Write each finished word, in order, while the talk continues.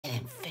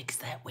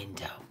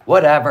window.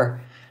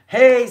 Whatever.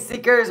 Hey,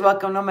 Seekers,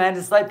 welcome to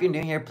Madness Life. If you're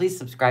new here, please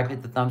subscribe,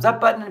 hit the thumbs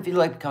up button. If you'd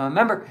like to become a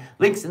member,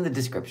 links in the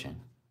description.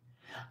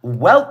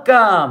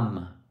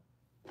 Welcome.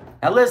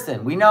 Now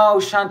listen, we know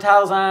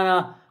Chantal's on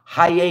a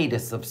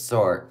hiatus of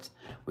sorts.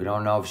 We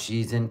don't know if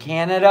she's in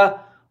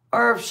Canada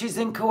or if she's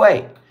in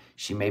Kuwait.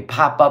 She may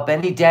pop up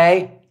any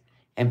day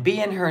and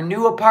be in her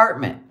new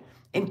apartment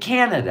in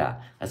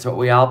Canada. That's what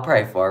we all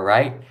pray for,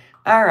 right?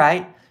 All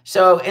right.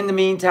 So in the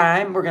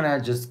meantime, we're going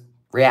to just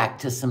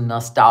react to some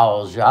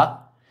nostalgia.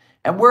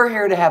 And we're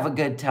here to have a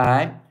good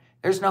time.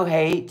 There's no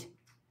hate.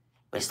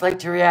 We just like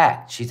to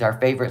react. She's our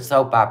favorite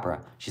soap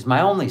opera. She's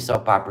my only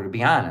soap opera, to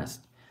be honest.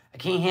 I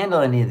can't handle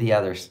any of the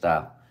other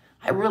stuff.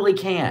 I really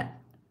can't.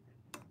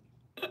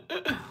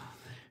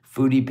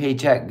 Foodie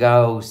paycheck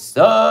go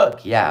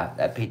suck. Yeah,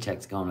 that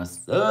paycheck's gonna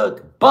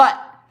suck.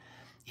 But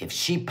if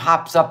she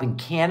pops up in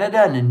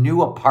Canada in a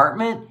new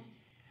apartment,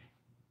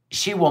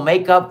 she will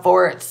make up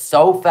for it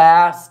so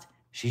fast.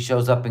 She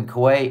shows up in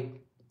Kuwait.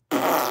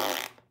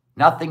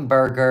 Nothing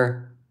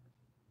burger.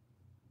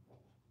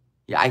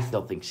 Yeah, I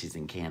still think she's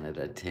in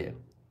Canada too.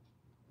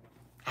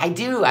 I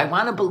do. I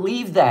want to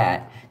believe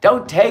that.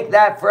 Don't take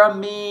that from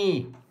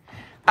me.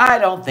 I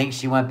don't think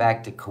she went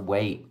back to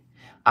Kuwait.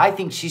 I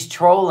think she's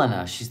trolling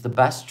us. She's the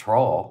best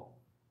troll.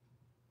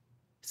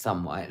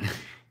 Somewhat.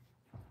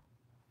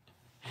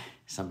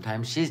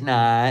 Sometimes she's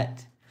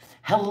not.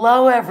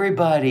 Hello,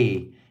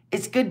 everybody.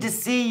 It's good to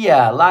see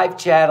ya. Live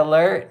chat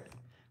alert.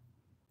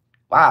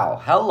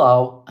 Wow.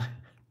 Hello.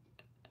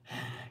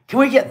 Can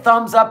we get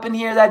thumbs up in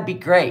here? That'd be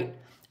great.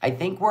 I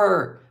think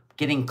we're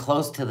getting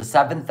close to the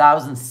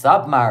 7,000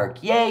 sub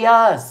mark. Yay,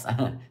 us.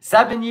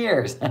 7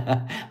 years.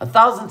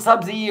 1,000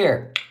 subs a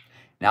year.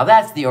 Now,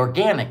 that's the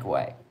organic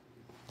way.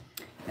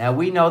 Now,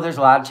 we know there's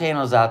a lot of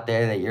channels out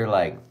there that you're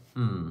like,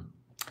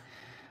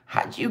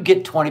 how'd you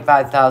get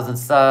 25,000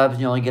 subs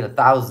and you only get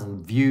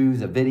 1,000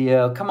 views a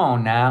video? Come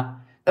on now.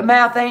 The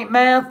math ain't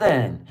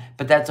mathin'.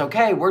 But that's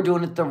okay. We're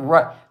doing it the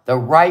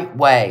right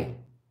way.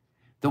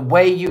 The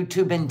way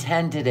YouTube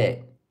intended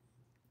it.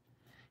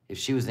 If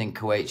she was in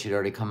Kuwait, she'd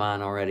already come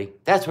on already.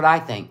 That's what I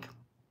think.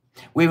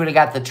 We would have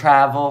got the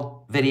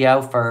travel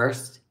video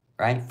first,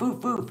 right?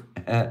 Foof.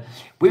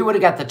 We would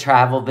have got the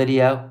travel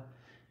video,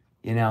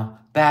 you know,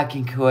 back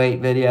in Kuwait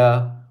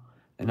video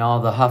and all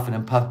the huffing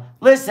and puffing.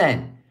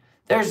 Listen,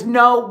 there's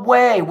no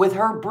way with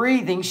her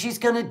breathing she's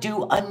going to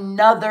do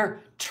another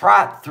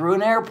trot through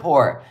an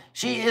airport.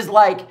 She is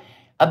like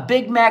a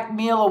Big Mac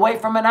meal away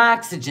from an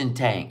oxygen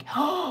tank.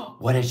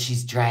 What if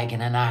she's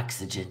dragging an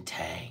oxygen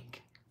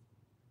tank?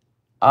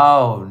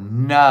 Oh,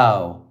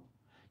 no.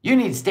 You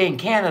need to stay in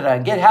Canada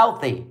and get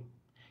healthy.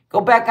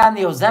 Go back on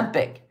the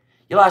Ozempic.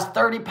 You lost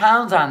 30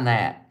 pounds on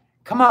that.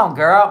 Come on,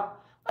 girl.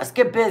 Let's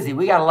get busy.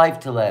 We got a life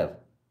to live.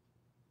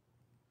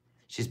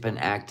 She's been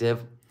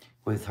active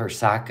with her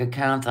sock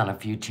accounts on a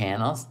few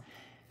channels.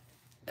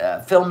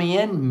 Fill me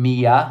in,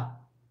 Mia.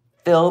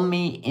 Fill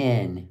me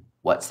in.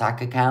 What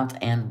sock accounts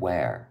and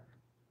where?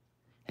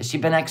 Has she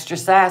been extra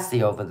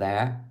sassy over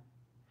there?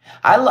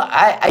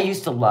 I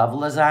used to love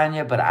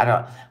lasagna, but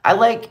I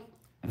like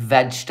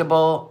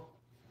vegetable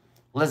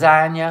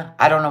lasagna.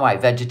 I don't know why.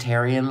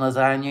 Vegetarian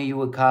lasagna, you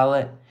would call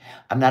it.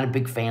 I'm not a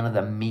big fan of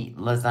the meat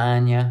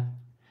lasagna,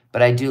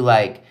 but I do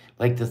like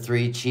the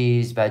 3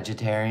 cheese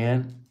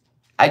vegetarian.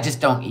 I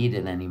just don't eat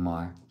it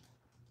anymore.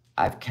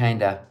 I've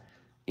kind of,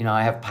 you know,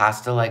 I have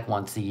pasta like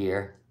once a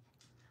year.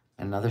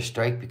 Another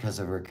strike because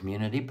of her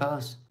community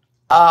post.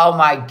 Oh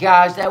my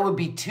gosh, that would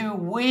be 2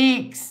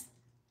 weeks.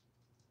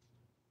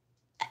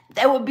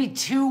 That would be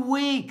 2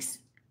 weeks.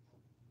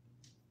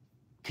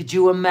 Could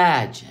you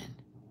imagine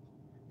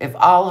if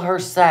all her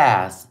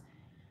sass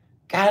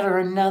got her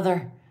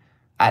another?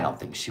 I don't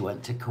think she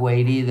went to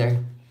Kuwait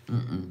either.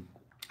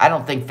 I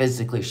don't think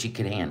physically she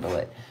could handle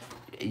it.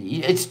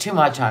 It's too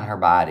much on her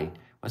body.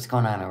 What's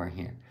going on over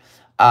here?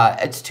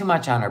 It's too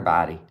much on her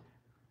body.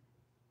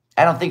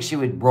 I don't think she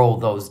would roll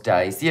those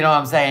dice. You know what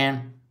I'm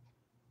saying?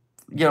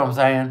 You know what I'm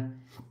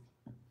saying?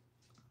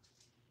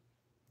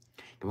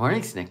 Good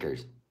morning,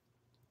 Snickers.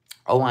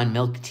 Oh, on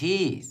milk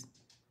teas.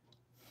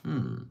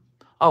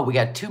 Oh, we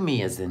got 2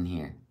 Mias in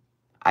here.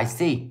 I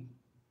see.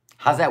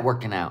 How's that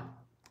working out?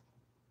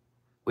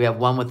 We have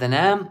one with an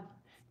M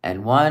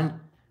and one.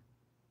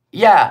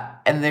 Yeah,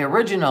 and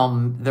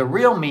the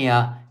real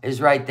Mia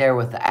is right there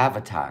with the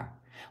avatar.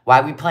 Why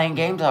are we playing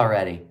games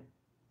already?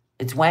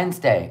 It's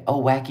Wednesday.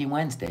 Oh, Wacky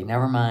Wednesday.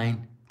 Never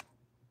mind.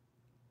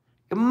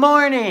 Good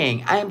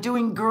morning. I am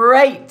doing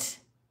great.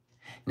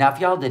 Now,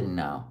 if y'all didn't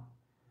know,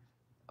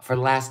 for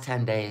the last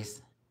 10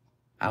 days,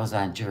 I was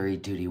on jury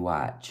duty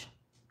watch.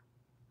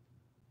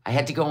 I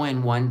had to go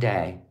in one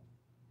day,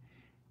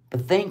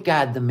 but thank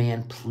God the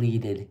man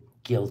pleaded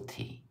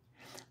guilty.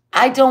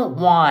 I don't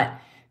want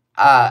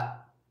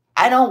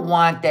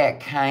that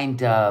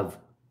kind of,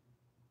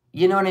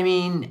 you know what I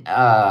mean?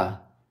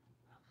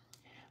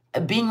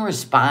 Being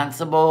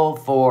responsible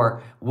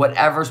for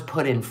whatever's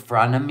put in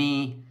front of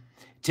me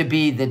to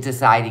be the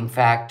deciding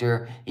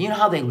factor. You know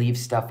how they leave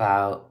stuff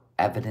out,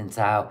 evidence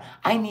out?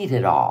 I need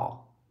it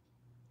all.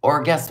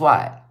 Or guess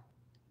what?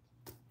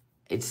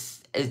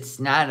 it's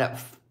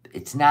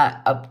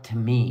not up to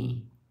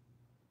me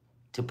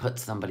to put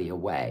somebody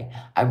away.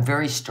 I'm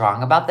very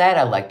strong about that.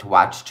 I like to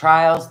watch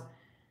trials.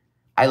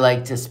 I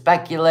like to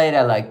speculate.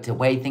 I like to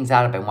weigh things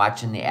out. I've been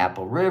watching the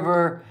Apple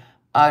River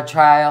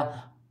trial.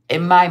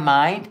 In my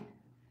mind,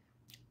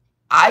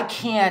 I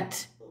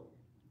cannot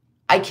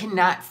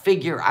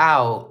figure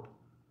out,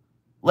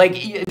 like,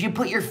 if you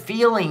put your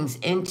feelings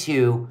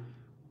into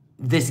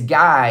this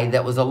guy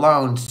that was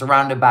alone,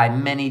 surrounded by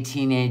many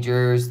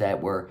teenagers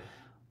that were,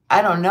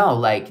 I don't know,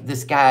 like,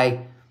 this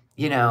guy,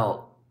 you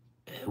know,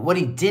 what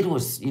he did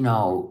was, you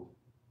know,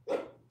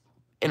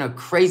 in a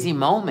crazy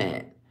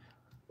moment.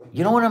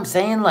 You know what I'm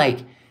saying? Like,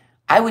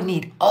 I would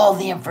need all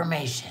the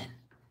information.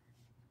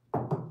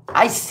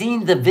 I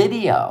seen the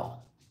video.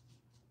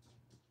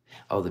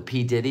 Oh, the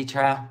P. Diddy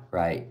trial?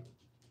 Right.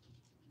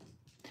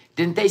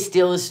 Didn't they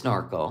steal his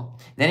snorkel?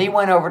 Then he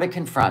went over to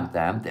confront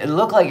them. It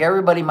looked like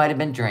everybody might have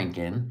been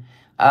drinking.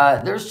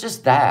 There's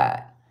just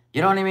that.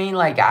 You know what I mean?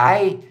 Like,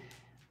 I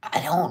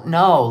don't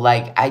know.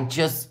 Like, I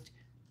just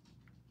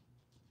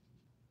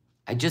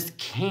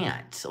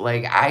can't.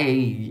 Like,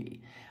 I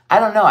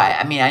don't know.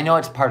 I mean, I know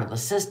it's part of the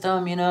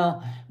system, you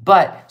know,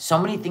 but so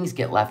many things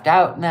get left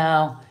out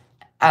now.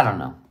 I don't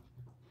know.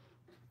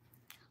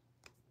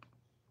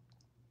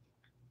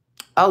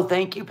 Oh,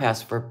 thank you,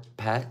 Pass for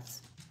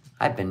Pets.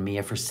 I've been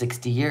Mia for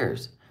 60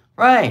 years.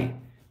 Right.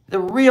 The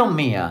real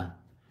Mia.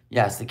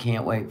 Yes, I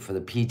can't wait for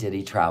the P.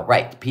 Diddy trial.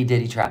 Right, the P.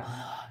 Diddy trial.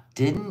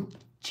 Didn't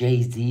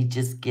Jay-Z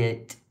just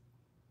get,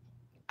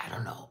 I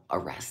don't know,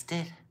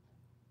 arrested?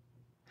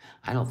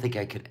 I don't think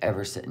I could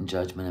ever sit in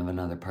judgment of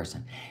another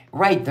person.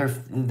 Right,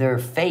 their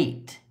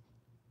fate.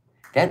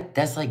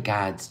 That's like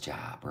God's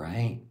job,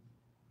 right?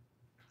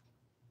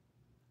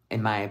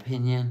 In my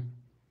opinion.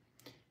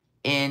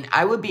 And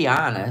I would be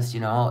honest,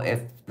 you know,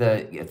 if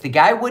the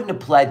guy wouldn't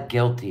have pled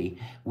guilty,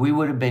 we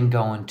would have been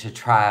going to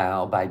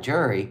trial by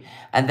jury,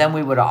 and then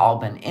we would have all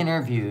been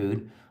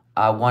interviewed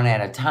one at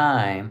a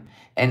time,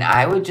 and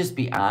I would just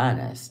be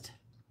honest.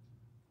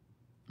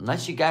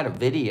 Unless you got a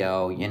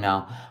video, you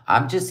know,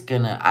 I just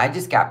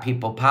got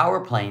people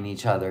power playing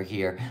each other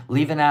here,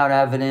 leaving out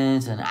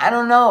evidence, and I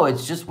don't know,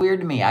 it's just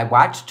weird to me. I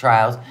watch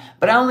trials,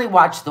 but I only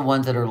watch the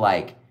ones that are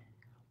like,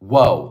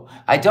 whoa.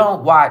 I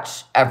don't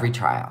watch every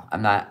trial.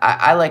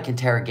 I like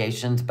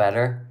interrogations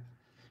better.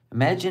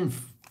 Imagine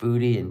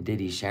Foodie and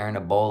Diddy sharing a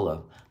bowl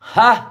of,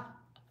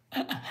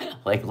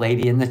 like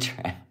Lady in the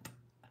Tramp.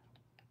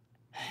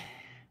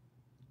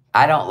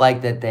 I don't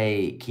like that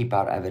they keep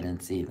out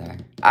evidence either.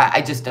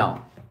 I just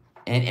don't.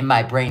 And in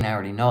my brain, I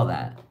already know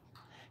that.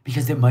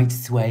 Because it might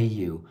sway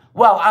you.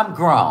 Well, I'm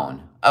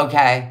grown,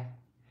 okay?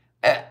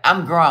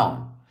 I'm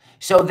grown.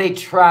 So they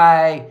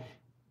try,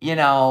 you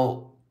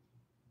know,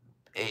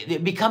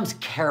 it becomes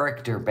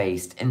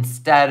character-based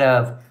instead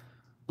of,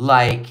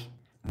 like,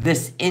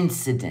 this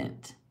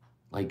incident.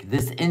 Like,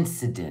 this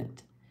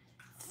incident.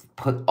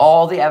 Put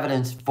all the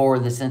evidence for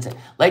this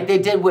incident. Like they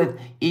did with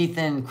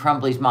Ethan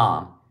Crumbly's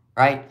mom,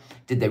 right?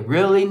 Did they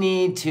really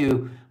need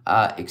to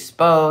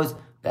expose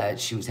that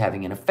she was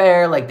having an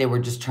affair? Like they were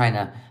just trying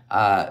to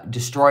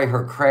destroy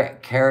her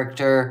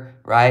character,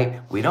 right?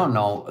 We don't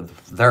know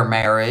their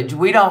marriage.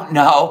 We don't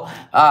know.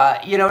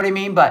 You know what I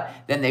mean? But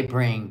then they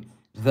bring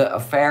the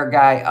affair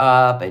guy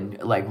up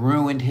and like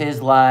ruined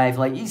his life.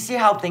 Like you see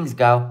how things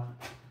go.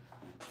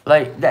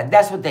 Like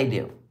that's what they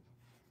do.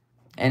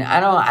 And I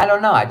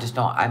don't know. I just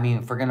don't. I mean,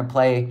 if we're gonna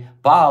play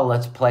ball,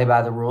 let's play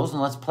by the rules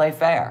and let's play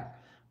fair.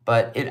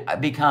 But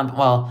it becomes,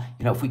 well,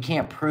 you know, if we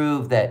can't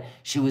prove that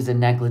she was a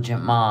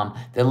negligent mom,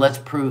 then let's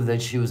prove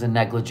that she was a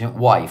negligent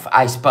wife,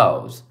 I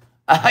suppose.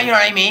 You know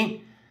what I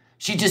mean?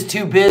 She's just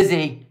too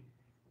busy,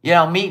 you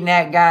know, meeting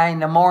that guy in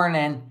the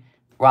morning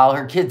while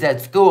her kid's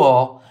at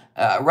school.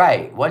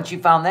 Right. Once you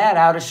found that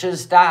out, it should have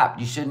stopped.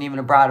 You shouldn't even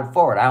have brought it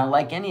forward. I don't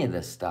like any of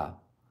this stuff.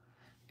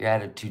 Your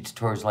attitudes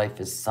towards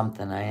life is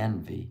something I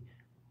envy.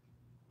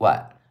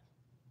 What?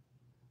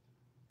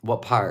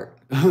 What part?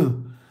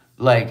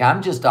 Like,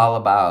 I'm just all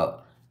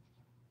about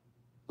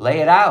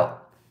lay it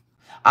out.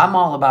 I'm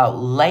all about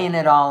laying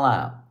it all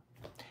out.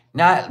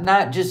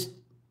 Not just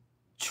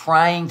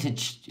trying to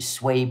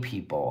sway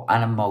people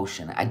on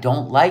emotion. I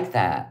don't like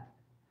that.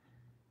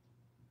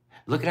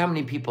 Look at how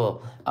many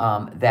people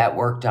that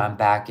worked on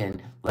back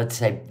in, let's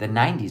say, the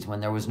 90s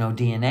when there was no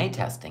DNA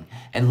testing.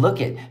 And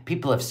look at,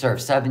 people have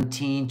served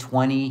 17,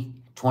 20,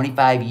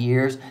 25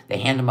 years. They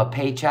hand them a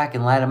paycheck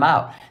and let them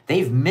out.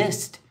 They've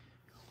missed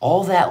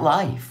all that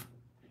life.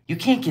 You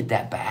can't get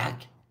that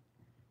back.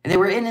 They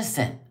were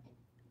innocent.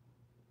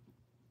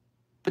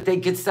 But they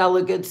could sell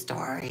a good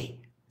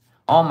story.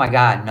 Oh my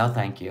God, no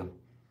thank you.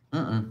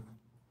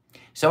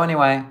 So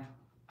anyway,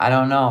 I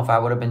don't know if I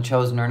would have been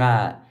chosen or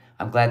not.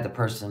 I'm glad the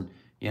person,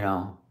 you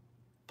know,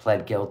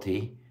 pled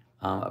guilty.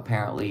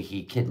 Apparently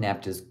he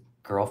kidnapped his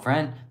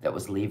girlfriend that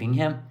was leaving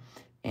him.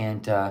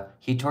 And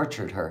he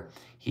tortured her.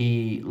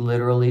 He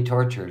literally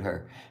tortured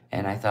her.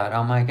 And I thought,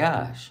 oh my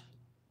gosh.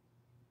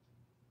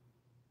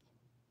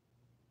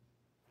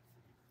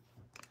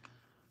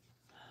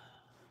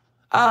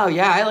 Oh,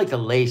 yeah, I like to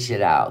lay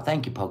shit out.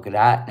 Thank you, Polka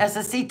Dot.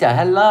 Necesita,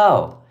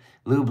 hello.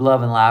 Lube,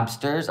 Love, and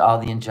Lobsters. All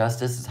the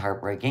injustice is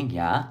heartbreaking.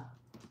 Yeah.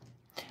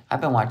 I've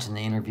been watching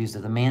the interviews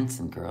of the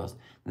Manson girls,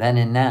 then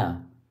and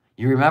now.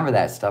 You remember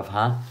that stuff,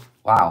 huh?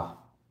 Wow.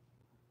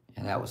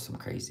 And that was some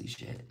crazy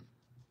shit.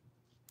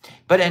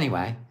 But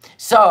anyway,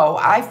 so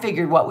I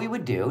figured what we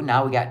would do.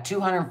 Now we got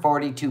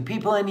 242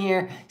 people in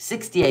here,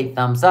 68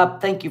 thumbs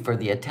up. Thank you for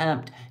the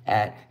attempt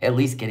at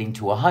least getting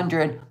to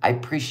 100. I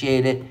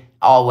appreciate it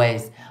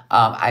always.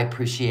 I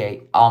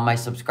appreciate all my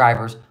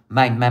subscribers,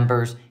 my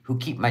members who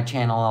keep my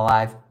channel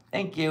alive.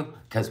 Thank you,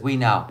 because we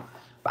know.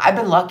 I've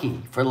been lucky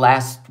for the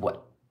last,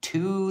 what,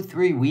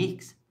 2-3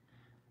 weeks?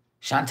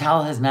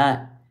 Chantal has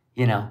not,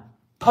 you know,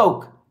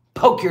 poke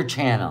your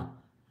channel,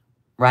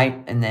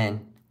 right? And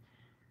then,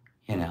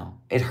 you know,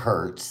 it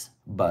hurts,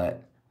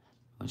 but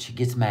when she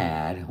gets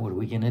mad, what are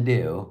we gonna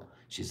do?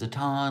 She's a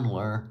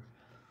toddler.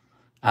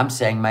 I'm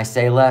wearing my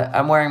Say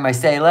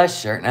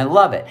Less shirt, and I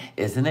love it.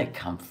 Isn't it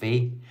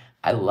comfy?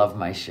 I love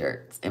my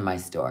shirts in my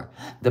store.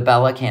 The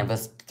Bella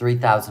Canvas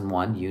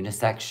 3001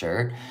 unisex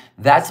shirt.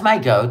 That's my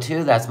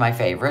go-to. That's my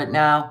favorite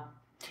now.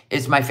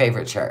 It's my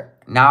favorite shirt.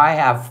 Now I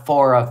have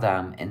 4 of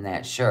them in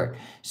that shirt.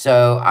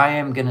 So I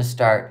am gonna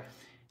start,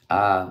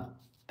 I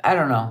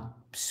don't know,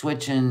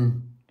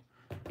 switching,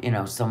 you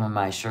know, some of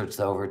my shirts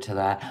over to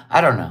that.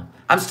 I don't know.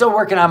 I'm still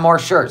working on more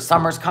shirts.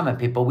 Summer's coming,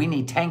 people. We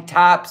need tank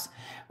tops.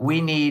 We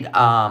need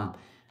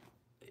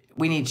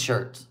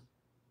shirts.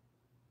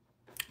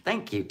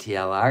 Thank you,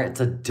 TLR. It's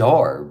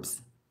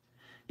adorbs.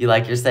 You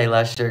like your Say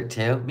Less shirt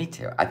too? Me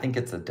too. I think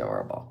it's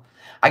adorable.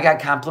 I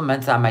got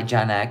compliments on my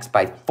Gen X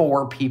by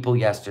 4 people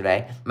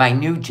yesterday. My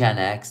new Gen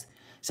X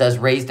says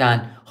raised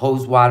on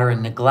hose water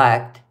and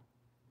neglect.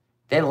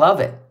 They love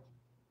it.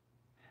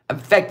 In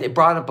fact, it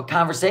brought up a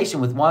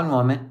conversation with one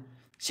woman.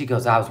 She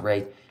goes, I was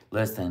raised,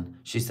 listen,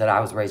 she said, I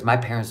was raised, my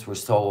parents were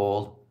so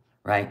old,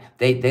 right?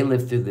 They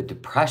lived through the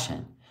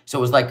Depression. So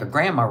it was like a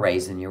grandma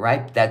raising you,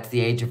 right? That's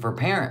the age of her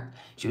parent.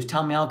 She was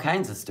telling me all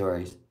kinds of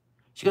stories.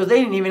 She goes, they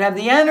didn't even have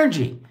the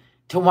energy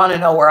to want to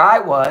know where I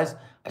was.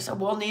 I said,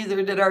 well,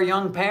 neither did our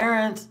young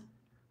parents.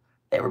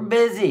 They were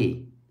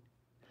busy.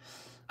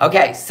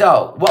 Okay,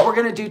 so what we're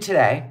going to do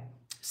today,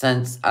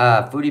 since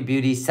Foodie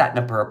Beauty's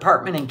setting up her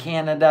apartment in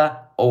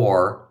Canada,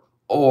 or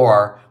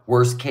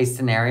worst case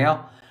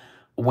scenario,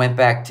 went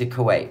back to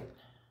Kuwait.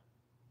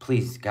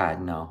 Please,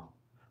 God, no.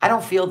 I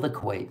don't feel the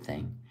Kuwait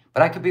thing,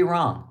 but I could be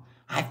wrong.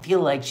 I feel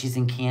like she's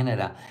in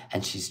Canada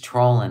and she's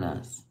trolling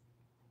us.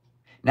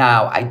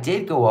 Now, I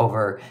did go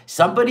over,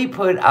 somebody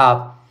put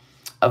up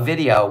a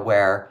video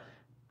where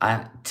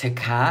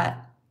Takat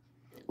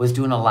was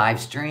doing a live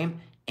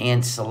stream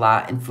and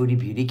Salah and Foodie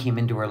Beauty came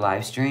into her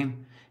live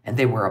stream and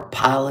they were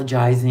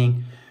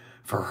apologizing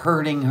for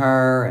hurting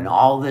her and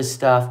all this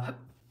stuff.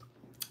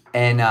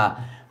 And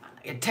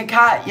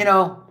Takat, you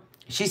know,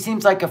 she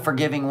seems like a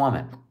forgiving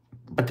woman,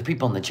 but the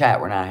people in the chat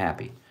were not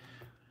happy.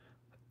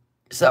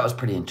 So that was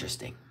pretty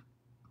interesting.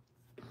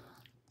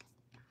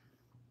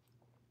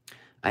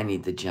 I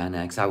need the Gen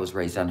X. I was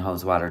raised on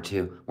hose water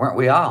too. Weren't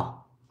we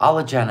all? All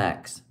of Gen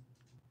X.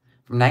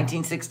 From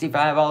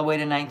 1965 all the way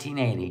to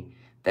 1980.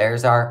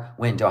 There's our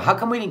window. How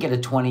come we didn't get a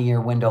 20-year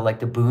window like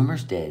the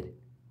boomers did?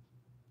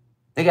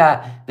 They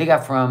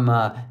got from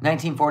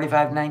 1945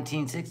 to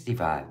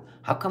 1965.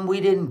 How come we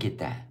didn't get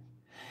that?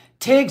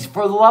 Tiggs,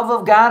 for the love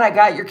of God, I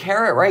got your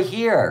carrot right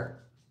here.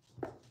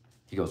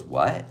 He goes,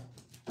 what?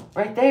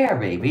 Right there,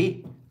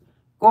 baby.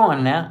 Go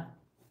on now.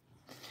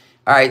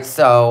 All right,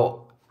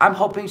 so I'm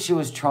hoping she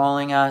was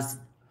trolling us.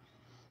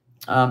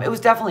 It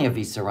was definitely a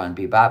visa run,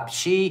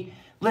 Bebop.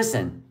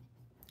 Listen,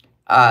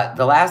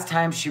 the last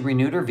time she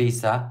renewed her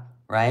visa,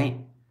 right?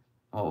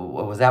 Oh,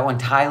 was that one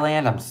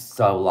Thailand? I'm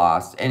so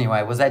lost.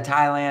 Anyway, was that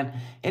Thailand?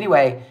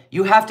 Anyway,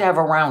 you have to have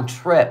a round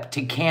trip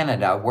to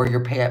Canada where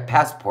your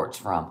passport's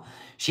from.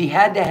 She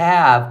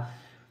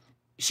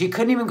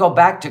couldn't even go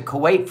back to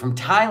Kuwait from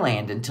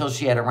Thailand until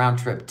she had a round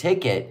trip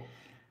ticket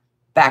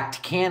back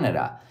to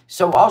Canada.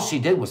 So all she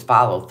did was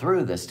follow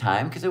through this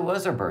time because it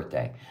was her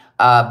birthday.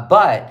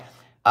 But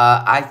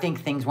I think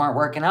things weren't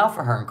working out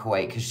for her in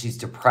Kuwait because she's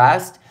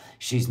depressed.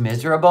 She's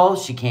miserable.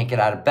 She can't get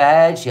out of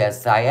bed. She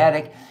has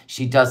sciatic.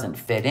 She doesn't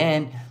fit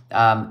in.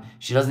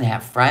 She doesn't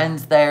have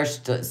friends there.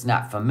 It's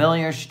not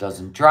familiar. She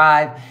doesn't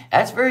drive.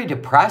 That's very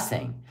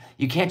depressing.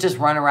 You can't just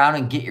run around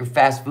and get your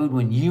fast food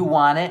when you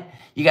want it.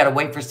 You got to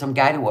wait for some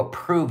guy to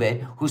approve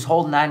it who's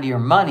holding on to your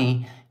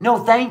money.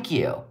 No, thank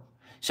you.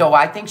 So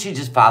I think she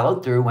just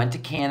followed through, went to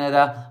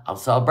Canada. I'll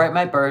celebrate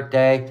my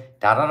birthday,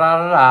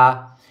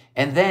 da-da-da-da-da.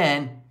 And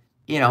then,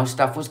 you know,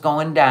 stuff was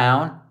going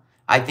down.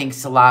 I think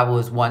Salah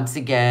was once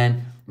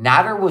again,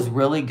 Nader was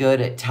really good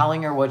at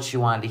telling her what she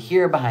wanted to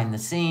hear behind the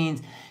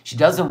scenes. She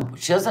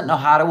doesn't know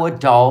how to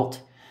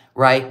adult,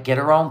 right? Get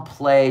her own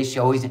place. She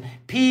always,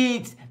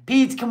 Pete's,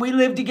 can we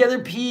live together,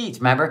 Pete's?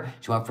 Remember?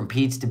 She went from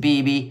Pete's to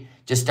BB,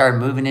 just started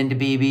moving into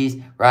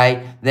BB's,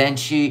 right? Then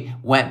she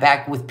went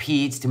back with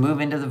Pete's to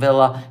move into the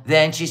villa.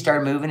 Then she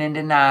started moving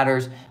into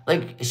Nader's.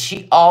 Like,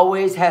 she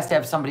always has to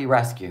have somebody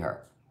rescue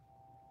her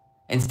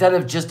instead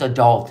of just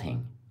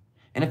adulting.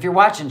 And if you're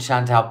watching,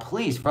 Chantal,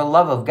 please, for the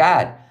love of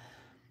God,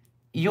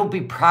 you'll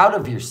be proud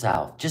of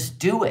yourself. Just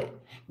do it.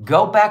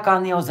 Go back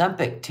on the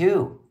Ozempic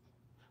too.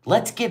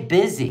 Let's get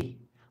busy.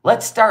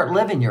 Let's start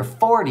living. You're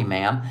 40,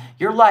 ma'am.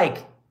 You're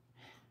like,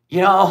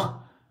 you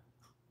know,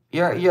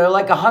 you're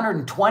like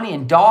 120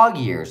 in dog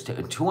years,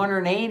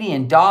 280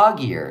 in dog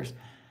years.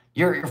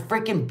 You're a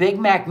freaking Big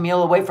Mac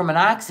meal away from an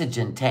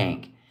oxygen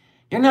tank.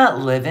 You're not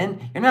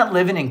living. You're not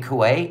living in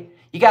Kuwait.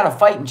 You got a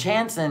fighting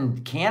chance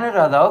in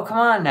Canada, though. Come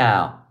on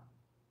now.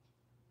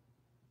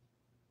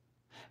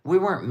 We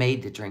weren't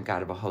made to drink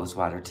out of a hose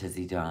water,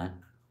 Tizzy Dawn.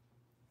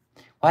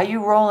 Why are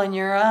you rolling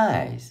your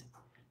eyes?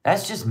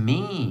 That's just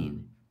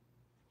mean.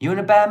 You in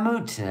a bad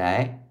mood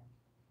today?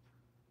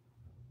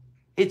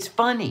 It's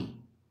funny.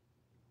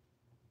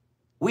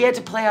 We had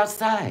to play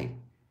outside.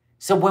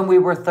 So when we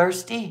were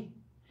thirsty,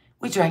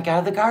 we drank out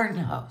of the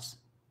garden hose.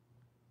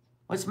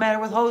 What's the matter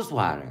with hose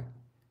water?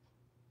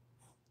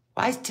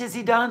 Why is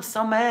Tizzy Dawn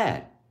so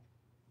mad?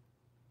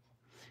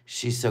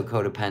 She's so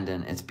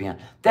codependent, it's beyond.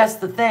 That's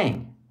the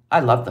thing. I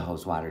love the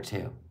hose water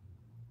too.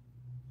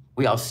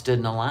 We all stood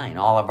in a line,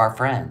 all of our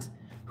friends.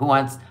 Who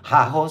wants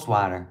hot hose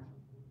water?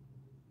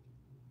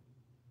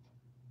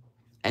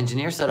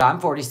 Engineer said, I'm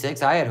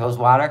 46, I had hose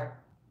water.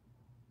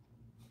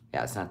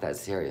 Yeah, it's not that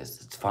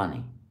serious. It's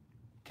funny.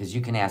 Because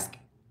you can ask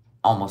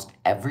almost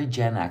every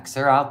Gen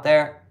Xer out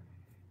there.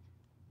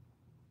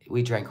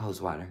 We drank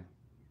hose water.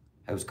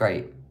 It was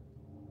great.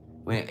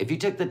 If you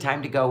took the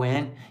time to go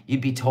in,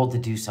 you'd be told to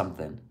do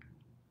something.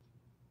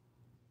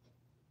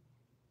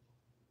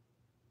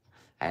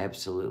 I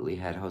absolutely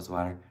had hose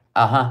water.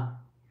 Uh-huh.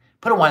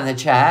 Put a 1 in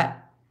the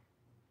chat.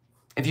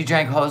 If you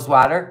drank hose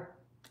water,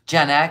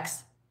 Gen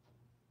X.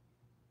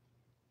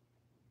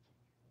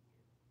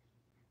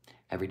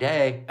 Every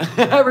day.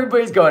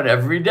 Everybody's going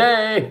every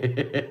day.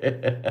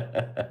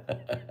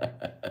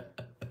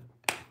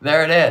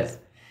 There it is.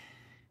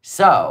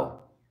 So,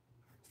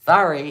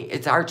 sorry,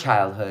 it's our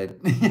childhood.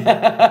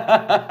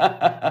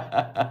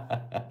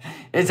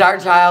 It's our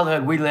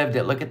childhood. We lived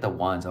it. Look at the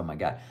ones. Oh, my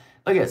God.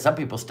 Look at it. Some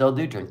people still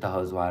do drink the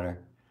hose water.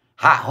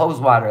 Hot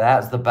hose water. That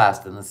was the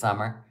best in the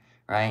summer,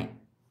 right?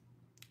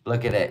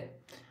 Look at it.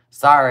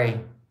 Sorry.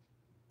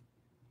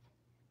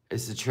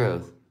 It's the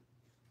truth.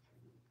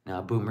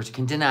 Now, boomers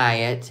can deny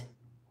it.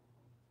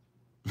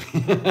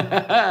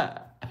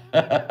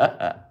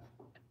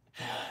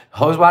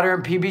 Hose water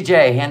and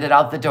PBJ handed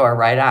out the door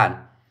right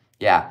on.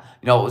 Yeah.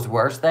 You know what was the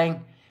worst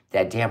thing?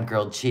 That damn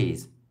grilled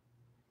cheese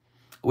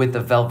with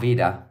the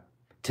Velveeta.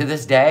 To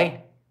this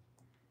day,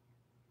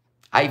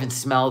 I even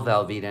smell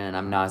Velveeta and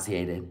I'm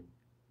nauseated.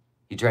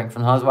 You drank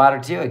from the hose water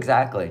too?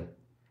 Exactly.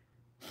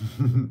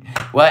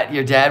 What?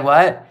 Your dad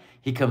what?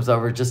 He comes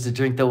over just to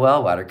drink the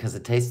well water because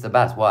it tastes the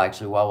best. Well,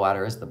 actually, well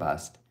water is the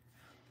best.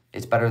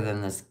 It's better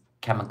than this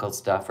chemical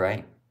stuff,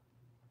 right?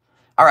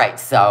 All right,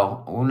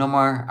 so no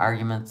more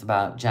arguments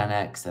about Gen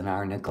X and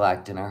our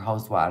neglect and our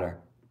hose water.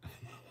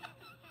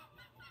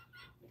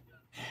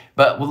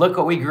 But look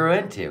what we grew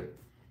into.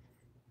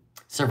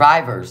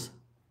 Survivors.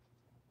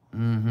 We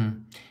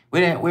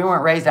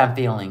weren't raised on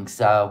feelings,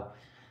 so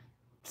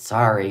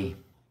sorry.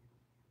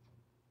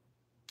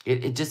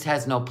 It just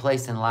has no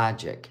place in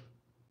logic.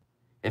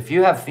 If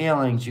you have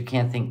feelings, you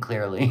can't think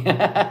clearly.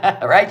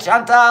 Right,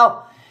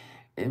 Chantal?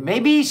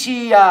 Maybe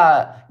she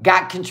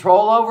got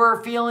control over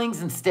her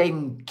feelings and stayed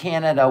in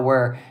Canada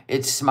where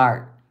it's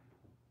smart.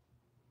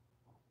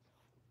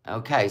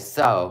 Okay,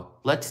 so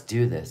let's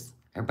do this.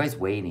 Everybody's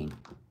waiting.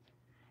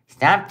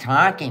 Stop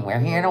talking. We're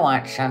here to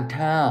watch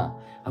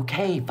Chantal.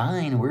 Okay,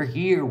 fine. We're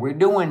here. We're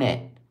doing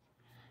it.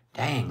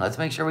 Dang, let's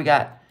make sure we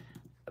got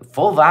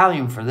full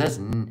volume for this.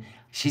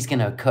 She's going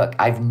to cook.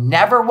 I've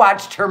never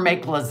watched her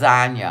make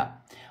lasagna.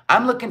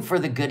 I'm looking for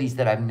the goodies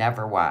that I've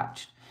never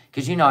watched.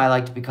 Because you know I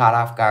like to be caught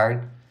off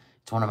guard.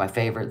 It's one of my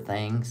favorite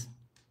things.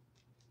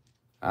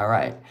 All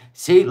right.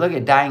 See, look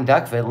at Dying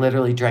Duckfit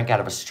literally drank out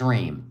of a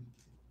stream.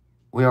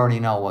 We already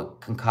know what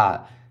can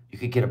cause. You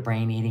could get a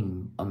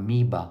brain-eating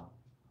amoeba.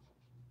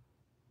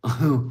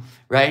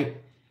 Right?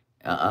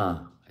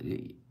 I'm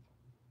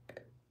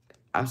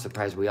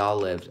surprised we all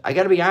lived. I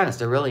got to be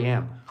honest. I really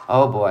am.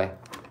 Oh, boy.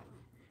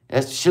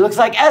 She looks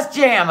like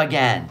S-Jam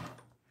again.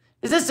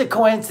 Is this a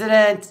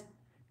coincidence?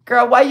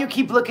 Girl, why you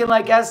keep looking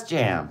like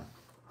S-Jam?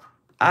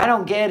 I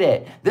don't get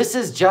it. This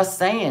is Just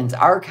Saying's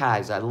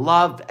archives. I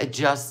love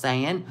Just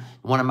Saying.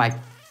 One of my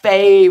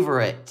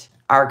favorite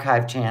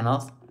archive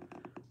channels.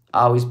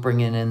 Always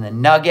bringing in the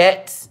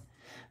nuggets.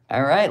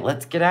 All right,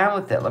 let's get on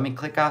with it. Let me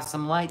click off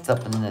some lights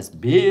up in this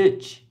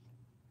bitch.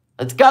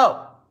 Let's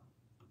go.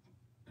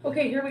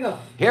 Okay, here we go.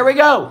 Here we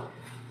go.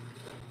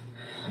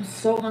 I'm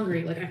so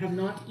hungry. Like, I have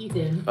not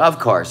eaten. Of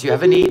course. You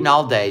haven't eaten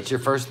all day. It's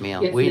your first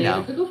meal. Yes, we know.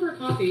 know. I could go for a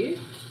coffee.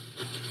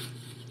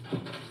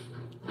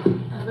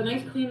 I have a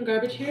nice clean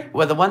garbage here.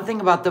 Well, the one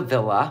thing about the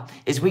villa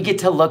is we get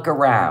to look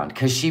around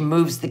because she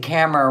moves the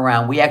camera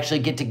around. We actually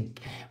get to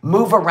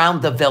move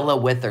around the villa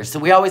with her. So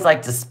we always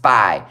like to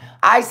spy.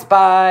 I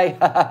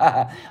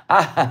spy.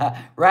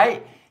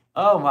 Right?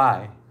 Oh,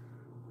 my.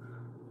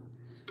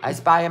 I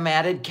spy a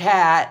matted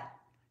cat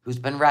who's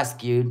been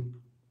rescued.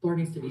 Bar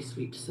needs to be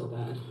sweet so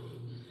bad.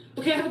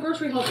 Okay, I have a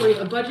grocery haul for you.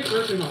 A budget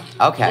grocery haul.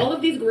 Okay. All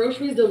of these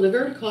groceries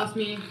delivered cost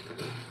me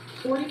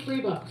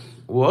 $43.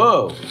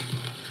 Whoa.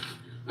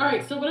 All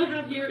right, so what I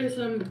have here is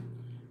some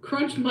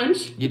Crunch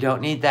Munch. You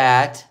don't need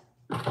that.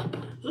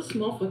 It's a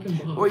small fucking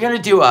box. We're going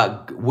to do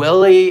a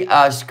Willie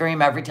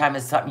scream every time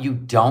it's something you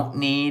don't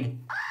need.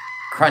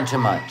 Crunch a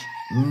Munch.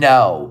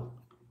 No.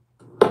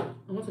 I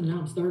want some now.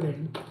 I'm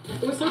starving.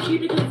 It was so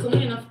cheap because it's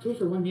only enough food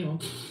for one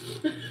meal.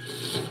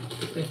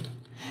 Okay.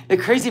 The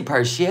crazy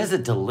part is she has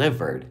it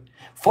delivered.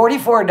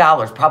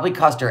 $44 probably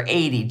cost her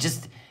 $80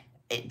 just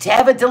to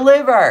have it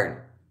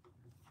delivered.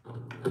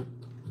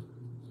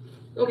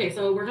 Okay,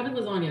 so we're having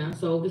lasagna.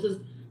 So this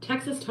is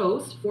Texas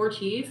toast, 4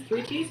 cheese,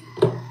 3 cheese.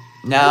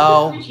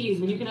 No. 3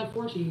 cheese when you can have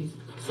 4 cheese.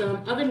 So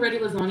oven ready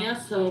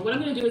lasagna. So what I'm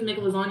gonna do is make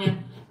a lasagna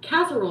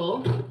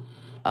casserole.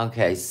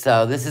 Okay,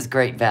 so this is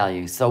great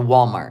value. So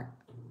Walmart.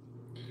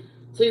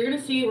 So you're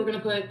gonna see we're gonna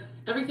put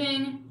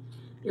everything.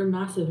 Your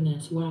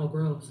massiveness. Wow,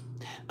 gross.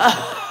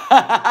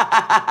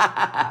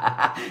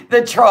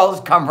 The trolls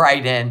come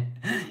right in.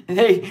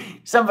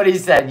 Somebody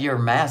said your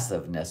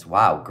massiveness.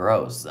 Wow,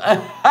 gross.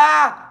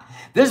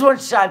 This one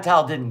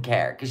Chantal didn't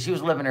care because she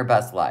was living her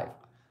best life.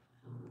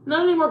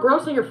 Not any more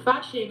gross than your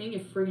fat shaming, you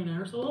friggin'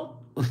 arsehole.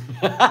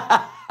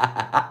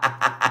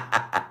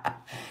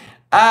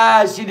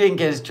 She didn't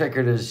get as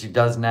triggered as she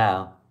does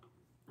now.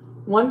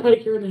 1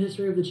 pedicure in the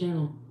history of the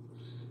channel.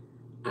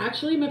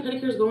 Actually, my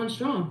pedicure is going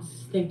strong.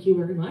 Thank you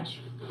very much.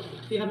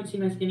 If you haven't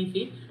seen my skinny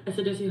feet, I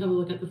suggest you have a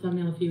look at the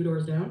thumbnail a few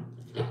doors down.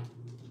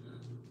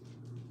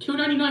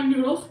 $2.99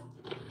 noodles.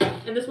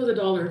 And this was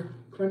 $1.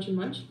 Crunch and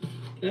Munch.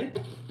 Okay.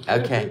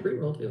 Okay. Great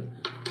roll too.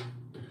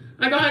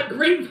 I got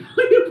great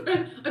value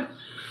bread.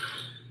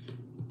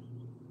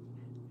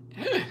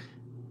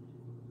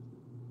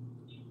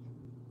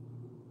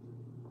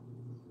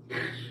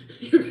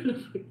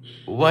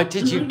 What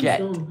did you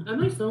get?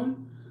 Am I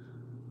stoned?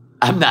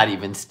 I'm not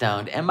even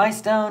stoned. Am I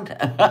stoned?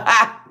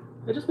 I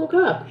just woke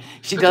up.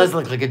 She does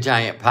look like a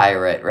giant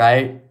pirate,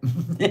 right?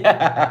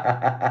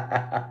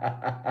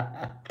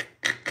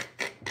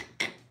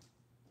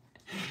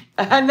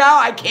 Now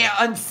I can't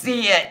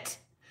unsee it.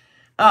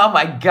 Oh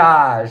my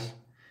gosh.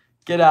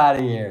 Get out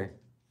of here.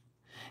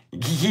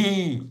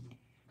 Actually,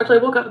 I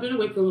woke up. I've been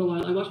awake for a little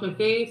while. I washed my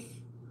face.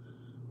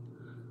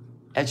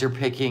 As you're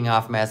picking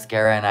off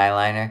mascara and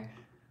eyeliner.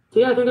 So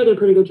yeah, I think I did a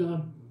pretty good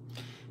job.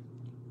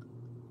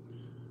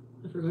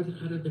 I forgot to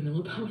add a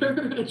vanilla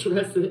powder. I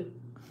dress it.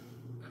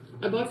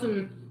 I bought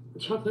some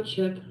chocolate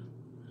chip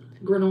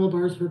granola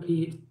bars for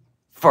Pete.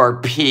 For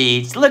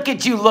Pete. Look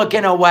at you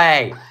looking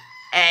away.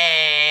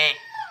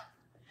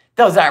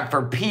 Those aren't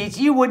for Pete.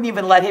 You wouldn't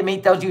even let him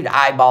eat those. You'd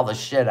eyeball the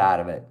shit out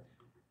of it.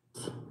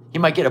 He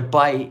might get a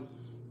bite.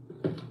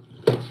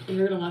 And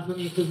you're going to laugh at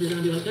me because you're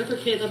going to be like, they're for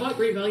kids. I bought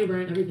Great Value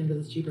brand everything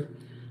because it's cheaper.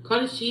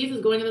 Cottage cheese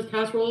is going in this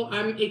casserole.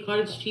 I'm a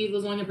cottage cheese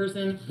lasagna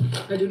person.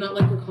 I do not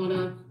like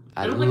ricotta.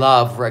 I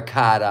love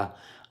ricotta.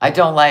 I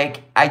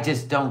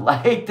just don't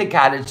like the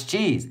cottage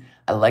cheese.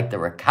 I like the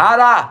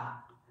ricotta.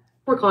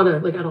 Ricotta,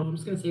 like at all. I'm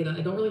just going to say that.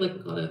 I don't really like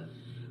ricotta.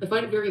 I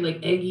find it very like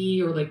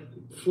eggy or like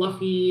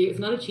fluffy. It's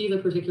not a cheese I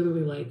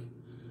particularly like.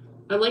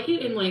 I like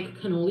it in like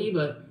cannoli,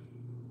 but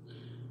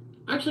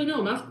actually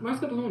no,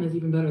 mascarpone is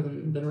even better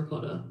than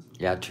ricotta.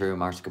 Yeah, true.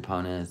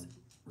 Mascarpone is.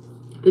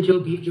 The Joe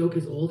Beef joke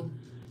is old.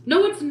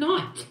 No, it's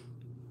not.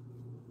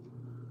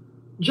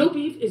 Joe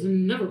Beef is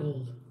never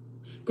old.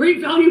 Great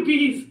value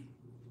bees.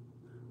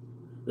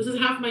 This is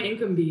half my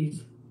income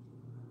bees.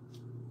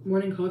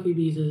 Morning coffee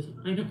bees is.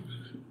 I know.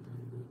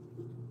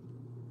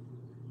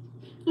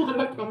 Why do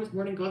I promise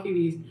morning coffee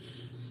bees?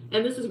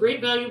 And this is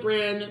Great Value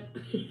brand.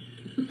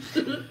 Is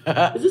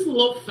this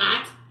low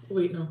fat?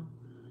 Wait, no.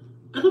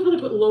 I love how they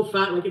put low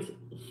fat like it's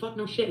fuck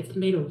no shit. It's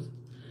tomatoes.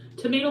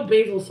 Tomato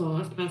basil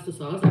sauce, pasta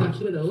sauce. I got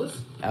 2 of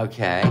those.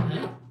 Okay.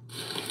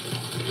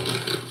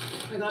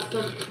 I got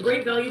some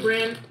Great Value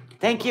brand.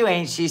 Thank you,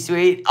 ain't she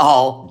sweet?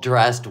 All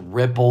dressed,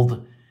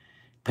 rippled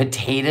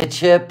potato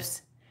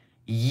chips.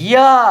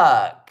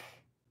 Yuck.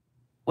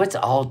 What's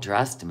all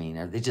dressed mean?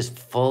 Are they just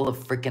full of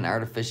freaking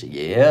artificial?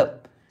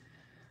 Yep.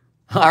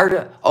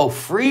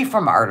 Free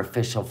from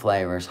artificial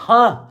flavors.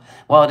 Huh.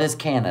 Well, it is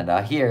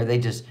Canada. Here, they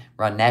just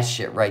run that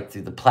shit right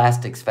through the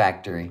plastics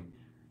factory.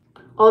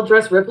 All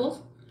dressed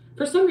ripples?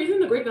 For some reason,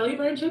 the Great Value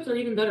brand chips are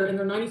even better, and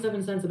they're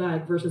 97 cents a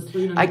bag versus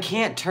 $3.99. I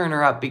can't turn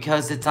her up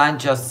because it's on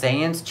Just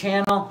Saying's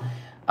channel.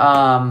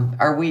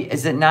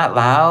 Is it not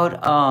loud?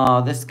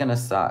 Oh, this is gonna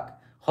suck.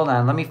 Hold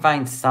on, let me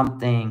find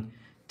something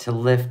to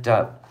lift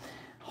up.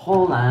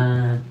 Hold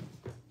on.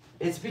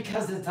 It's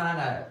because it's on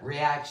a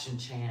reaction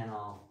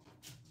channel.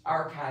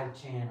 Archive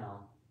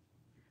channel.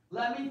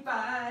 Let me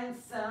find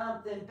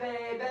something,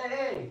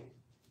 baby.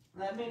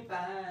 Let me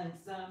find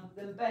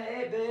something,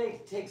 baby.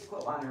 Tiggs,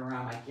 quit wandering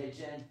around my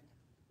kitchen.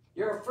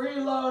 You're a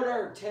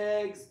freeloader,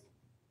 Tiggs.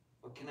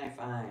 What can I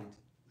find?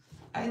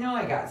 I know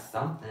I got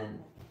something.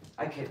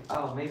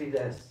 Maybe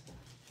this.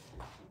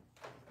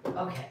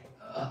 Okay.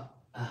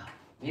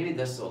 Maybe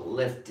this will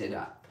lift it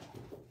up.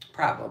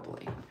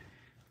 Probably.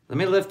 Let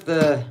me lift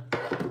the...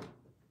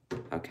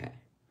 Okay.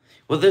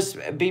 Will this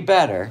be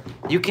better?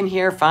 You can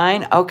hear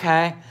fine?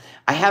 Okay.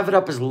 I have it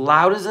up as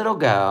loud as it'll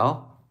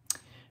go.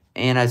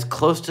 And as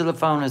close to the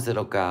phone as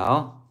it'll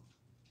go.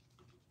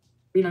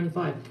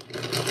 $3.95.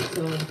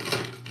 So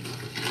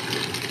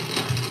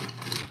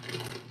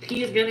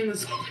P is getting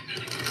this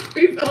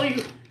great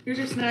value. Here's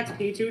your snacks,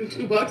 P.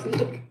 $2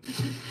 Look.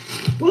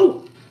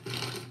 Whoa.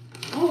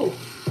 Oh.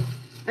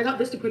 I got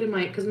this to put in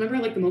my, because remember I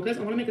like the mochas? I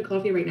want to make a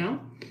coffee right now.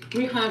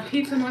 We have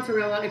pizza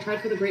mozzarella. I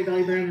tried for the Great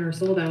Value brand and they're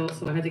sold out,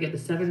 so I had to get the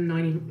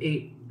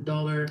 $7.98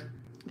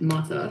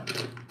 mozza.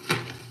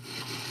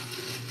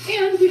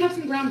 And we have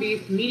some ground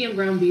beef, medium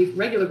ground beef,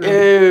 regular ground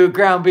beef. Ooh,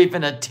 ground beef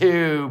in a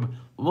tube.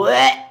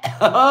 What?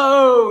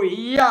 Oh,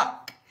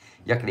 yuck.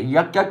 Yuckity,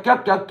 yuck, yuck,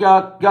 yuck, yuck,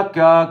 yuck, yuck,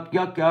 yuck,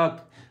 yuck,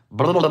 yuck.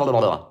 Blah, blah, blah,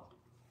 blah.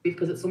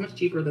 Because it's so much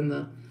cheaper than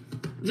the...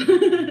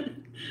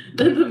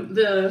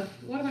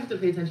 Why do I have to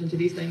pay attention to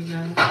these things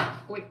now? Oh,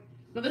 wait.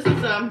 No, this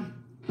is,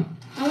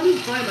 I wanted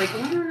to try, like, I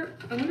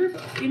wonder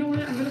if, you know what,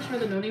 I'm going to try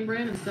the no-name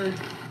brand instead.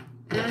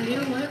 And you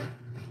know what?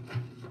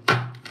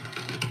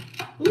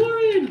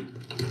 Lauren!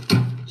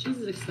 Cheese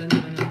is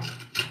expensive, I know.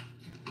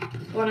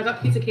 Oh, and I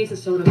got pizza case of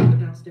soda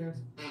downstairs.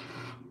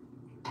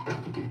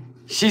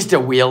 She used to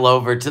wheel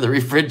over to the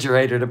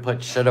refrigerator to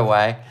put shit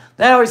away.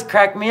 That always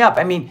cracked me up.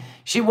 I mean,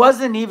 she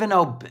wasn't even,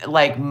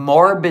 like,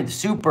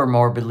 super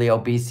morbidly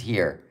obese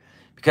here.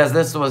 Because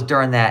this was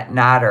during that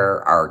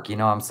Natter arc, you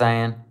know what I'm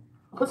saying?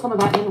 Put some of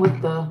that in with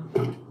the...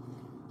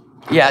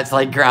 Yeah, it's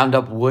like ground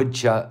up wood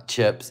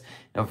chips.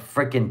 No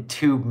freaking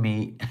tube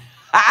meat.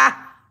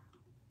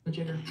 The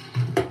jigger.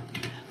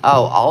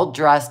 Oh, all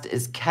dressed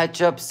is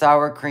ketchup,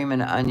 sour cream,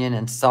 and onion,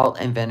 and salt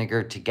and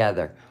vinegar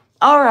together.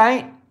 All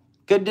right.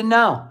 Good to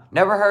know.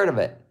 Never heard of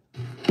it.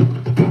 I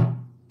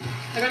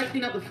gotta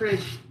clean up the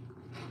fridge.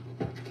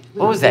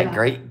 What was that?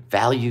 Great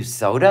Value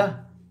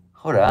soda?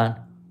 Hold on.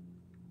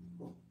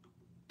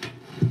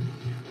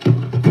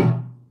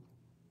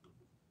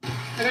 I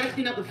gotta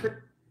clean up the fridge.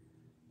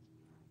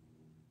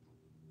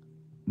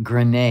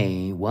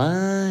 Grenade.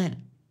 What?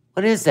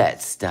 What is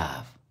that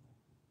stuff?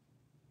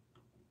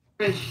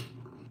 Fridge.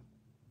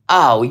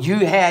 Oh, you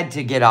had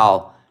to get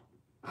all...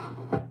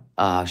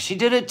 Oh, she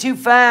did it too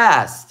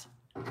fast.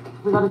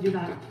 We gotta do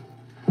that.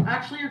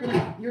 Actually,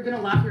 you're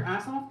gonna laugh your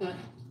ass off, but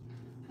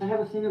I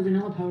have a thing of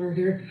vanilla powder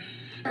here.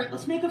 All right,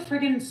 let's make a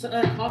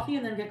friggin' coffee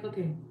and then get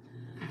cooking.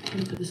 I'm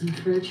gonna put this in the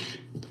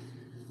fridge.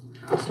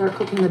 I'll start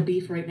cooking the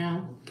beef right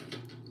now.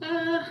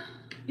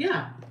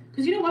 Yeah.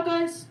 Because you know what,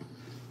 guys?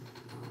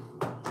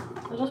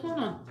 What's going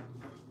on?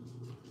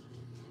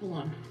 Hold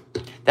on.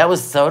 That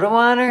was soda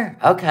water?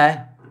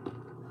 Okay.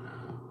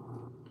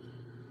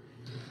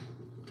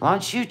 Why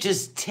don't you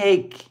just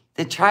take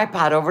the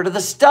tripod over to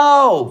the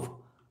stove?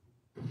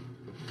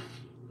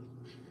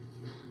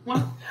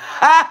 What?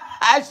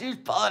 She's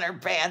pulling her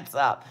pants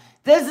up.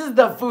 This is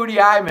the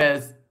foodie I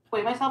miss.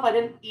 Wait, myself, I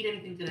didn't eat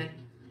anything today.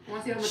 I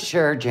want to see how much...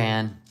 Sure,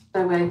 Jan.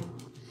 That way.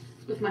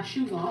 With my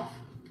shoes off.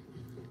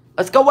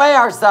 Let's go weigh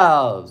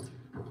ourselves.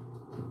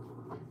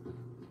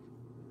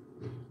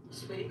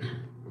 Sweet.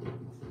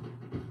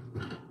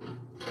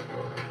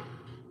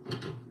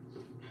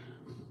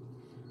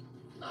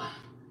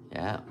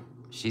 Yeah,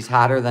 she's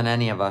hotter than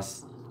any of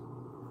us.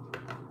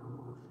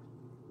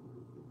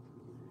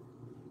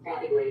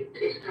 Body weight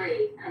is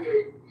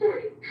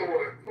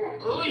 344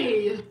 pounds.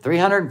 Oy.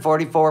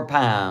 344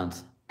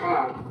 pounds.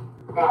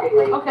 Body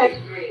weight Okay.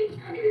 is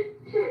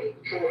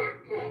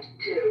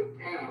 344.2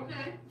 pounds.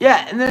 Okay.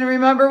 Yeah, and then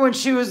remember when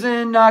she was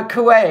in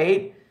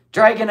Kuwait,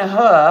 dragging a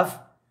hoof,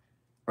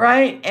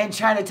 right? And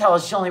trying to tell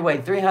us she only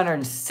weighed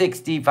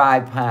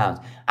 365 pounds.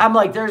 I'm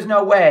like, there's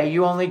no way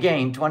you only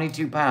gained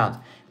 22 pounds.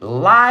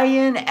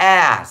 Lying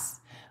ass.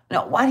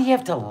 Now, why do you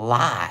have to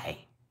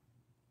lie?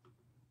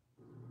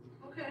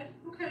 Okay.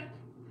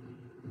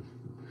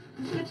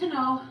 It's good to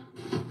know.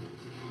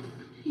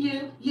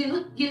 You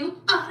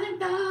ought to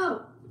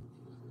know.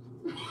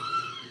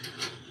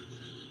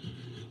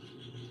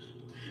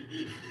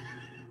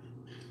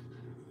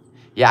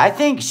 Yeah, I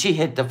think she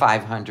hit the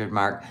 500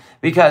 mark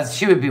because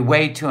she would be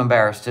way too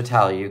embarrassed to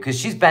tell you because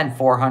she's been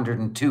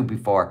 402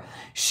 before.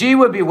 She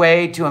would be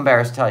way too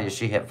embarrassed to tell you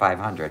she hit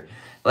 500.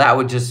 That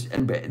would just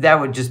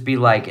be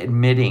like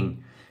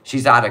admitting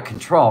she's out of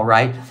control,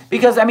 right?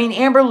 Because, I mean,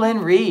 Amber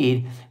Lynn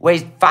Reed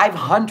weighs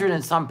 500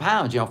 and some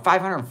pounds,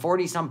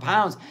 540 some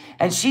pounds.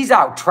 And she's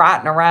out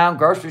trotting around,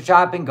 grocery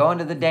shopping, going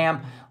to the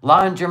damn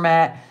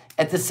laundromat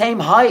at the same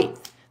height.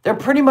 They're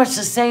pretty much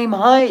the same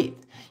height.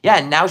 Yeah,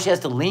 and now she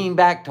has to lean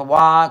back to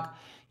walk.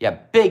 Yeah,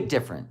 big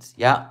difference.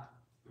 Yeah.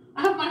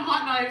 I have my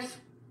hot knives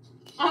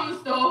on the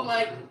stove,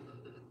 like,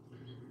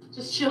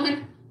 just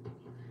chilling.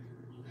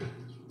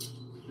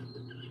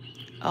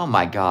 Oh,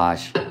 my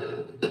gosh.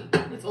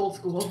 It's old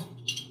school.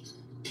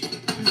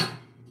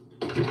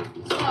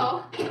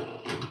 So,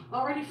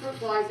 already fruit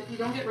flies, if you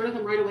don't get rid of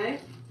them right away.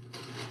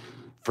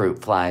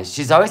 Fruit flies.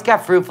 She's always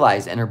got fruit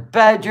flies in her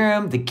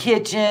bedroom, the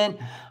kitchen.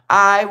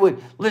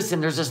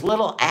 Listen, there's this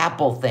little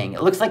apple thing.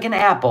 It looks like an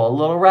apple, a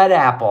little red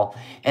apple.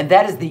 And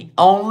that is the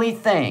only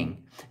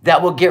thing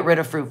that will get rid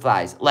of fruit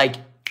flies, like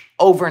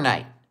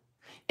overnight.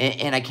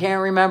 And I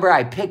can't remember.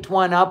 I picked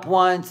one up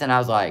once, and I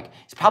was like,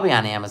 it's probably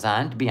on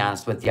Amazon, to be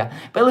honest with you.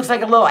 But it looks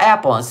like a little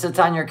apple and sits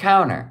on your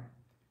counter.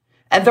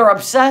 And they're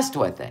obsessed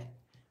with it.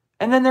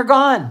 And then they're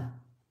gone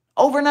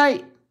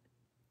overnight.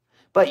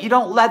 But you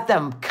don't let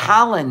them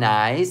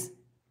colonize,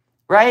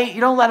 right?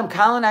 You don't let them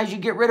colonize. You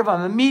get rid of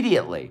them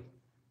immediately.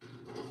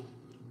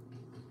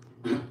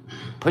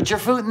 Put your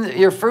fruit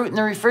in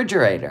the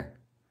refrigerator.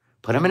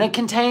 Put them in a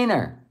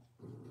container.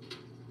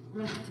 I'm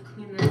gonna have to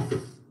clean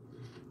this.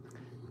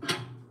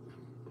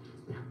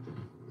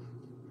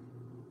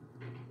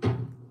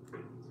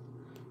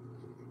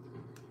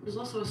 There's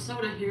also a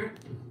soda here.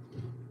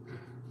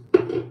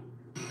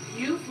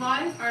 You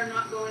flies are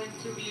not going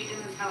to be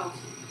in this house.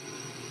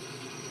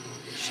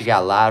 She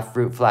got a lot of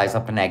fruit flies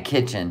up in that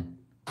kitchen.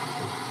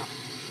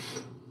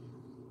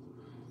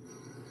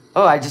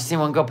 Oh, I just seen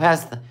one go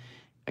past the...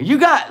 You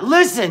got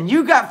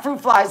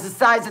fruit flies the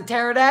size of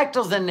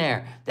pterodactyls in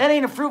there. That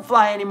ain't a fruit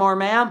fly anymore,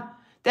 ma'am.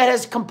 That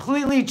has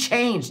completely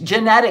changed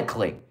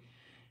genetically.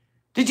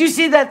 Did you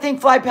see that thing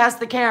fly past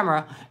the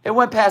camera? It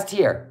went past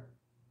here.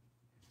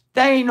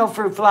 That ain't no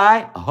fruit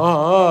fly.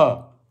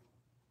 Oh.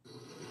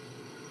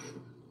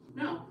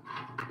 No.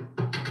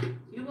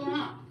 You will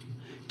not.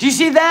 Do you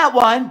see that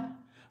one?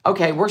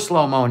 Okay, we're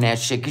slow-moing that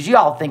shit because you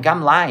all think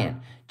I'm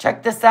lying.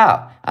 Check this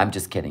out. I'm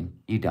just kidding.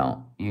 You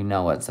don't. You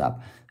know what's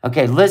up.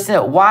 Okay,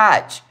 listen,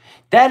 watch.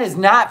 That is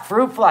not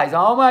fruit flies.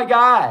 Oh, my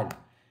God.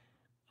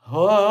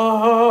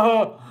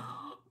 Oh.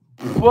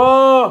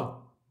 Whoa.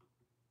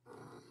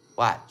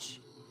 Watch.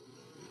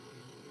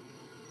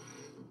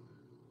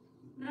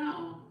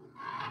 No.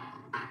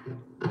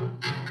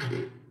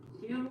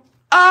 You.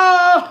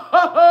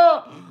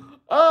 Oh,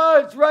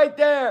 oh, it's right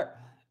there.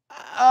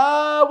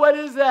 Oh, what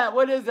is that?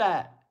 What is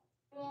that?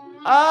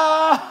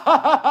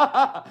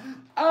 Oh,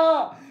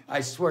 oh.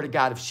 I swear to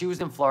God, if she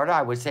was in Florida,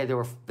 I would say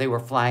they were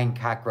flying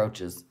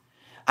cockroaches.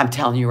 I'm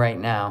telling you right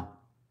now.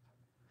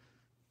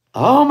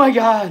 Oh my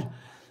God.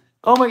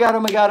 Oh my God, oh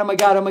my God, oh my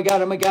God, oh my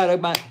God, oh my God, oh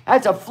my.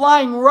 That's a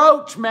flying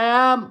roach,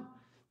 ma'am.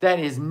 That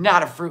is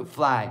not a fruit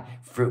fly.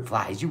 Fruit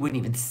flies, you wouldn't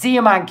even see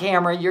them on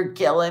camera. You're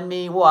killing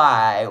me.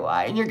 Why?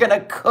 Why? And you're going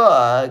to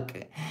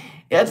cook.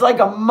 It's like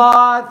a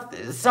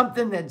moth,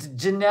 something that's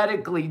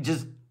genetically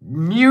just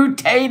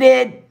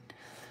mutated.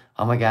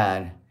 Oh my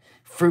God.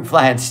 Fruit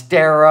fly on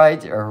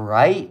steroids,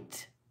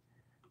 right?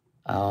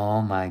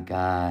 Oh my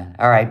God.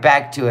 All right,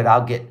 back to it.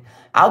 I'll get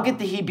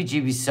the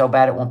heebie-jeebies so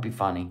bad it won't be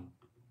funny.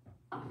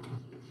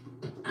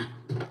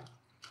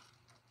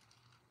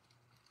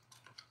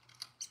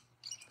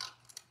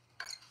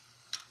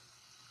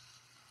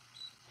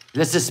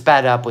 This is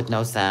sped up with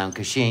no sound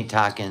because she ain't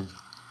talking.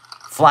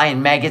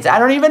 Flying maggots. I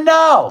don't even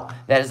know.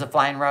 That is a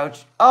flying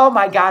roach. Oh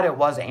my God, it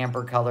was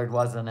amber colored,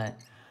 wasn't it?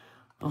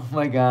 Oh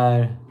my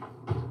God.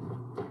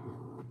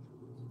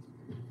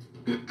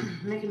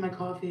 Making my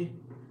coffee.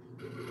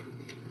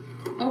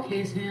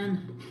 Okay,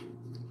 Sam.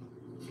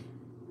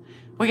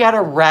 We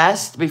gotta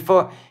rest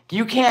before...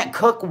 You can't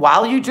cook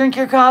while you drink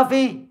your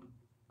coffee?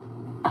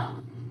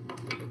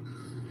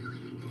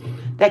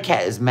 That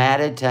cat is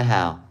matted to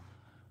hell.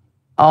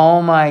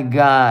 Oh my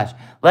gosh.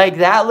 Like,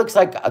 that looks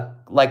like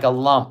a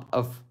lump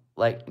of...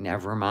 Like,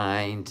 never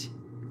mind.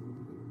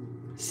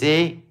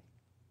 See?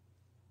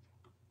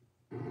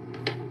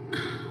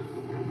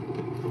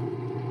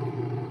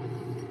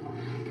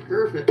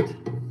 Perfect.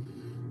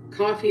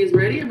 Coffee is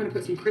ready. I'm going to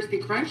put some crispy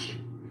crunch.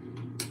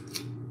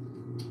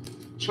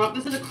 Chop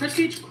this as a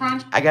crispy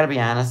crunch. I gotta be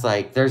honest,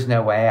 like, there's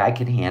no way I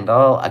could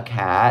handle a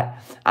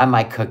cat on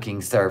my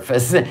cooking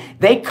surface.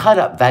 They cut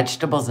up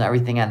vegetables and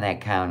everything on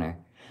that counter.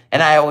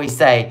 And I always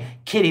say,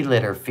 kitty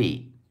litter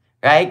feet,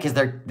 right? Because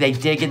they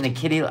dig in the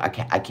kitty... I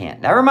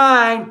can't. Never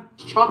mind.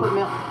 Chocolate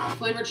milk.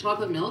 Flavored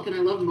chocolate milk, and I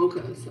love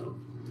mocha, so...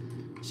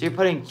 So you're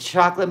putting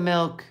chocolate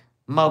milk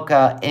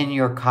mocha in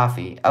your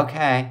coffee.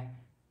 Okay.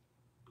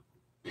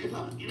 I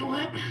thought, you know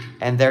what?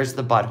 And there's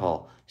the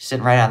butthole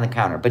sitting right on the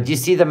counter. But do you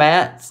see the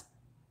mats?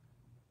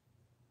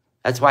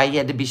 That's why he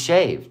had to be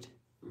shaved.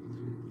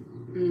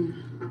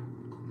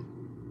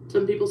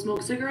 Some people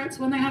smoke cigarettes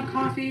when they have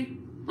coffee.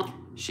 Oh.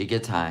 She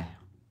gets high.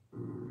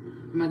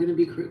 Am I going to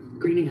be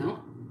greening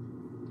out?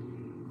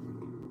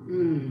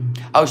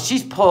 Oh,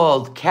 she's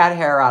pulled cat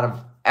hair out of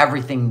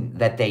everything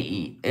that they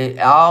eat.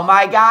 Oh,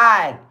 my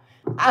God.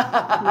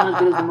 Not as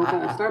good as the mocha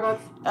at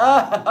Starbucks.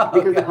 Oh,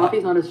 because the God.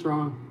 coffee's not as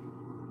strong.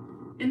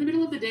 In the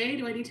middle of the day,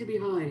 do I need to be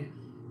high?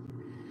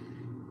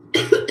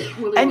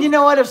 And you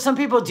know what? If some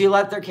people do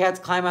let their cats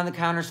climb on the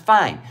counters,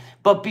 fine.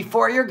 But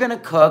before you're going to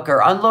cook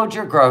or unload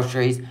your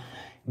groceries,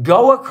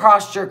 go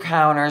across your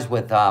counters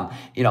with,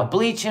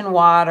 bleach and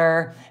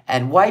water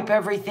and wipe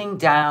everything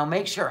down.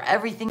 Make sure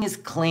everything is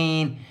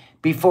clean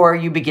before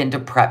you begin to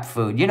prep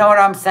food. You know what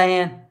I'm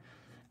saying?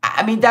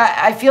 I mean,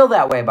 I feel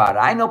that way about it.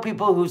 I know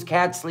people whose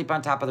cats sleep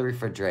on top of the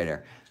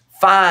refrigerator.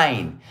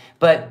 Fine.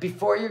 But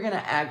before you're going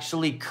to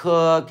actually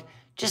cook,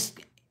 just...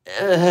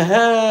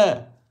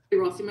 Hey,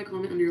 Ross, see my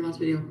comment under your last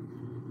video.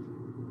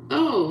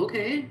 Oh,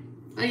 okay.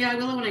 Yeah, I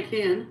will when I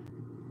can.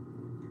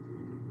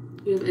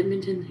 You have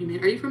Edmonton.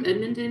 Are you from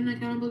Edmonton,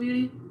 Accountable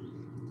Beauty?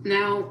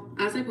 Now,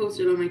 as I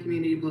posted on my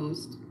community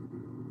post,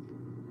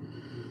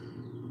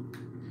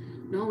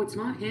 no, it's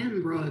not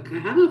him, Brooke. I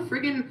have a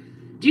friggin'.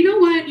 Do you know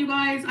what, you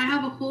guys? I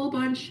have a whole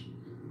bunch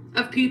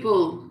of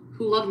people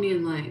who love me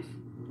in life.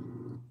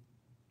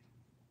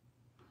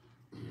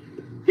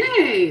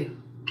 Hey!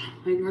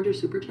 I ignored your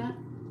super chat.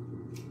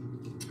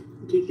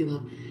 Geeky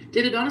love.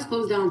 Did Adonis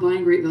close down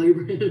buying Great Value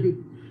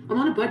brand? I'm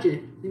on a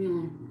budget. Leave me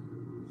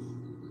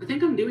alone. I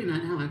think I'm doing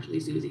that now, actually,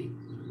 Susie.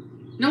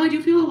 No, I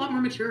do feel a lot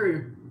more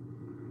mature.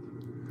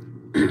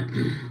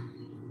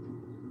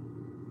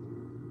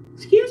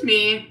 Excuse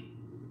me.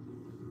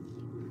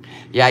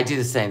 Yeah, I do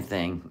the same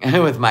thing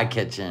with my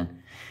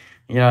kitchen.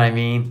 You know what I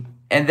mean?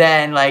 And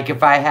then, like,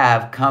 if I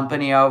have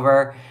company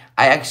over,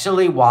 I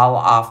actually wall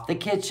off the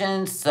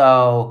kitchen.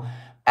 So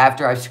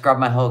after I've scrubbed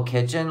my whole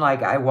kitchen,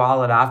 like, I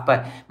wall it off.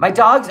 But my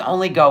dogs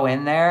only go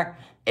in there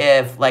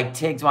if, like,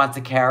 Tiggs wants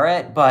a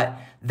carrot. But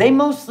they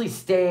mostly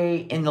stay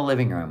in the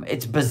living room.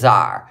 It's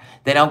bizarre.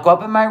 They don't go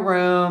up in my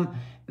room.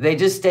 They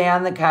just stay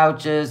on the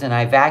couches, and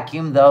I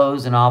vacuum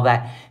those and all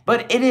that.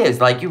 But it is,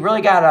 like, you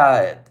really got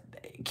to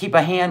keep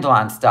a handle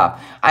on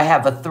stuff. I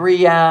have a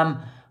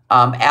 3M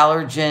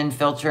allergen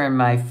filter in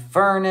my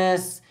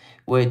furnace,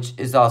 which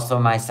is also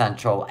my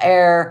central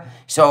air.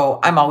 So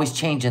I'm always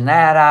changing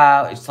that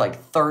out. It's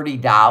like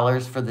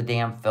 $30 for the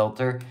damn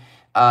filter.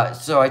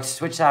 So I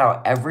switch that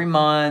out every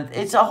month.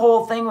 It's a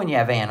whole thing when you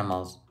have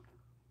animals.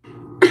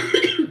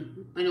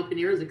 I know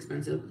Panera is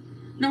expensive.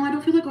 No, I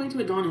don't feel like going to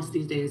Adonis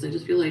these days. I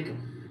just feel like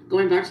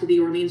going back to the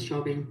Orleans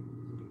shopping.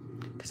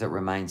 Because it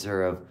reminds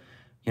her of,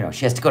 you know,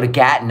 she has to go to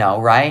Gatineau,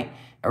 right?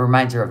 It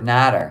reminds her of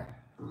Natter.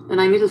 And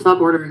I need to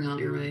stop ordering out,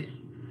 you're right.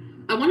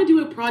 I want to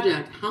do a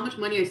project. How much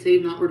money I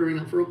saved not ordering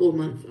out for a whole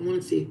month. I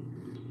want to see.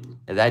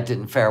 That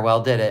didn't fare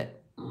well, did it?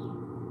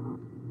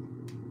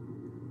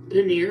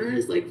 Panera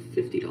is like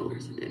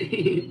 $50 a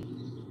day.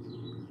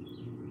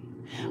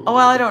 Oh,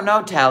 well, I don't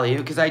know, Talia,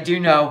 because I do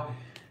know,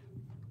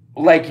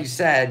 like you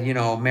said, you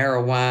know,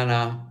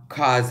 marijuana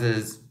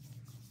causes,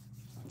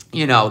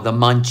 you know, the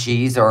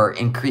munchies or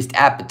increased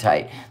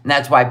appetite. And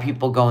that's why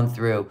people going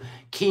through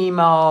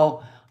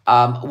chemo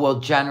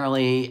will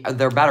generally,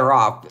 they're better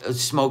off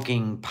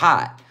smoking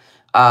pot.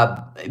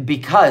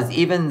 Because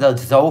even the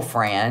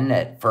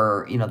Zofran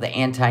for, you know, the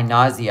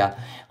anti-nausea,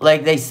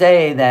 like they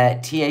say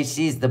that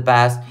THC is the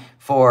best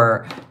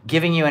for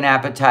giving you an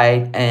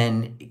appetite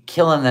and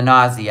killing the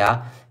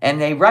nausea. And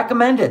they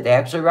recommend it. They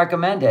actually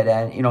recommend it,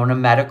 and you know, in a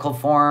medical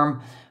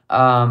form,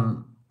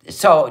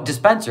 so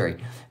dispensary.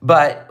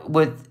 But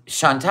with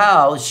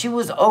Chantal, she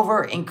was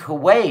over in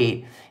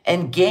Kuwait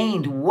and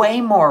gained way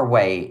more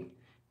weight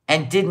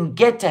and didn't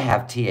get to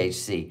have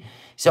THC.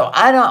 So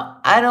I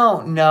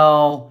don't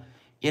know,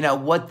 you know,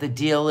 what the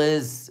deal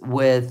is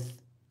with,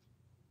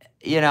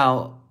 you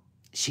know,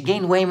 she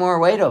gained way more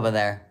weight over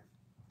there.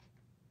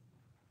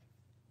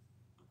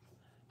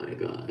 Oh my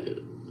God.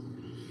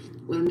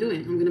 What I'm doing,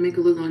 I'm going to make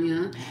a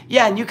lasagna.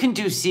 Yeah, and you can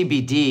do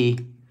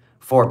CBD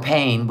for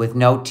pain with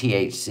no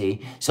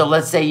THC. So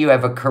let's say you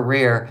have a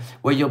career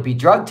where you'll be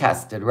drug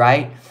tested,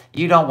 right?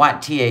 You don't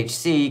want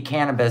THC,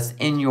 cannabis,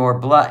 in your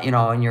blood, you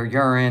know, in your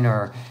urine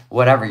or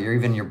whatever,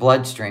 even your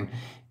bloodstream.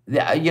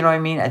 You know what I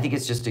mean? I think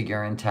it's just a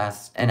urine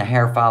test and a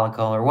hair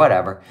follicle or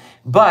whatever.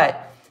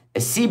 But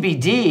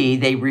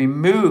CBD, they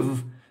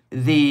remove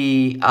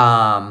the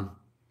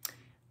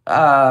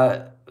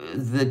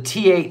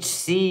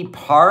THC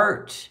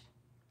part,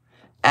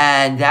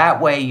 and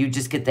that way you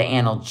just get the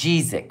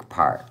analgesic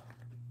part.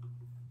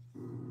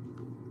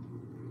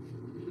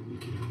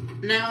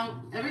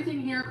 Now,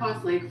 everything here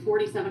costs like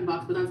 $47,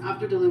 but that's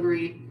after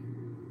delivery.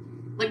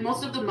 Like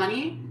most of the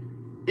money,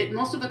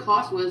 most of the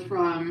cost was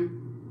from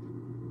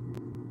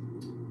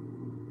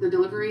the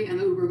delivery and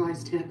the Uber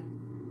guy's tip.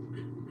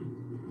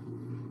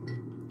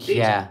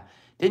 Yeah.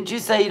 Didn't you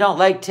say you don't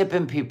like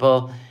tipping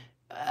people?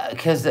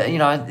 Because, you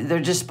know,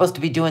 they're just supposed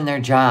to be doing their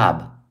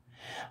job.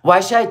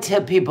 Why should I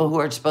tip people who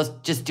are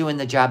just doing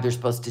the job they're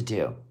supposed to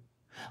do?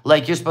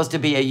 Like you're supposed to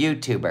be a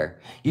YouTuber.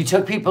 You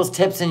took people's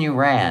tips and you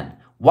ran.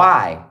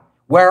 Why?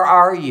 Where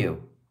are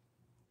you?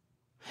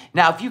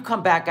 Now, if you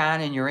come back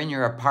on and you're in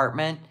your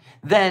apartment,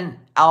 then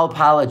I'll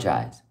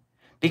apologize.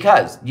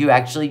 Because you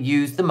actually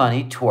used the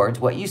money towards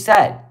what you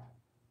said.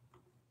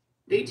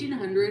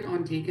 $1,800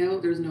 on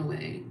takeout, there's no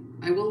way.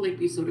 I will like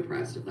be so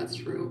depressed if that's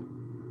true.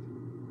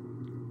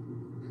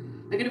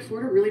 I could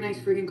afford a really nice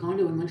friggin'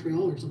 condo in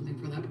Montreal or something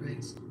for that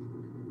price.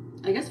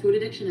 I guess food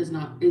addiction is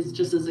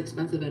just as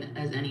expensive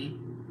as any.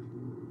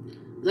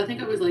 Because I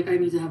think I was like, I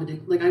need to have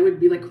I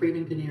would be like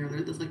craving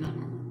Panera. That's like not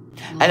normal.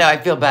 I know, I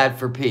feel bad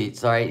for Pete.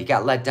 Sorry, he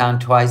got let down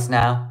twice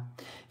now.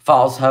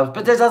 False hope.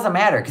 But that doesn't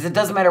matter, because it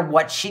doesn't matter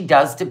what she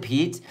does to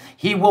Pete.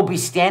 He will be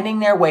standing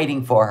there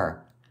waiting for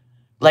her.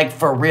 Like,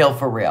 for real,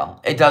 for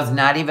real. It does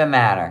not even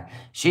matter.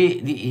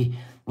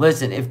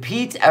 Listen, if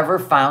Pete ever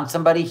found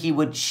somebody, she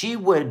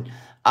would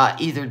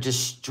either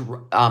just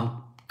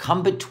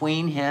come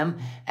between him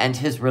and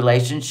his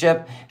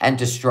relationship and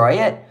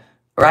destroy it,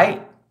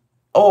 right?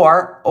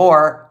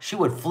 Or she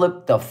would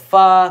flip the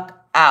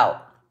fuck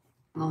out.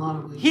 In a lot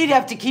of ways. He'd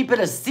have to keep it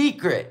a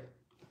secret.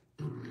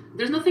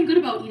 There's nothing good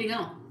about eating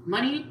out.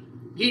 Money,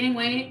 gaining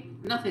weight,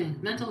 nothing.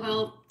 Mental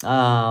health.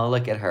 Oh,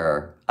 look at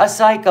her. A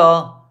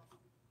cycle.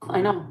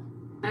 I know.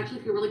 I actually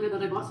feel really good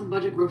that I bought some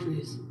budget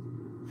groceries.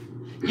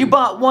 You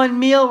bought 1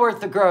 meal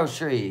worth of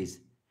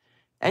groceries.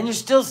 And you're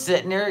still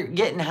sitting there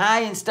getting high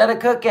instead of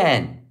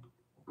cooking.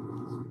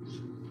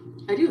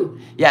 I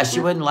do. Yeah, she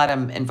wouldn't let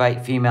him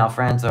invite female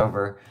friends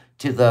over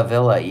to the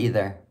villa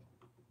either.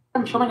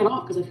 I'm showing it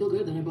off because I feel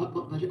good that I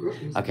bought budget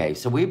groceries. Okay,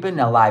 so we've been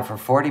alive for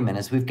 40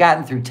 minutes. We've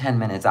gotten through 10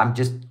 minutes. I'm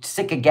just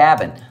sick of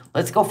gabbing.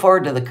 Let's go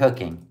forward to the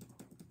cooking.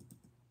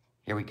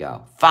 Here we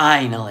go.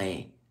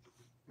 Finally.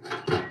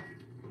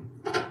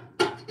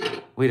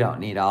 We don't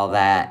need all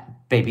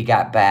that. Baby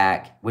got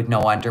back with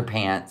no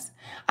underpants.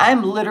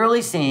 I'm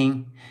literally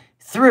seeing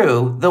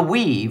through the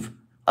weave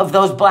of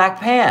those black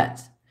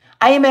pants.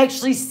 I am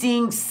actually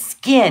seeing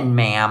skin,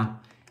 ma'am.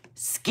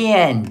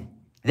 Skin.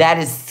 That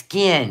is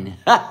skin.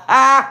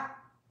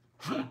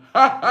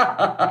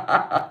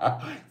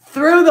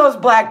 Through those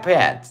black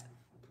pants.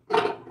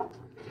 We're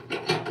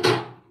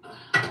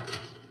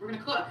gonna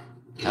cook.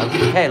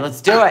 Okay,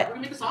 let's do it. We're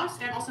gonna make the sauce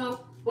and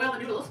also boil the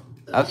noodles.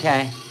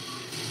 Okay.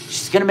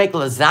 She's gonna make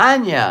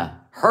lasagna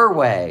her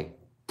way.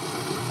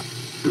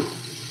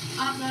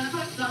 I'm gonna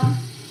put some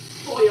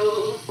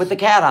oil. With the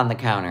cat on the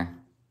counter.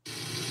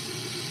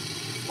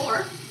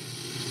 Or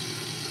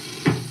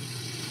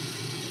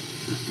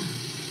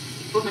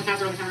both my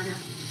cats are on the counter here.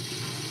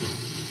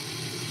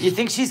 You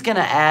think she's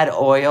gonna add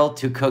oil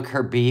to cook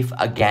her beef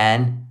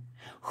again?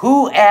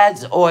 Who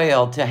adds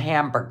oil to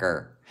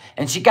hamburger?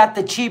 And she got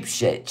the cheap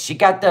shit. She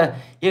got the,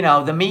 you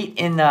know, the meat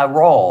in the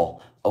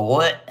roll.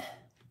 What?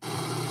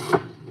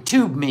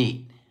 Tube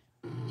meat.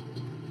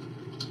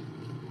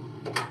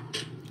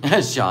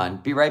 Sean,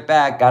 be right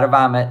back. Gotta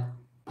vomit.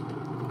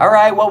 All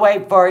right, we'll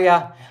wait for you.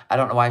 I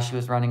don't know why she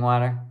was running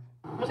water.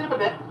 I'm just gonna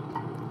put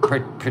a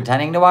bit.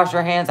 Pretending to wash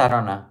her hands? I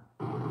don't know.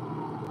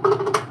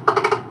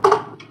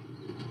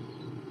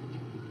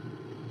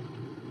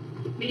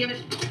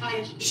 Medium-ish,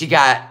 high-ish. She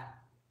got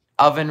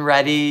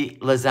oven-ready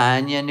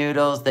lasagna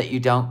noodles that you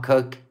don't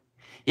cook.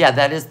 Yeah,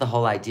 that is the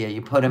whole idea.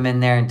 You put them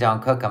in there and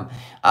don't cook them.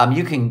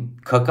 You can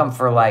cook them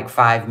for like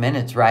 5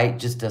 minutes, right?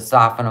 Just to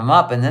soften them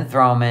up and then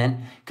throw them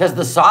in. Because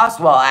the sauce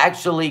will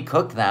actually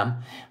cook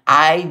them.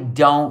 I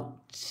don't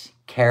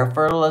care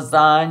for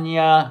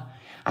lasagna.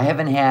 I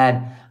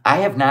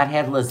have not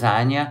had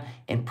lasagna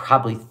in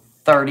probably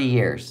 30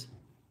 years.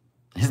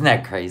 Isn't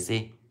that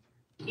crazy?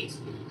 Yes.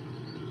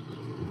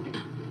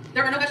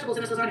 There are no vegetables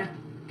in this lasagna.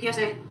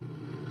 PSA.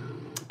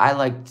 I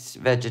liked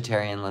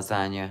vegetarian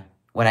lasagna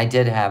when I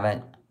did have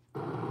it.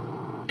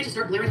 I should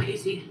start blaring my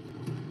AC.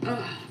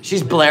 Ugh.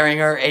 She's blaring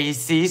her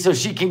AC so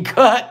she can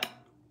cook.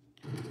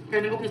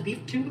 Can I open this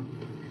beef tube?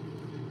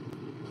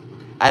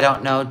 I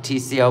don't know,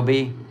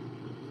 TCOB.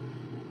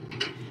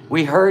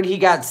 We heard he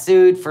got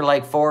sued for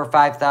like $4,000 or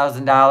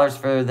 $5,000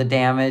 for the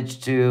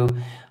damage to,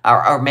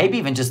 or maybe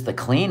even just the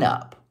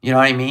cleanup. You know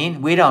what I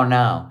mean? We don't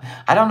know.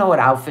 I don't know what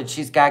outfit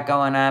she's got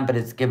going on, but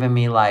it's giving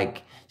me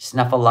like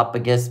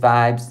Snuffleupagus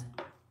vibes.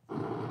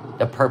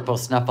 The purple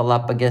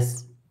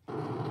Snuffleupagus.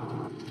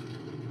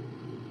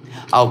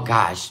 Oh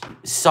gosh,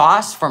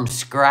 sauce from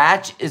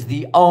scratch is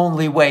the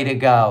only way to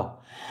go.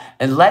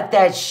 And let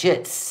that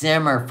shit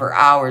simmer for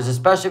hours,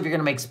 especially if you're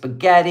gonna make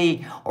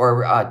spaghetti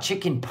or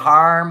chicken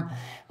parm.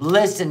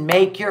 Listen,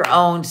 make your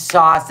own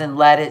sauce and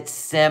let it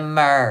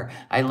simmer.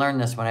 I learned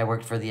this when I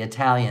worked for the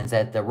Italians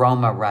at the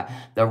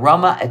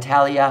Roma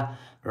Italia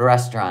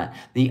restaurant.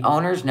 The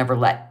owners never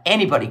let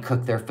anybody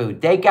cook their food.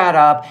 They got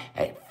up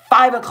at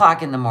 5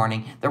 o'clock in the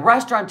morning. The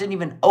restaurant didn't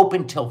even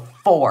open till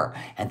 4.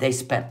 And they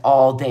spent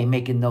all day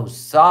making those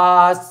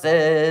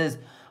sauces.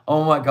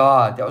 Oh my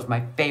God, that was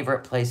my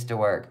favorite place to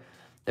work.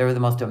 They were the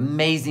most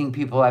amazing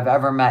people I've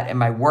ever met in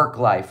my work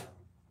life.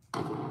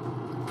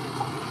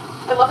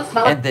 I love the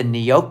smell. And the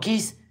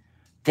gnocchis,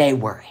 they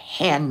were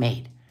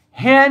handmade.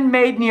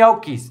 Handmade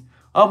gnocchis.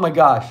 Oh my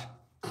gosh.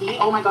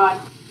 Oh my God.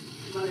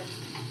 Love it.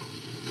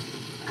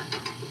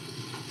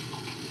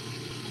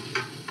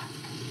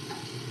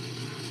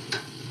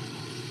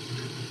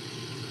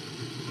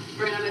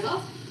 We're gonna have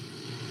sauce.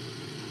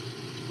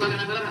 We're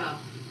gonna put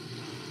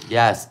it.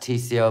 Yes,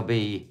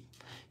 TCOB.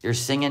 You're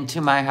singing to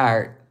my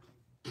heart.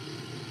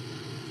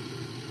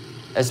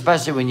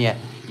 Especially when you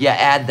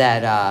add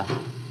that,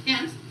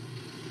 And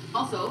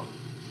also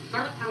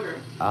garlic powder.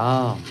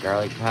 Oh,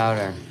 garlic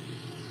powder.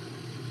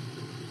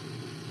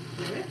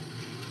 Okay.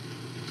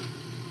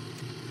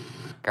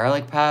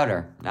 Garlic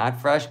powder,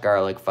 not fresh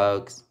garlic,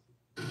 folks.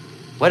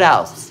 What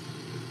else?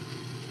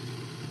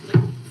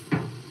 Like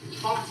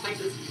all the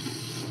spices.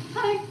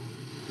 Hi.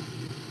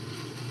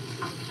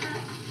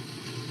 Alright.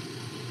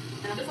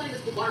 And I'm just letting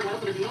this cool water boil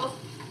for the noodles.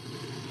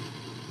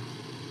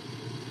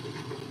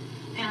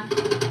 And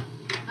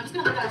I'm just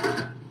gonna let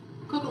that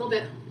cook a little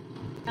bit.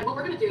 And what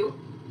we're gonna do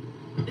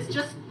is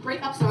just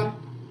break up some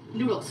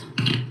noodles.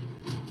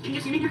 Can you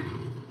see me here?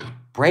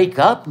 Break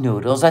up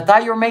noodles? I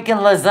thought you were making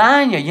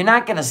lasagna. You're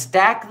not going to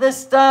stack this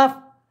stuff?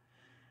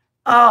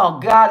 Oh,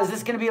 God. Is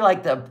this going to be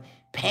like the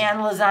pan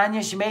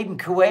lasagna she made in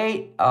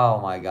Kuwait?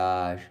 Oh, my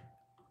gosh.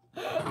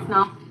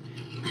 No.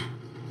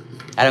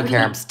 I don't care.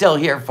 I'm still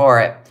here for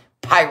it.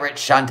 Pirate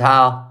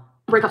Chantal.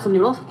 Break up some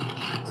noodles.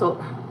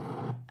 So.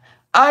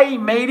 Aye,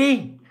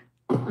 matey.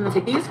 I'm gonna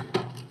take these.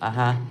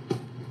 Uh-huh.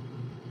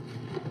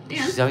 And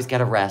She's always got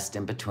to rest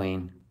in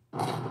between.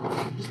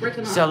 just break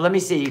them up. So let me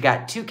see. You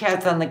got 2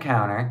 cats on the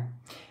counter.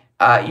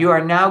 You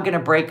are now going to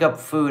break up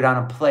food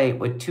on a plate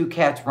with 2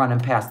 cats running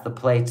past the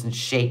plates and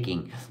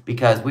shaking,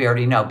 because we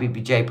already know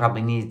BBJ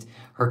probably needs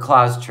her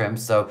claws trimmed,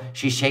 so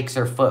she shakes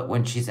her foot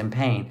when she's in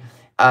pain.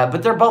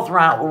 But they're both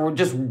around. We're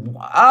just... Them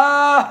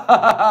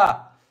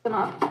up.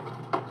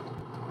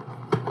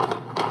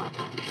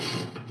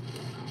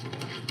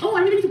 Oh,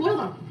 I didn't even need to boil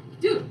them.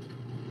 Dude.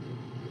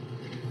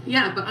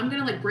 Yeah, but I'm going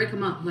to, like, break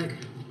them up, like...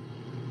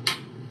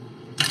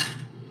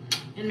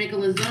 and make a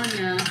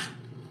lasagna.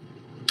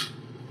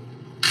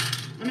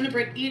 I'm going to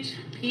break each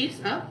piece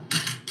up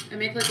and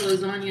make, like, a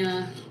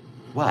lasagna...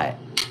 What?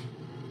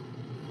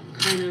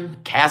 kind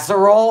of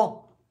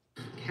Casserole?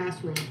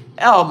 casserole.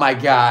 Oh, my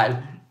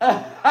God.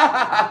 Lasagna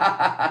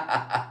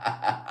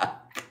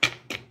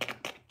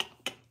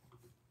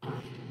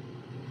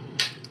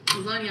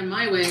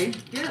my way.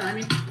 Yeah, I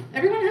mean,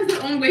 everyone has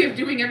their own way of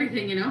doing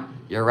everything, you know?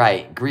 You're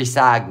right.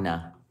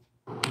 Grisagna.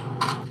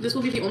 This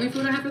will be the only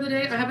food I have for the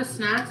day. I have a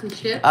snack, some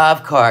chips.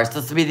 Of course.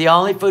 This will be the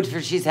only food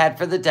she's had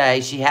for the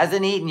day. She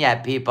hasn't eaten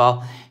yet,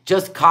 people.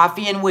 Just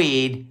coffee and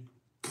weed.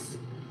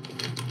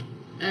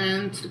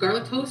 And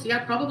garlic toast.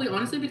 Yeah, probably,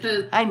 honestly,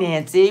 because... Hi,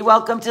 Nancy.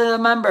 Welcome to the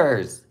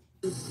members.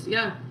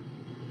 yeah.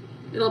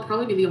 It'll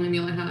probably be the only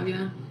meal I have,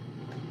 yeah.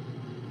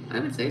 I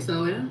would say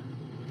so, yeah.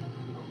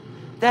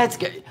 That's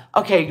good.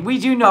 Okay, we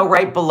do know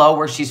right below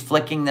where she's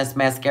flicking this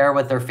mascara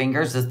with her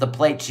fingers is the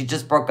plate she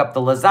just broke up the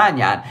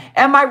lasagna on.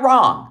 Am I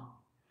wrong?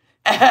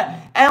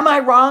 Am I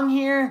wrong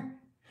here?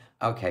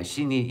 Okay,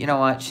 you know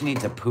what? She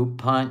needs a poop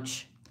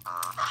punch.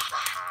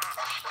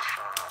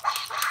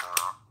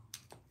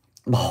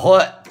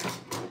 What?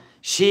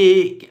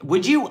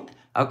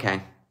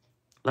 Okay,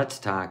 let's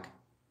talk.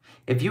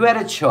 If you had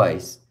a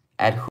choice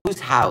at whose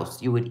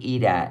house you would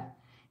eat at,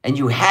 and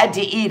you had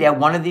to eat at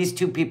one of these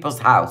 2 people's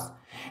house,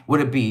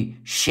 would it be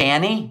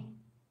Shani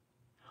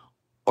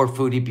or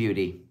Foodie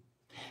Beauty?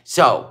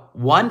 So,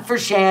 1 for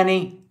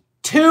Shani,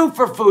 2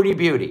 for Foodie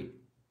Beauty.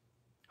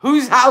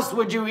 Whose house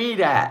would you eat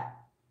at?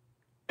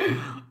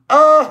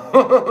 Oh!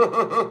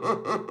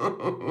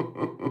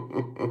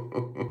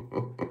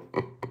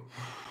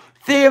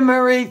 Thea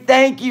Marie,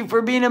 thank you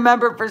for being a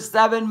member for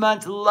 7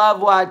 months. Love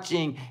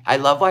watching. I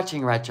love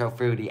watching Retro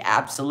Foodie.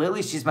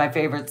 Absolutely. She's my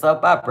favorite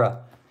soap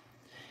opera.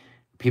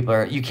 People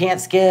are, you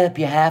can't skip.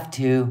 You have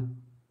to.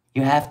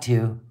 You have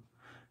to.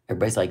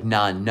 Everybody's like,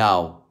 none,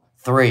 no.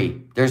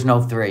 3. There's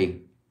no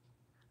 3.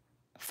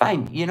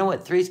 Fine. You know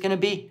what 3's going to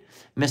be?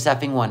 Miss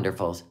Effing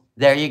Wonderfuls.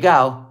 There you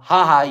go.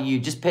 Haha, you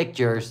just picked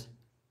yours.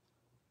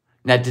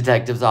 Net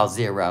Detectives all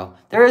 0.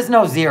 There is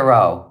no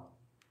 0.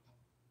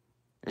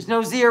 There's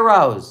no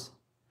zeros.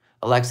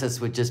 Alexis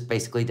would just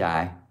basically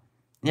die.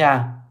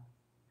 Yeah.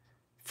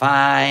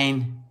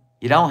 Fine.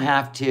 You don't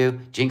have to.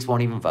 Jinx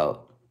won't even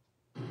vote.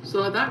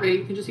 So at that rate,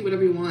 you can just eat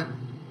whatever you want.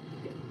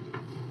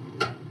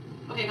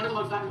 Okay, another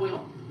log fat and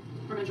oil.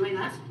 We're going to drain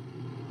that.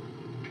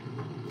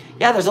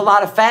 Yeah, there's a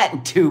lot of fat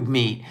in tube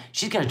meat.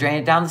 She's going to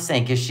drain it down the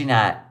sink, is she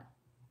not?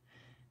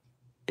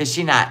 Is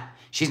she not?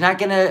 She's not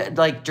going to,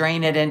 like,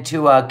 drain it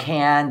into a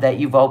can that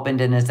you've opened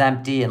and is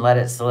empty and let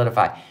it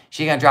solidify.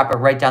 She's going to drop it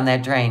right down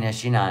that drain, is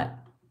she not?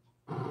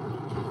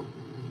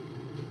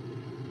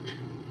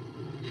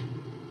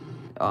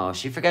 Oh,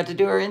 she forgot to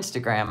do her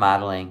Instagram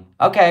modeling.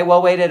 Okay,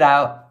 we'll wait it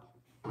out.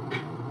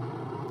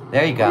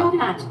 There you go.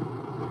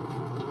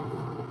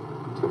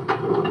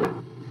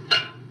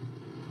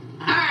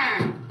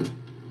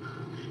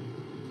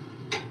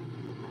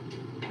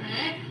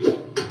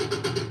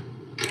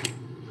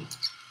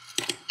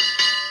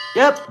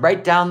 Yep,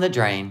 right down the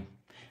drain.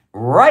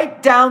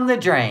 Right down the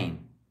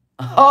drain.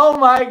 Oh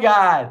my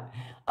God.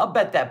 I'll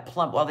bet that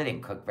plumb... Well, they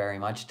didn't cook very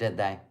much, did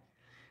they?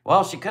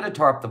 Well, she could have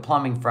tore up the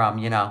plumbing from,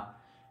 you know,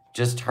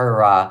 just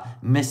her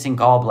missing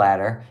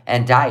gallbladder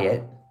and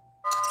diet.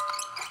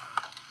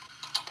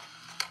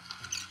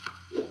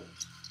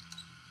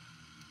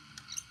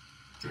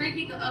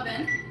 Preheat the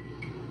oven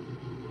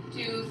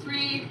to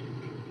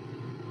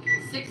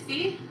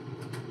 360.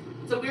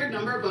 It's a weird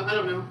number, but I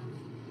don't know.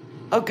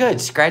 Oh,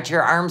 good. Scratch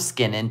your arm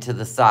skin into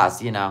the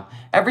sauce, you know.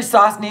 Every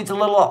sauce needs a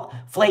little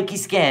flaky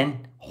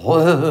skin.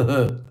 All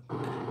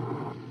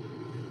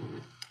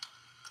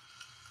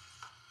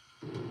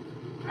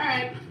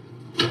right.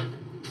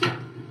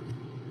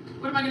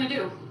 What am I going to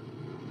do?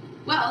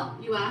 Well,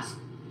 you ask.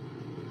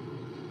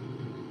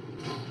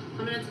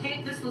 I'm going to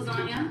take this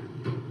lasagna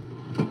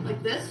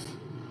like this.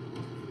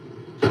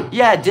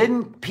 Yeah,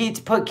 didn't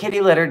Pete put kitty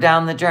litter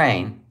down the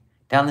drain?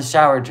 Down the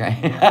shower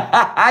drain?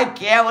 I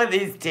can't with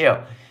these 2.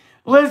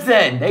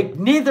 Listen,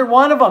 neither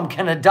one of them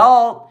can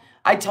adult.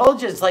 I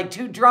told you, it's like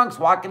 2 drunks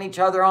walking each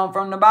other home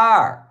from the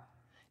bar.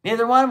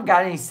 Neither one of them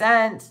got any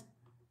sense.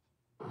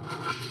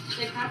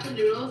 Take half the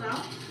noodles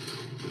out.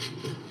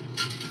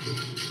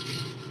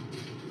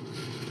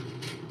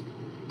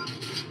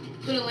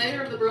 Put a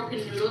layer of the broken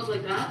noodles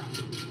like that.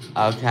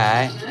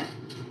 Okay. Okay.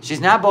 She's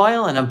not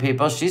boiling them,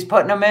 people. She's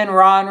putting them in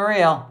raw and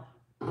real.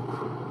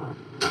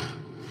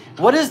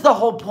 What is the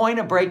whole point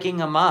of breaking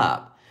them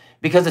up?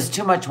 Because it's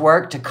too much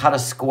work to cut a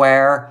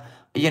square,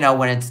 you know,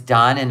 when it's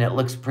done and it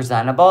looks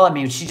presentable. I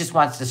mean, she just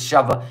wants to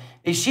shove a...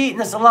 Is she eating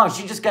this alone?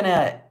 She's just going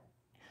to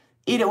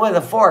eat it with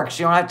a fork.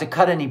 She don't have to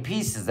cut any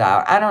pieces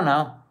out. I don't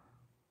know.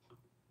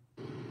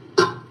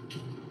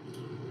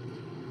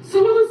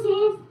 Some of the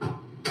sauce.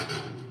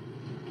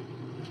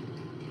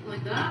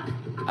 Like that.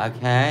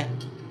 Okay.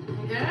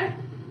 Okay.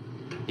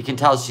 You can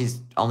tell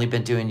she's only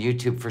been doing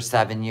YouTube for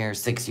 7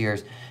 years, 6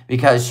 years,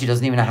 because she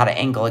doesn't even know how to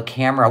angle a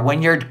camera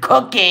when you're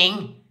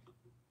cooking.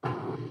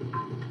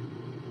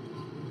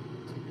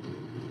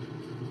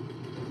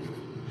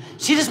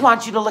 She just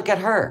wants you to look at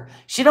her.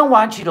 She don't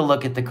want you to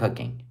look at the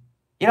cooking.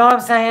 You know what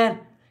I'm saying?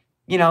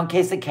 You know, in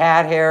case a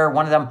cat hair,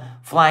 one of them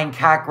flying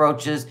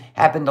cockroaches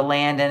happen to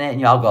land in it, and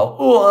y'all go,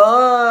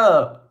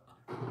 whoa.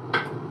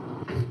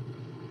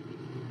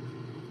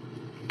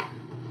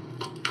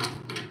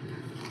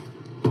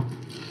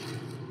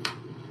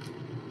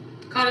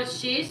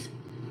 Cottage cheese.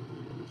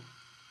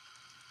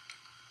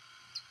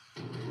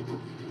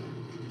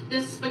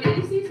 This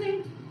spaghetti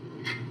seasoning.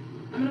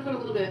 I'm gonna put a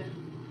little bit.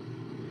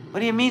 What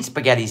do you mean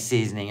spaghetti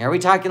seasoning? Are we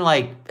talking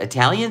like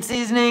Italian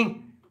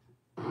seasoning?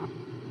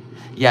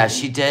 Yeah,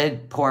 she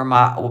did pour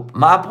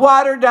mop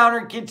water down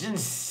her kitchen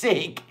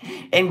sink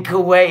in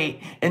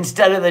Kuwait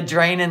instead of the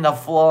drain in the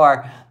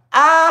floor.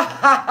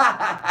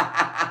 Ah!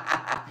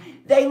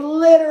 They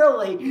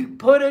literally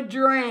put a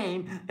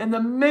drain in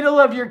the middle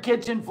of your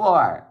kitchen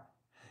floor.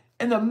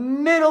 In the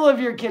middle of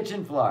your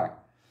kitchen floor.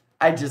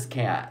 I just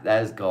can't.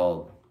 That is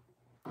gold.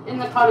 In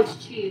the cottage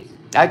cheese.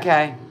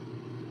 Okay.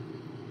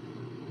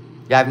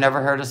 Yeah, I've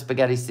never heard of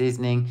spaghetti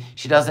seasoning.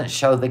 She doesn't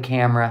show the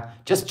camera.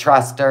 Just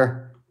trust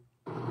her.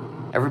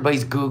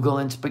 Everybody's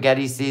Googling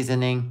spaghetti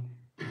seasoning.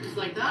 Just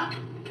like that.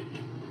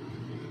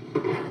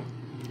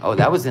 Oh,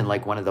 that was in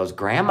like one of those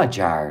grandma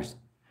jars.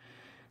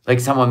 Like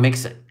someone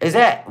mixed it. Is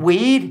that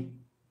weed?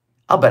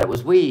 I'll bet it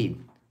was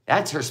weed.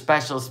 That's her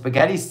special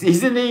spaghetti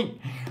seasoning.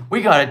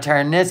 We gotta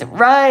turn this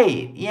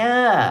right.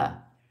 Yeah.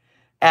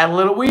 Add a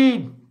little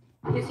weed.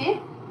 You see?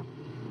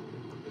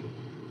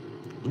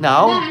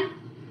 No.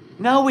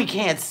 No, we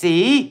can't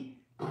see.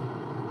 A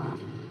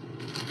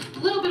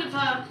little bit of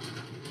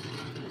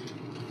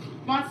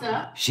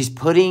mozzarella. She's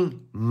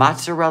putting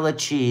mozzarella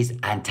cheese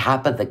on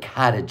top of the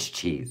cottage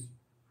cheese.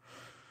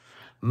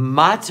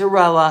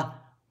 Mozzarella.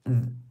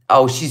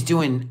 Oh, she's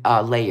doing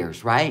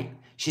layers, right?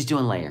 She's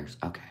doing layers.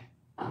 Okay.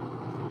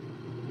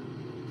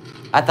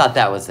 I thought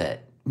that was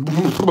it.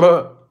 Just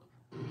a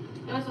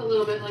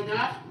little bit like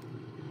that.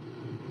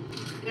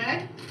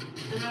 Okay.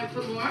 And then I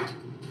put more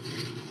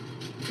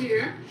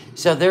here.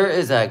 So there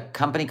is a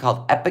company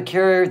called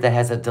Epicure that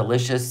has a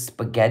delicious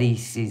spaghetti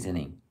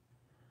seasoning.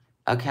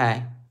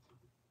 Okay.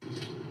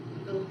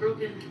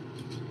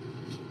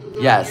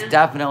 Yes,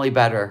 definitely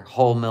better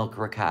whole milk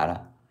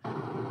ricotta.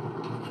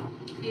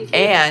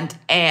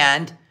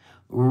 And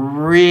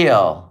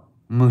real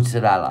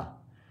mozzarella.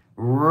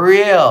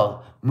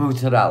 Real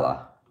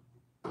mozzarella.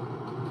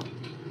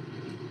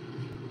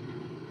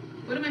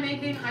 What am I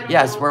making? I don't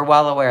Yes, know. we're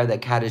well aware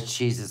that cottage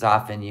cheese is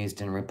often used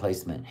in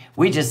replacement.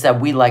 We just said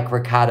we like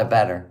ricotta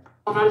better.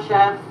 I'm not a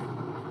chef.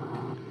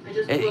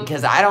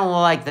 Because I don't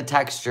like the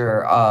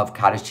texture of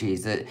cottage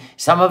cheese.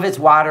 Some of it's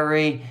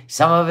watery.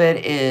 Some of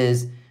it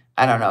is,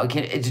 I don't know,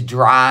 it's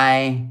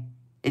dry.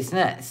 It's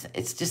not.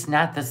 It's just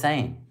not the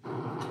same.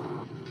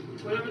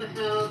 Whatever the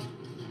hell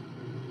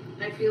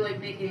I feel like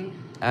making.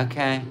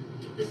 Okay.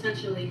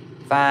 Essentially.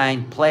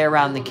 Fine. Play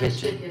around the That's what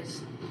kitchen. my shtick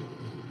is.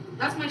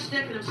 That's my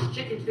shtick, and I'm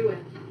sticking to it.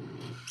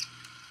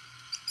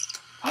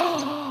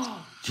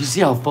 Do you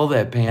see how full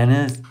that pan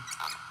is?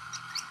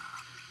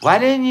 Why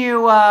didn't you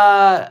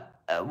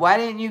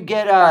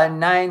get a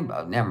 9?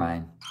 Oh, never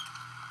mind.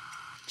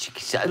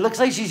 It looks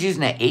like she's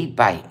using an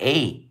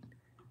 8x8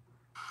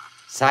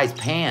 size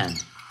pan.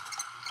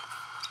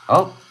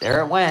 Oh,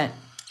 there it went.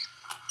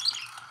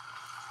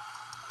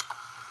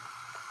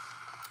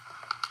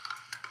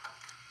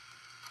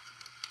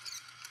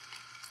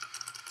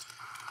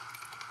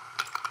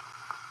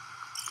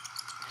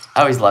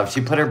 I always loved.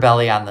 She put her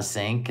belly on the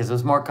sink because it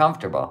was more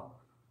comfortable.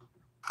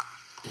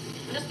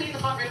 I'm just putting the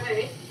pot right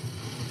away.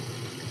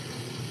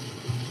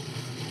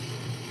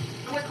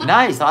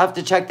 Nice. I'll have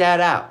to check that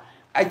out.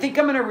 I think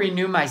I'm gonna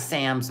renew my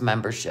Sam's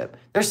membership.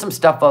 There's some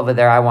stuff over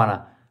there I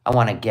wanna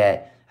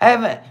get.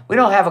 We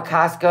don't have a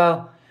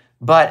Costco,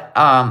 but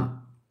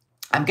I'm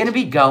gonna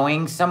be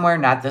going somewhere,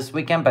 not this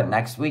weekend, but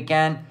next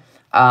weekend,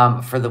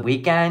 for the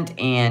weekend.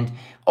 And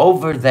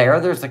over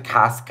there's a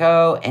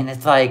Costco, and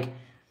it's like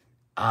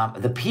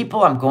the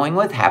people I'm going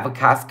with have a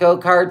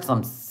Costco card, so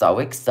I'm so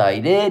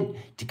excited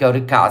to go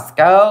to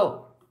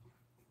Costco.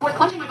 We're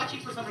clenching my butt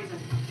cheeks for some reason.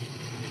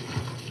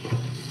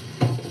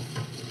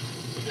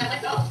 And I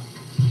let go.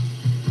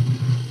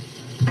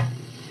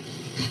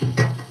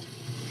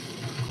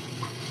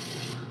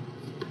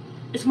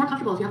 It's more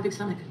comfortable if you have a big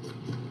stomach.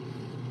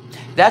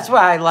 That's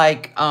why I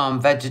like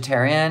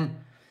vegetarian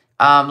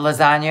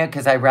lasagna,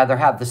 because I'd rather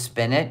have the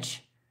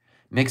spinach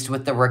mixed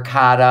with the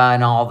ricotta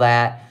and all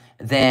that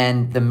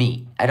than the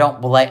meat. I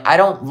don't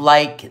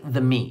like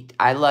the meat.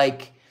 I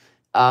like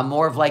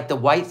more of like the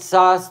white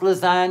sauce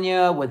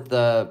lasagna with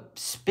the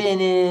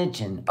spinach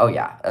and oh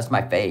yeah, that's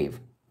my fave.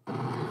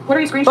 What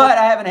are you screenshotting? But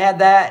I haven't had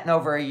that in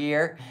over a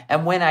year.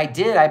 And when I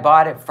did, I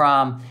bought it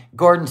from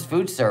Gordon's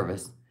Food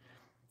Service.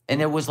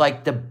 And it was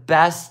like the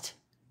best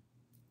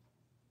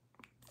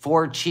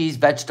 4-cheese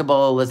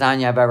vegetable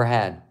lasagna I've ever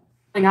had.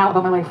 Out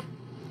about my life.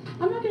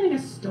 I'm not getting a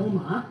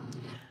stoma.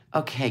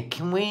 Okay,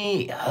 can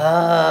we...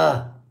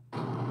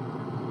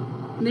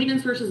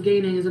 Maintenance versus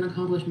gaining is an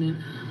accomplishment.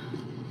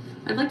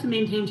 I'd like to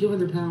maintain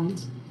 200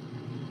 pounds.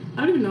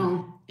 I don't even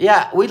know.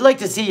 Yeah, we'd like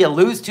to see you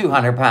lose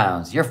 200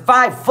 pounds. You're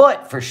 5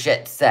 foot, for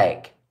shit's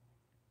sake.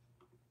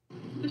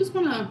 I just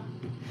want to...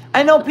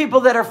 I know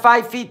people that are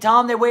 5 feet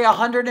tall and they weigh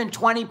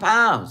 120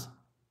 pounds.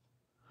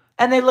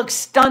 And they look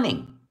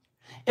stunning.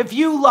 If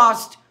you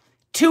lost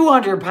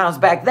 200 pounds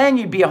back then,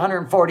 you'd be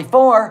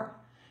 144.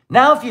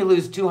 Now if you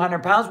lose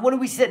 200 pounds, what are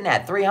we sitting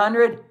at,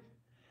 300?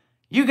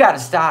 You got to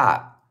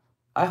stop.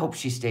 I hope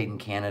she stayed in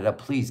Canada.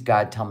 Please,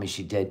 God, tell me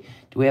she did.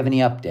 Do we have any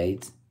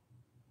updates?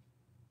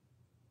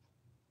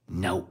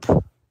 Nope.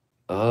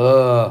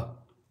 Ugh.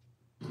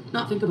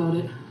 Not think about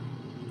it.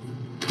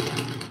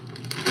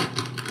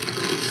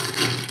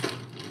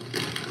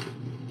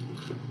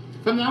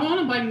 From now on,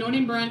 I'm buying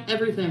no-name brand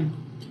everything.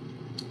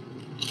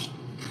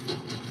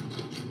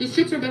 These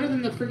chips are better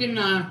than the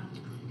friggin'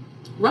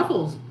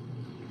 Ruffles.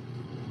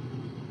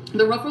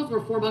 The Ruffles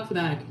were $4 a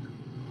bag.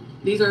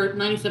 These are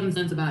 97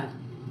 cents a bag.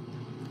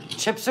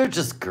 Chips are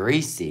just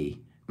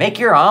greasy. Make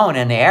your own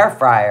in the air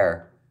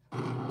fryer.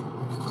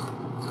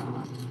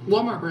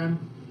 Walmart brand.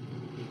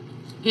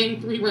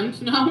 Paying 3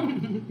 rents now.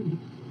 I'm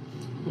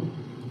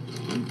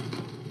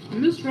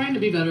just trying to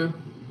be better.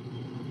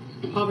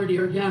 Poverty,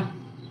 or yeah.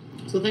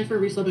 So thanks for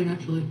resubbing,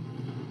 actually.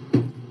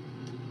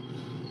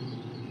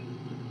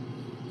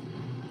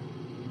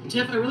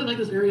 Tiff, I really like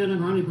this Ariana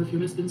Grande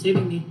perfume. It's been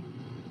saving me.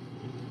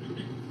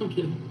 I'm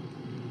kidding.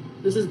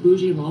 This is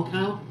Bougie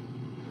Lolcow.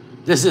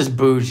 This is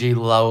bougie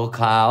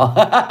local.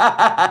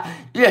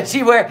 Yeah,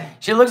 she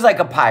looks like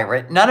a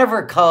pirate. None of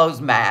her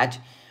clothes match.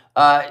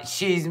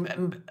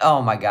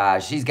 Oh my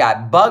gosh, she's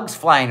got bugs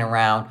flying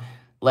around,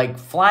 like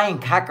flying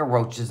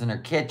cockroaches in her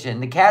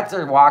kitchen. The cats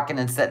are walking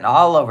and sitting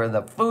all over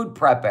the food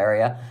prep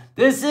area.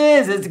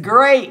 It's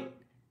great.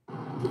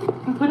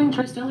 I'm putting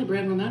Tristelli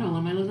brand Romano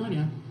on my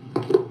lasagna.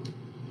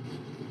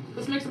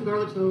 Let's make some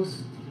garlic toast.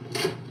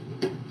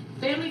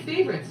 Family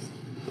favorites.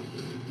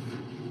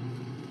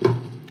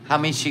 How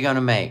many is she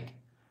gonna make?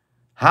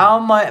 How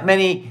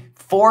many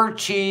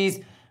 4-cheese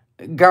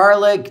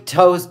garlic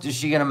toast is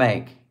she gonna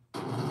make?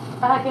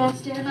 I can't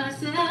stand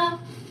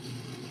myself.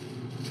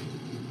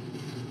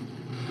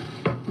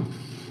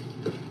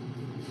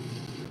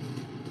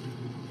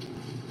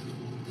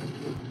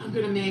 I'm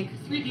gonna make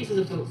 3 pieces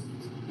of toast.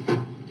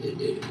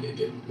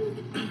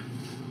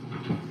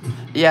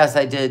 Yes,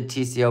 I did,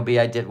 TCOB.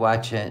 I did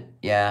watch it.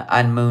 Yeah,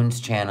 on Moon's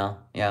channel.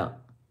 Yeah.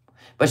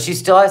 But she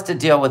still has to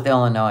deal with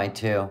Illinois,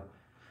 too.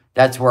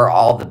 That's where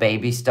all the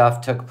baby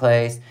stuff took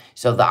place.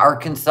 So the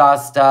Arkansas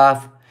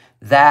stuff,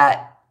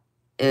 that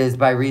is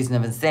by reason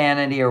of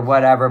insanity or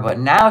whatever. But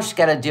now she's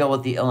got to deal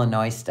with the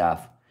Illinois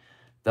stuff.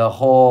 The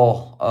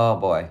whole, oh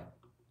boy.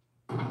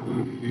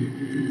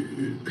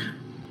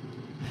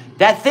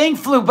 That thing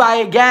flew by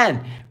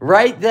again.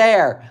 Right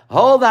there.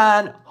 Hold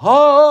on.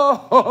 Oh.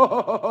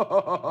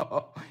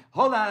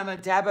 Hold on, I'm going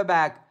to tap it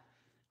back.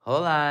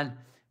 Hold on.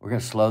 We're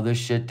going to slow this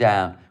shit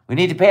down. We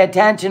need to pay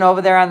attention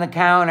over there on the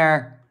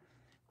counter.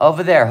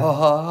 Over there.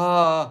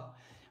 All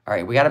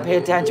right, we got to pay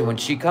attention when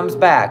she comes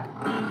back.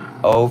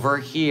 Over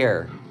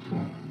here.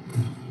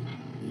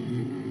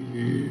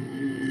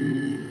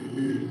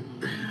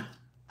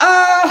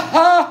 Ah!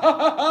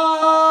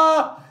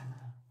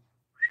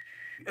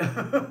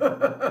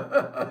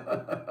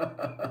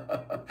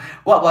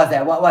 What was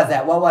that? What was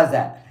that? What was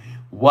that?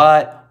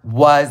 What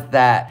was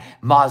that?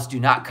 Moths do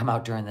not come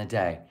out during the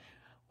day.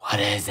 What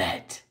is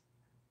it?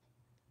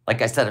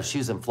 Like I said, if she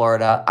was in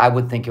Florida, I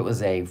would think it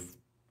was a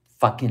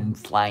fucking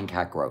flying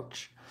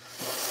cockroach.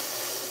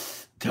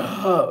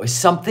 Duh.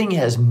 Something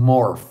has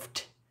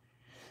morphed.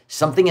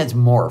 Something has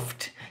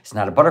morphed. It's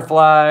not a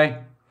butterfly.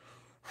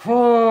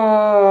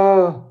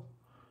 Oh,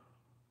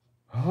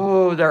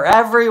 they're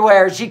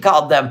everywhere. She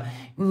called them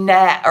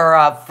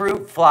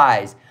fruit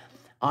flies.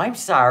 I'm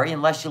sorry,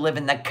 unless you live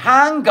in the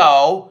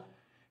Congo,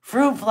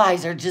 fruit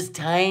flies are just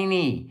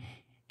tiny.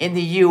 In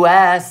the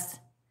U.S.,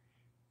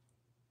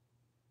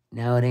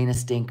 no, it ain't a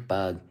stink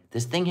bug.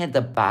 This thing had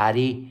the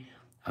body,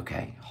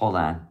 okay, hold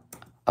on,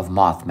 of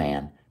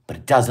Mothman, but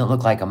it doesn't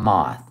look like a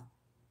moth.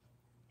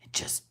 It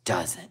just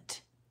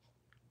doesn't.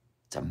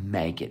 It's a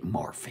maggot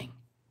morphing.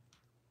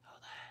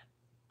 Hold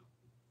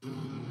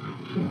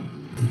on.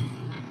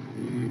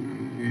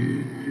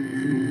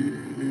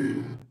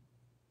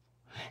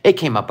 It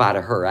came up out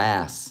of her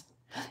ass.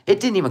 It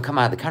didn't even come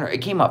out of the counter.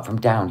 It came up from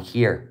down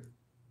here.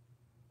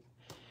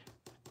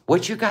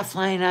 What you got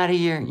flying out of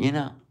your,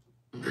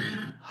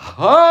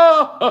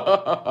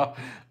 Oh,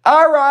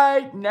 all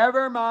right,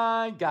 never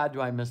mind. God,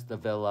 do I miss the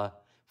villa.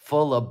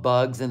 Full of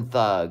bugs and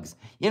thugs.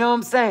 You know what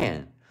I'm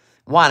saying?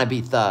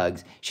 Wannabe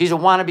thugs. She's a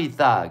wannabe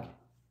thug.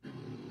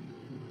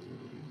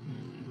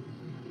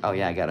 Oh,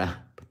 yeah, I gotta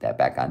put that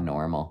back on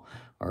normal.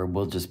 Or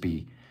we'll just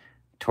be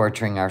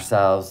torturing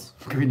ourselves.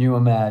 Can you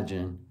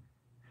imagine?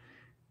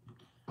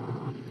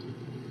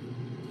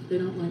 They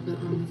don't like that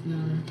on this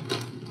matter.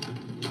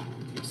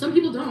 Some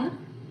people don't.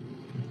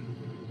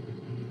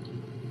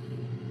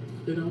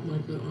 They don't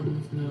like that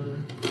on this matter.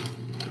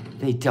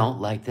 They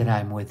don't like that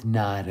I'm with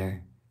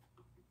Nodder.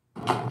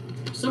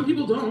 Some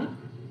people don't.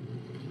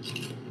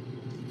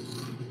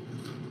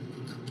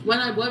 When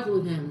I was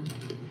with him.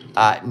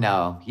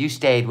 No, you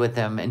stayed with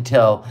him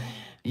until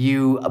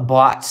you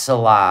bought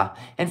Salah.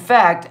 In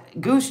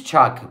fact, Goose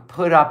Chuck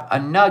put up a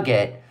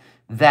nugget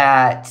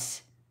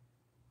that,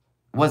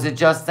 was it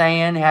just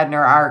saying, had in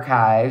her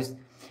archives,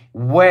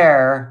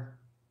 where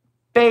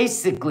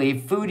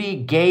basically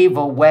Foodie gave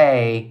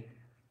away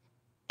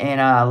in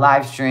a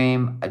live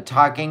stream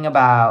talking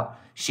about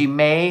she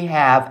may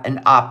have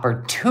an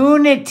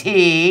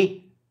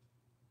opportunity.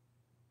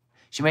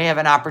 She may have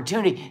an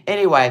opportunity.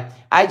 Anyway,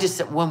 I just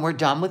said, when we're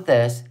done with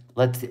this,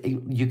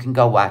 you can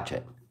go watch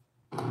it.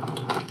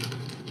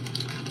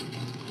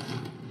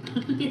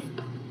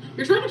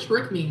 You're trying to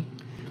trick me.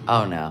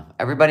 Oh, no.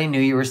 Everybody knew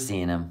you were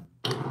seeing him.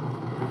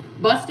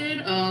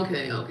 Busted? Oh,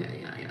 okay,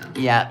 yeah.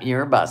 Yeah,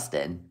 you're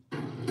busted.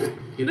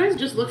 You guys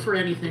just look for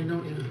anything,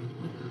 don't you?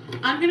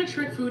 I'm gonna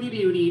trick Foodie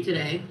Beauty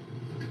today.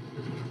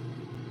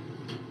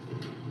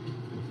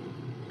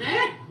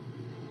 Eh?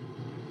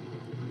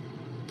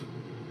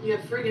 You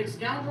have friggin'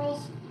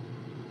 scoundrels.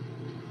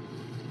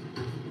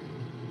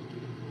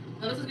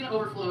 Now this is gonna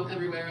overflow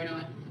everywhere, I know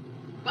it.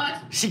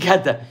 But She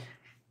got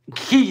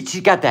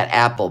that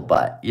apple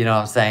butt. You know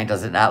what I'm saying?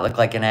 Does it not look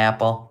like an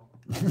apple?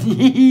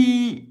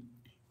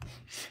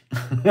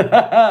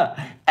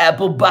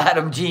 Apple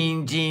bottom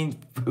jeans,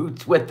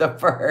 boots with the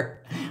fur.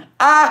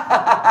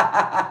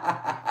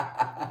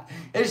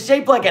 It's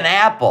shaped like an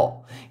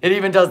apple. It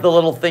even does the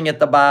little thing at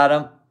the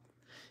bottom.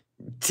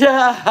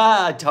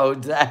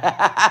 Toad's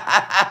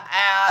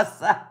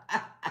ass.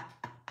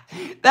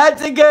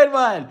 That's a good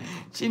one.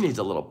 She needs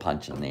a little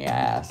punch in the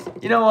ass.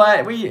 You know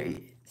what?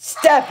 We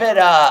step it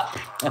up.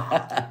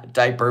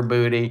 Diaper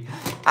booty.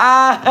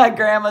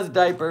 Grandma's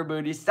diaper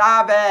booty.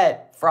 Stop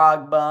it,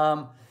 frog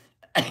bum.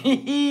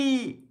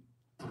 we're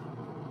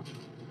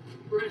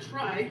gonna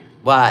try.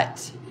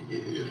 What?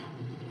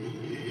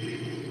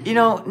 You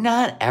know,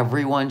 not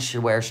everyone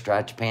should wear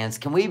stretch pants.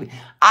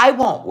 I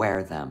won't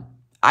wear them.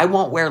 I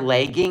won't wear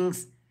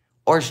leggings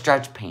or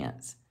stretch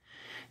pants.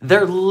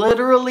 They're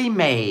literally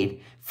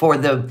made for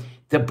the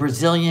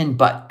Brazilian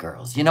butt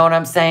girls. You know what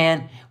I'm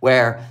saying?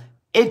 Where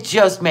it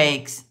just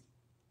makes...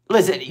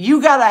 Listen,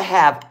 you gotta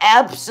have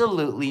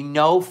absolutely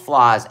no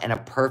flaws and a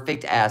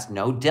perfect ass.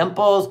 No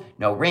dimples,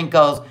 no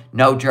wrinkles,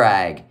 no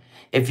drag.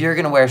 If you're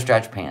gonna wear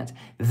stretch pants.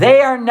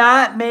 They are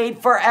not made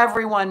for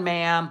everyone,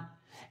 ma'am.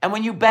 And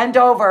when you bend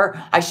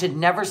over, I should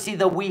never see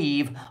the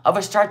weave of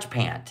a stretch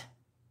pant.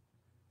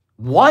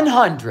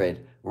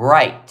 100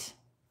 right.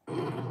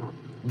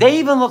 They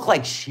even look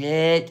like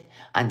shit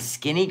on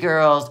skinny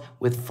girls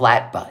with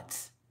flat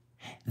butts.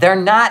 They're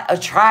not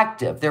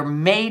attractive. They're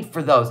made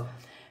for those,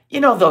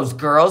 those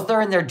girls,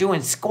 they're in there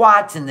doing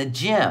squats in the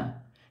gym.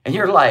 And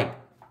you're like,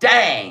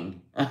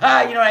 dang, you know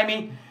what I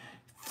mean?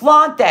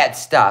 Flaunt that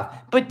stuff,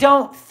 but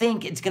don't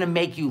think it's gonna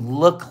make you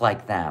look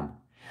like them.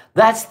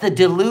 That's the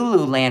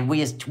Delulu land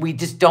we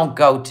just don't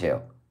go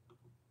to.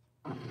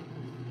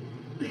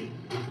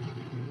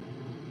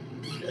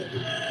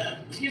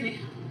 Excuse me.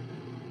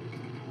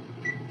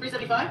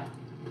 375.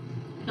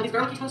 Now these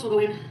garlic toast will go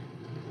in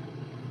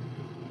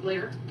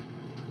later.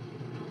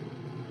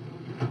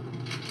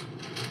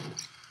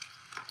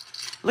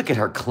 Look at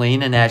her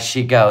cleaning as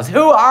she goes.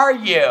 Who are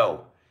you?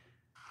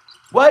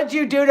 What'd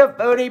you do to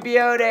Foodie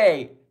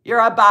Beauty? You're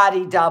a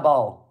body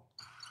double.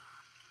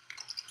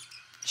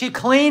 She's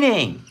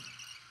cleaning.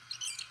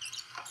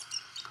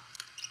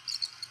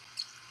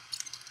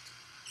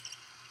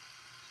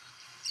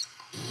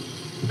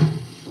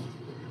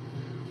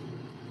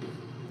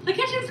 The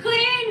kitchen's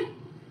clean.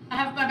 I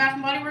have my Bath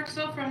and Body Works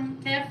soap from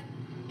Tiff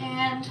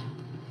and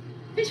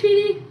hey,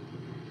 sweetie.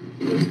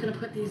 I'm just gonna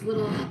put these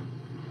little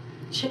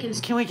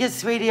chickens. Can we get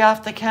Sweetie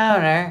off the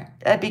counter?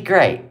 That'd be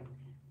great.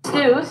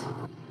 Stews.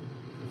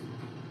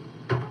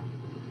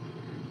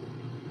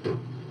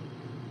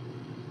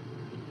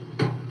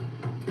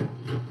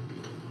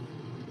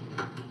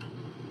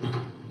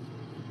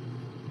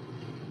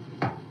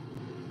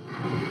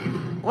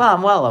 Well,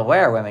 I'm well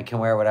aware women can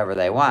wear whatever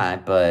they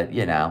want, but,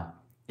 yeah,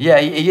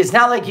 it's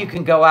not like you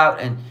can go out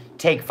and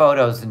take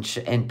photos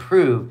and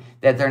prove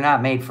that they're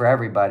not made for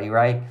everybody,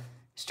 right?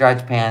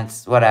 Stretch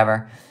pants,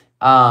 whatever.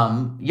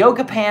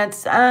 Yoga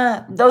pants,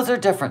 those are a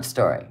different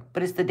story,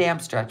 but it's the damn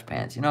stretch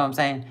pants, you know what I'm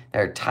saying?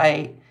 They're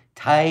tight.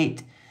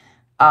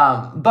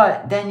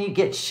 But then you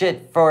get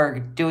shit for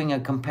doing a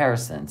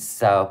comparison.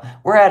 So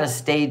we're at a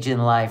stage in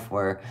life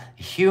where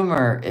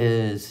humor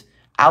is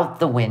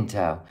out the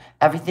window.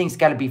 Everything's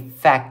got to be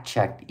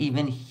fact-checked,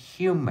 even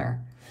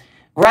humor.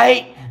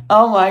 Right?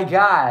 Oh my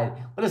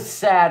God. What a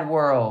sad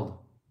world.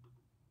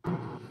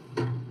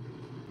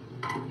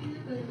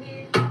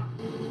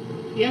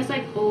 Yes, I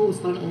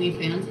post on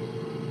OnlyFans.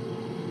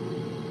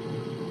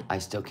 I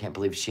still can't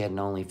believe she had an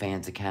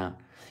OnlyFans account.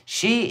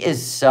 She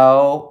is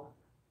so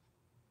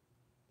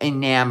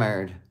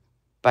enamored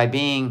by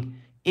being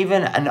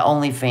even an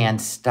OnlyFans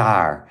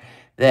star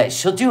that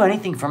she'll do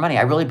anything for money.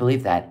 I really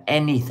believe that.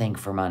 Anything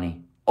for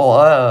money.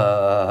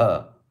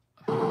 Oh.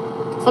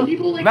 Some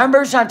people like...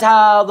 Remember,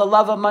 Chantal, the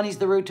love of money's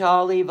the root to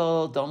all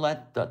evil. Don't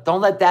let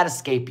that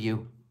escape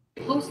you.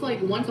 post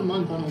like once a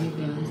month on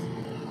OnlyFans.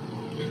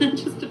 It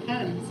just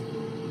depends.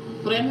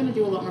 But I'm going to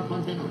do a lot more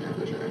content on there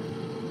for sure.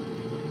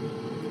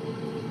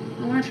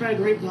 I want to try a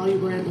great value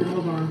brand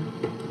granola bar.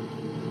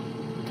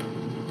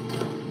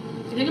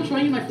 You think I'm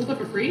showing you my fupa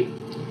for free?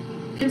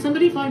 Can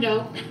somebody find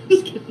out?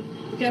 Just kidding.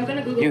 Okay, I'm going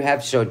to Google. You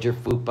have showed your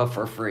fupa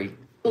for free.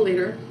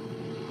 Later.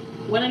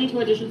 When I need to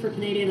audition for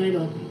Canadian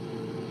Idol.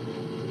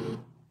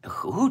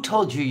 Who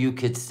told you you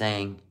could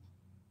sing?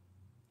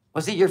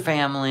 Was it your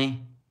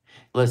family?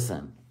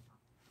 Listen,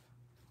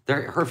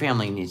 her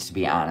family needs to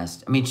be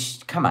honest. I mean,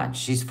 come on,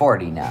 she's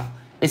 40 now.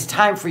 It's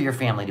time for your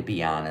family to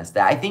be honest.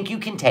 I think you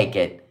can take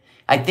it.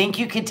 I think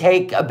you can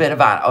take a bit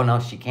of honesty. Oh, no,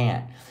 she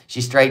can't.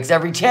 She strikes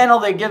every channel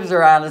that gives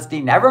her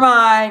honesty. Never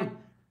mind.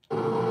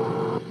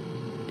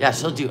 Yeah,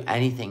 she'll do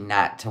anything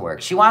not to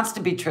work. She wants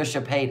to be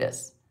Trisha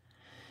Paytas.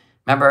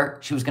 Remember,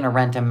 she was going to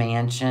rent a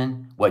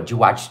mansion. What,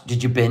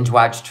 did you binge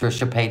watch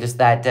Trisha Paytas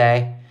that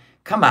day?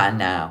 Come on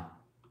now.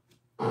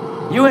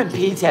 You and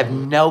Pete have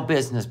no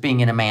business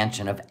being in a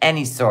mansion of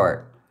any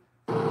sort.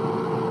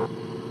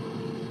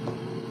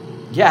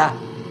 Yeah.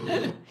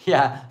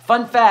 Yeah.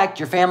 Fun fact,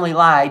 your family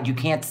lied. You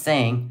can't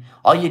sing.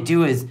 All you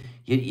do is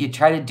you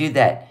try to do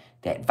that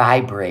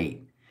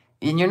vibrate.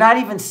 And you're not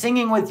even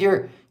singing with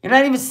your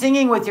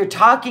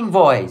talking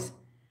voice.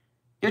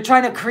 You're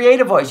trying to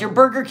create a voice. Your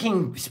Burger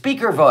King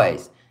speaker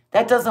voice.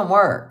 That doesn't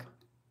work.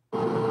 I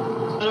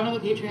don't have a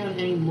Patreon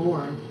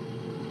anymore.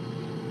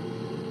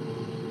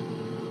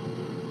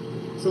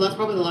 So that's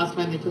probably the last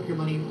time they took your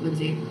money,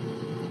 Lindsay.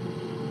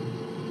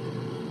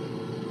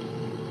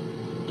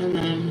 And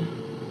then...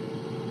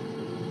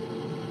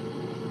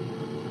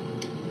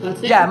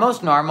 that's it. Yeah,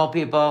 most normal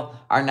people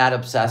are not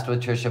obsessed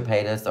with Trisha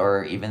Paytas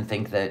or even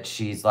think that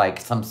she's like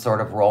some sort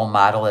of role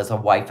model as a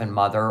wife and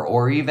mother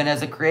or even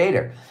as a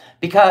creator.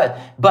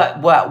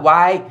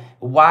 Why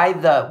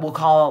we'll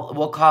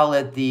call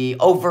it the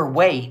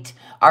overweight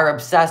are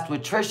obsessed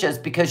with Trisha's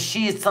because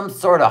she is some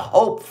sort of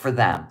hope for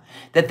them.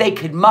 That they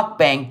could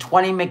mukbang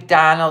 20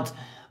 McDonald's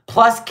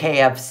plus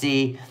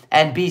KFC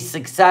and be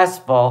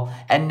successful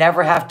and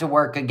never have to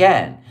work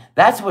again.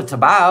 That's what it's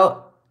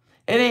about.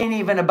 It ain't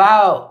even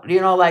about,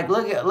 like,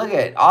 look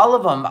at, all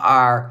of them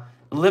are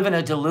living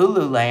a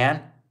Delulu land.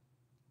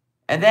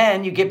 And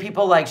then you get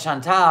people like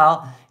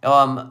Chantal,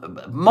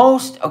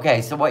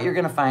 okay, so what you're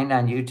going to find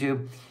on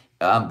YouTube,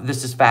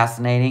 this is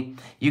fascinating.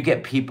 You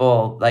get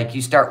people, like,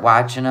 you start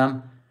watching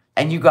them,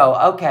 and you go,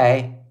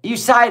 okay, you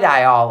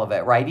side-eye all of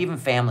it, right? Even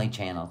family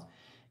channels.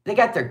 They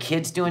got their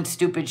kids doing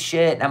stupid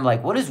shit, and I'm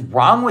like, what is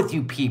wrong with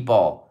you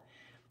people?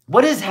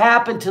 What has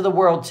happened to the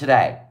world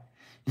today?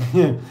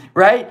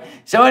 Right?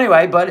 So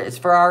anyway, but it's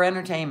for our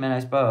entertainment, I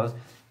suppose.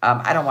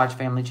 I don't watch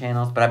family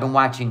channels, but I've been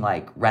watching,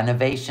 like,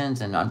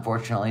 renovations, and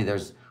unfortunately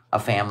there's a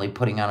family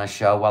putting on a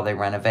show while they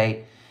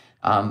renovate.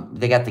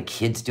 They got the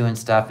kids doing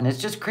stuff, and it's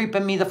just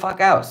creeping me the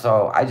fuck out,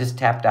 so I just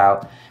tapped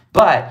out.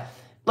 But,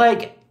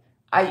 like,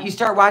 you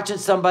start watching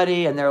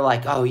somebody, and they're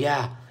like, oh,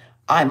 yeah,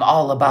 I'm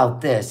all about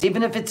this.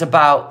 Even if it's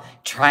about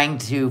trying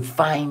to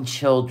find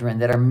children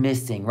that are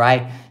missing,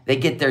 right? They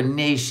get their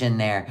niche in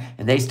there,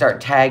 and they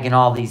start tagging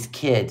all these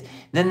kids.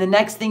 Then the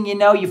next thing you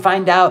know, you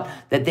find out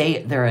that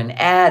they're an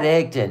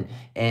addict, and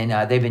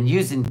they've been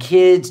using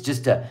kids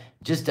just to,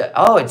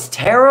 oh, it's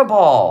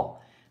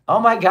terrible. Oh,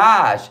 my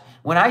gosh.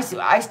 When I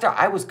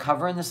was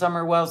covering the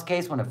Summer Wells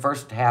case when it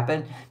first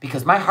happened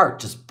because my heart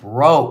just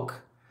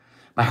broke.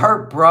 My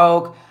heart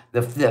broke.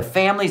 The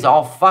family's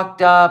all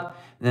fucked up.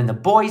 And then the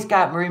boys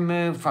got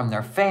removed from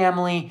their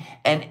family.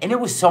 And it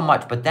was so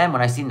much. But then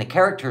when I seen the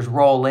characters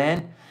roll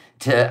in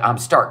to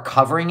start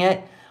covering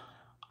it,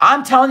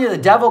 I'm telling you, the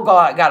devil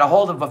got a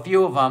hold of a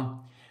few of them.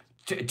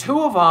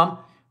 Two of them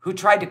who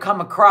tried to come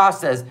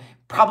across as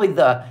probably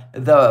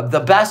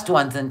the best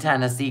ones in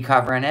Tennessee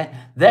covering it.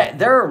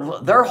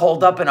 They're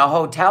holed up in a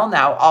hotel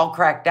now, all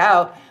cracked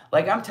out.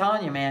 Like, I'm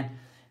telling you, man,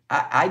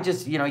 I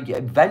just,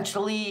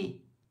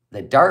 eventually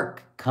the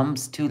dark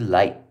comes to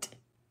light.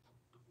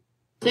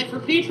 That's it for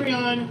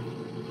Patreon.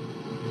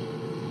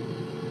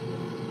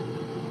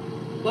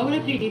 Why would I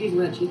pay Dee Dee's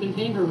rent? She's been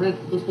paying her rent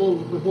her whole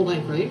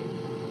life, right?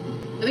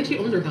 I think she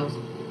owns her house.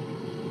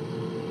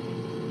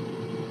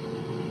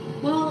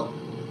 Well,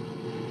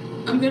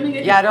 I'm gonna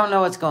get... Yeah, I don't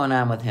know what's going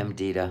on with him,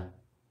 Dita.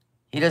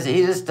 He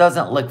just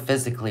doesn't look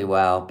physically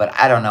well, but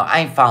I don't know. I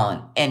ain't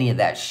following any of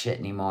that shit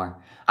anymore.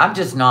 I'm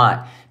just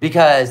not.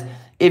 Because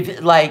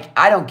if, like,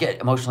 I don't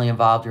get emotionally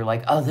involved. You're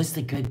like, oh, this is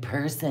a good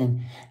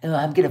person. Oh,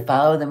 I'm going to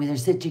follow them. They're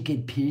such a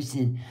good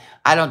person.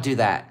 I don't do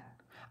that.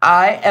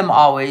 I am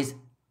always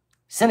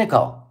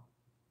cynical.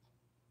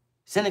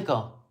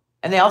 Cynical.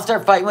 And they all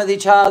start fighting with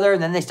each other,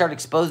 and then they start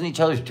exposing each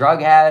other's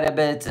drug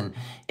habits, and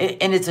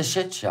it's a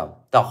shit show.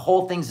 The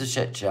whole thing's a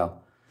shit show.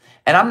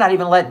 And I'm not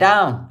even let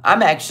down.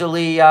 I'm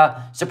actually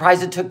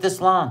surprised it took this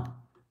long.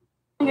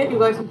 I'll get you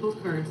guys some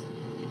postcards.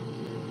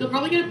 You'll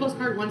probably get a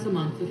postcard once a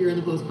month if you're in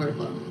the postcard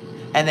club.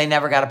 And they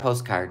never got a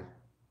postcard.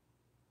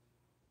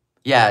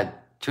 Yeah,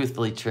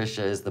 truthfully,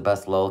 Trisha is the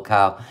best lol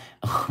cow.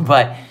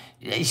 But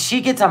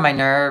she gets on my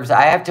nerves.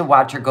 I have to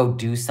watch her go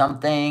do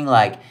something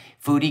like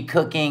Foodie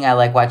cooking. I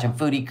like watching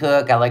Foodie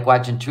cook. I like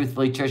watching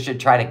Truthfully Trisha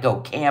try to go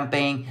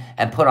camping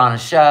and put on a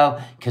show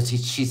because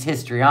she's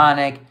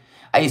histrionic.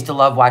 I used to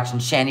love watching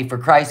Shanny for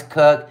Christ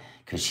cook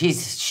because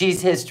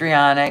she's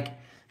histrionic,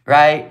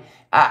 right?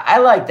 I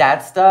like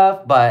that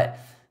stuff, but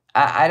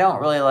I don't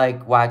really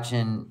like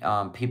watching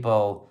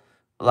people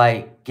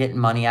like getting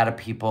money out of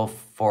people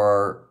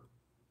for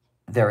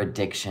their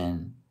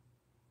addiction.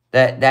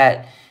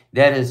 That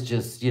is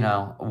just, you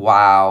know,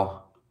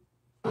 wow.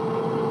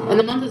 And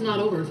the month is not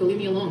over, so leave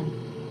me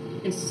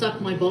alone and suck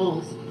my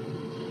balls.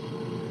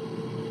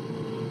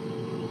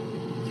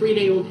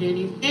 3-day-old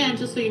panties. And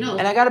just so you know.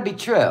 And I gotta be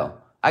true.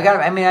 I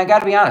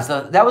gotta be honest.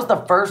 So that was the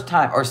first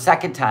time or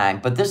second time,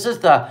 but this is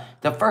the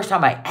first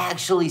time I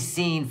actually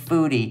seen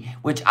Foodie,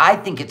 which I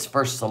think it's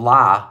for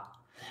Salah.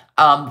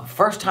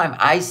 First time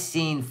I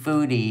seen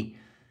Foodie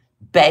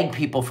beg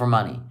people for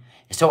money.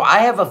 So I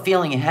have a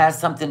feeling it has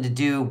something to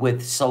do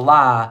with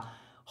Salah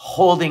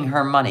holding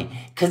her money.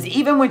 Because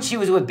even when she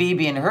was with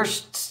BB and her,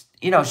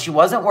 you know, she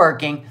wasn't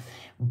working,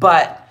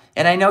 but,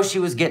 and I know she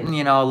was getting,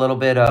 you know, a little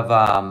bit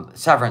of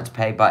severance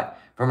pay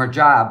from her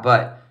job,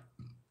 but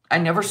I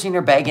never seen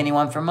her beg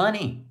anyone for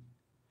money.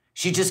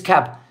 She just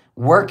kept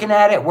working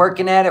at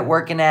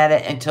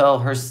it until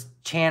her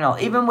channel,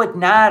 even with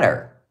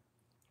Nader,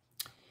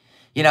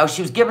 you know,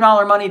 she was giving all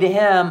her money to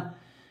him,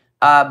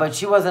 but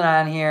she wasn't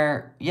on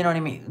here. You know what I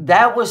mean?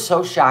 That was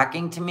so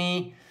shocking to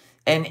me.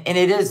 And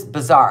it is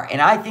bizarre.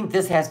 And I think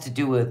this has to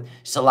do with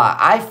Salah.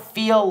 I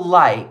feel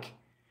like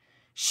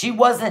she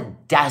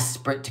wasn't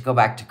desperate to go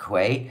back to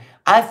Kuwait.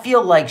 I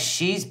feel like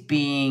she's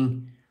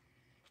being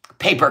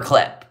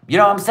paperclip. You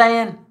know what I'm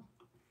saying?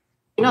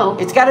 You know.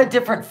 It's got a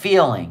different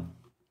feeling.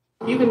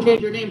 You can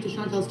change your name to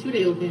Chantel's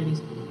 2-day-old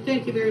panties.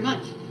 Thank you very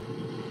much.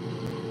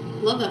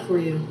 Love that for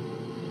you.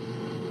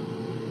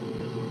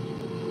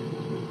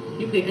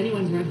 You pay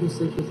anyone's rent who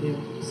sleeps with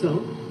you. So,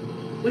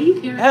 what do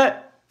you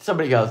care?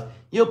 Somebody goes,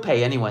 you'll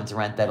pay anyone's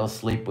rent that'll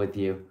sleep with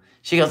you.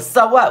 She goes,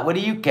 so what? What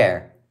do you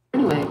care?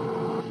 Anyway,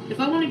 if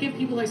I want to give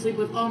people I sleep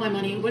with all my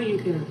money, what do you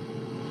care?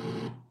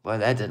 Well,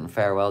 that didn't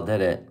fare well, did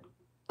it?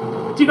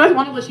 Do you guys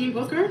want a Lachine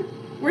postcard?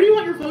 Where do you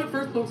want your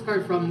first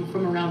postcard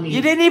from around me?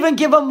 You didn't even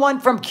give them one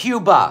from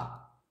Cuba.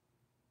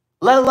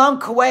 Let alone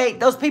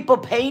Kuwait. Those people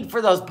paid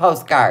for those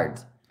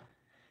postcards.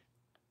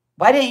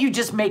 Why didn't you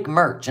just make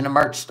merch in a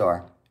merch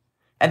store?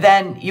 And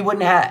then you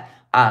wouldn't have,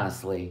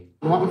 honestly.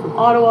 You want one from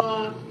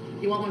Ottawa?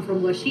 You want one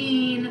from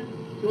Lachine?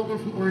 You want one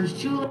from Orange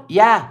Julep?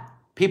 Yeah,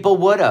 people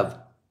would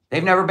have.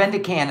 They've never been to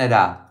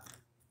Canada.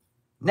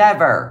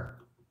 Never.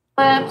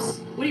 Lips.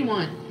 What do you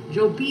want?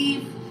 Joe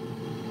Beef?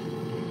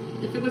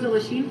 If it was a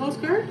Lachine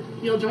postcard,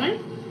 you'll join?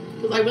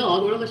 Because I will.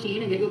 I'll go to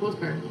Lachine and get you a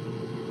postcard.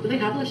 Do they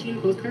have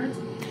Lachine postcards?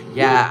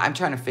 Yeah, I'm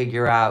trying to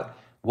figure out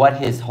what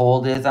his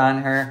hold is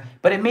on her.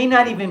 But it may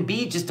not even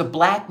be just a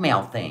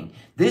blackmail thing.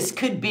 This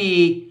could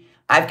be,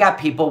 I've got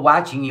people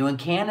watching you in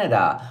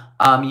Canada.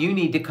 You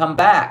need to come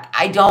back.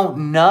 I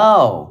don't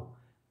know.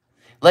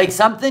 Like,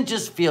 something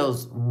just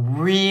feels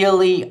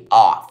really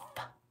off.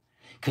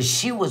 Because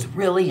she was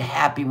really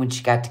happy when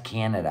she got to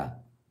Canada.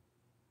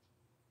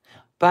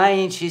 Bye,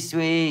 ain't she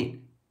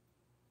sweet?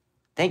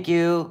 Thank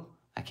you.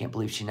 I can't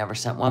believe she never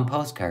sent one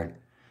postcard.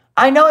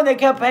 I know, and they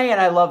kept paying.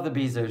 I love the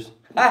Beezers.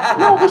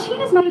 No,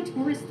 Lachine is not a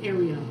tourist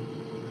area.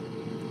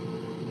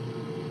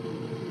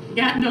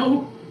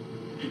 Gatineau.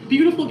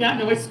 Beautiful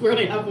Gatineau. I swear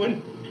they have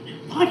one.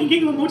 Oh, I can get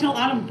you a Motel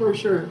Adam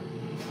brochure.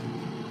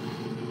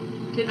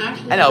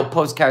 I know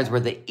postcards were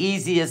the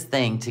easiest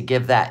thing to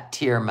give that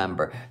tier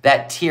member,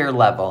 that tier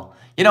level.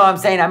 You know what I'm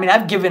saying? I mean,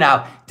 I've given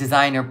out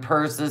designer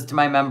purses to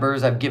my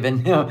members. I've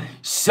given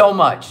so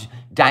much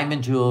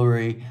diamond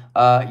jewelry. You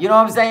know what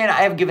I'm saying?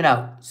 I have given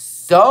out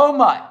so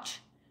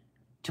much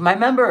to my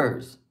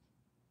members.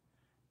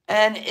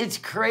 And it's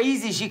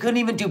crazy. She couldn't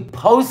even do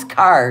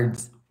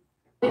postcards.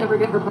 Ever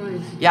get her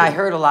prize? Yeah, I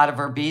heard a lot of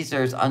her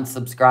Beezers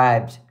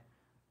unsubscribed,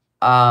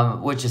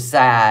 which is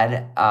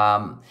sad.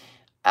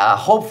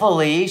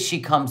 Hopefully she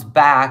comes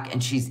back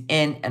and she's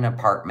in an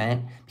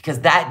apartment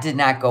because that did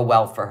not go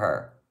well for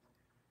her.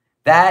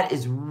 That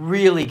is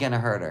really going to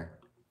hurt her.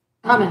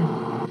 Coming.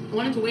 I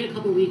wanted to wait a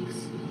couple weeks,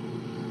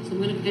 so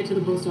I'm going to head to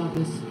the post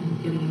office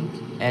and get it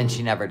out. And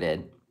she never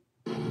did.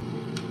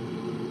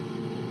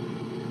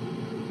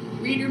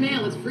 Read your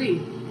mail. It's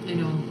free. I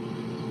know.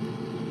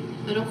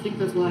 I don't think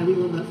that's why. We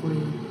love that for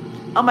you.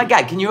 Oh my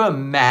God, can you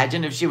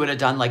imagine if she would have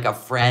done like a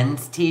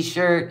Friends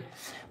t-shirt?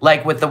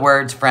 Like with the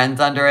words Friends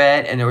under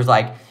it. And there's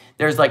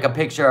like a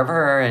picture of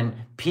her and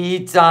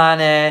Pete's on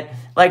it.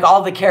 Like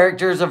all the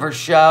characters of her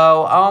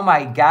show. Oh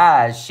my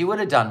gosh, she would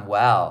have done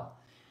well.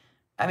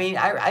 I mean,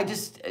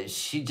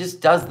 she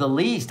just does the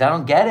least. I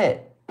don't get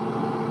it.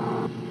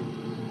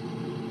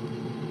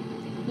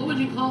 What would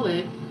you call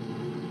it?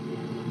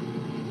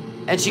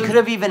 And she could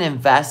have even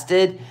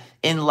invested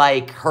in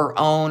like her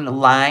own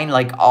line,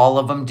 like all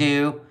of them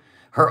do.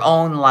 Her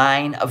own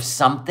line of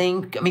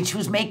something. I mean, she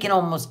was making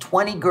almost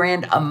 20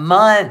 grand a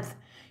month.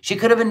 She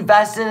could have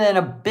invested in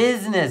a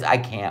business. I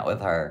can't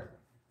with her.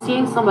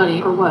 Seeing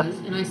somebody, or was,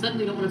 and I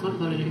suddenly don't want to talk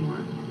about it anymore.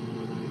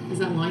 Is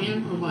that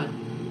lying or what?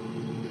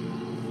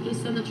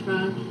 Just send the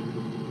trash.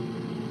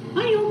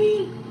 Hi,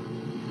 Yomi.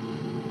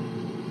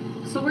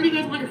 So where do you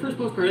guys want your first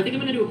postcard? I think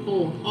I'm going to do a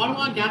poll.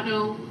 Ottawa,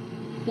 Gatineau,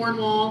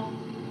 Cornwall,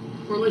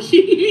 or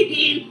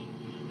Lachine.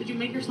 Did you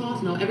make your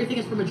sauce? No, everything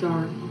is from a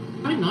jar.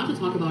 Trying not to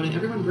talk about it.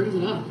 Everyone brings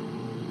it up.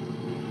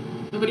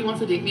 Nobody wants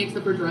to date me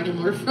except for Dragon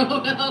Lord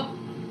Frodo.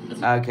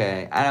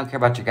 Okay, I don't care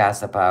about your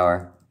gossip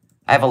hour.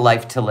 I have a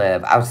life to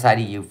live outside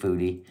of you,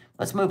 Foodie.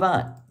 Let's move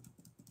on.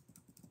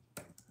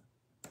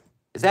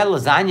 Is that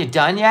lasagna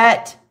done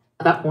yet?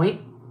 At that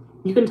point,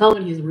 you can tell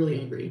when he's really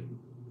angry.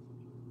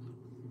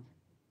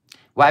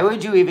 Why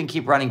would you even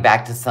keep running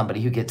back to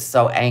somebody who gets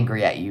so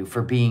angry at you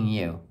for being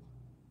you?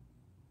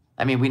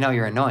 I mean, we know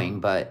you're annoying,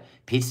 but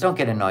Pete's don't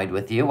get annoyed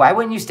with you. Why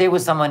wouldn't you stay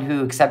with someone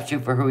who accepts you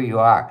for who you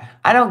are?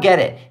 I don't get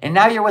it. And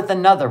now you're with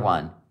another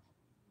one.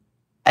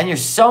 And you're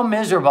so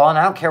miserable, and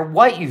I don't care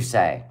what you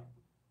say.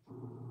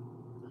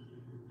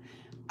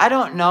 I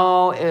don't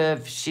know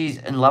if she's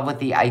in love with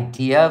the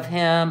idea of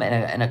him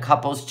and a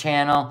couples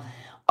channel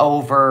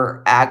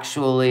over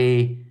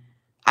actually...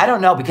 I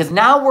don't know, because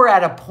now we're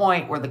at a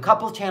point where the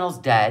couples channel's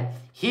dead.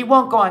 He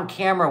won't go on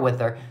camera with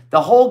her.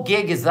 The whole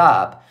gig is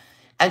up,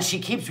 and she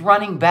keeps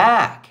running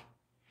back.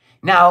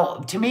 Now,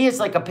 to me, it's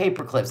like a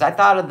paperclips. I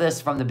thought of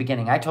this from the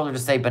beginning. I told her to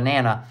say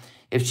banana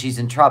if she's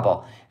in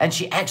trouble. And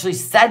she actually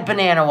said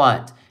banana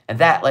once. And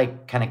that,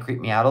 like, kind of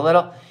creeped me out a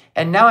little.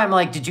 And now I'm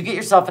like, did you get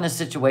yourself in a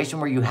situation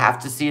where you have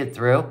to see it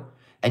through?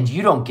 And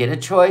you don't get a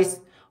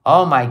choice?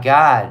 Oh, my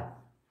God.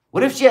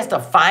 What if she has to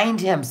find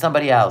him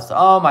somebody else?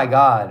 Oh, my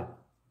God.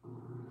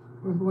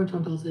 Remember when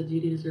Chantal said, do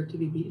you deserve to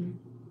be beaten?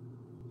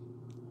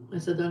 I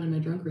said that in my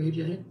drunk rage,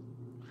 eh?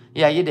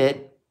 Yeah, you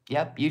did.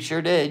 Yep, you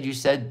sure did. You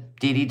said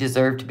Dee Dee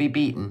deserved to be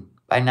beaten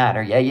by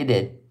Nader. Yeah, you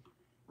did.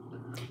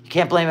 You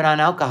can't blame it on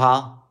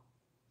alcohol.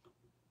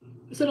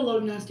 I said a lot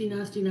of nasty,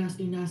 nasty,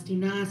 nasty, nasty,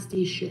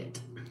 nasty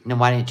shit. Then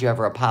why didn't you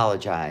ever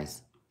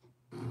apologize?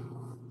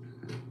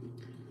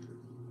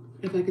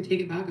 If I could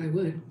take it back, I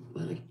would.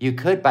 But you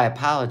could by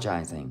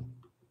apologizing.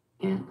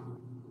 Yeah.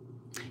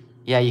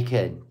 Yeah, you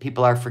could.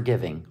 People are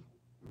forgiving.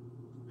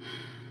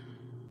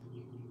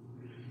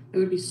 I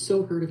would be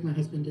so hurt if my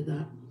husband did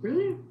that.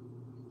 Really?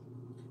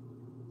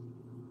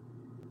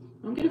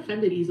 I don't get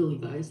offended easily,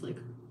 guys. Like,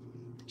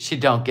 she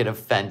don't get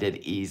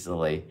offended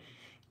easily.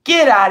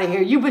 Get out of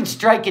here. You've been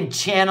striking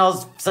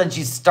channels since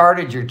you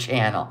started your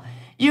channel.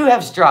 You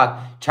have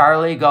struck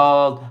Charlie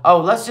Gold.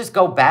 Oh, let's just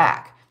go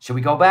back. Should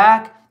we go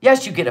back?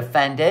 Yes, you get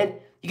offended.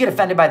 You get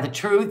offended by the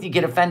truth. You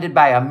get offended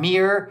by a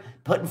mirror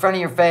put in front of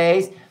your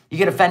face. You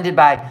get offended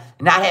by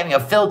not having a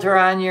filter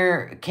on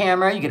your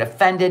camera. You get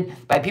offended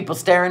by people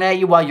staring at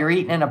you while you're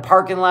eating in a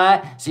parking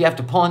lot, so you have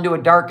to pull into a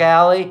dark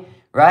alley,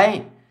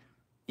 right?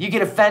 You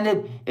get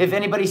offended if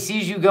anybody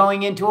sees you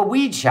going into a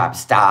weed shop.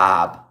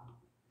 Stop.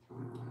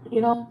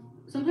 You know,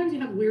 sometimes you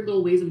have weird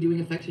little ways of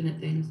doing affectionate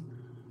things.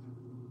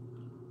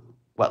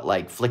 What,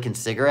 like flicking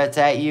cigarettes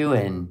at you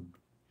and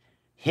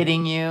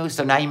hitting you?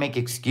 So now you make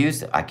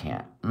excuses? I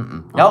can't.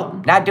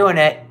 Nope, not doing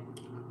it.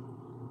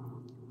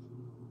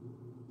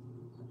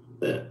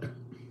 Can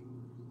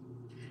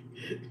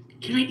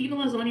I eat a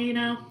lasagna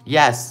now?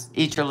 Yes,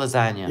 eat your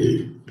lasagna.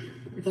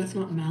 If that's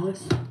not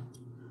malice.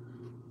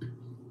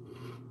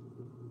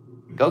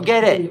 Go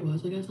get it. It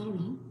was, I guess. I don't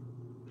know.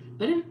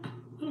 I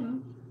don't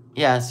know.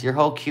 Yes, your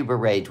whole Cuba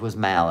rage was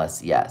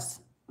malice. Yes.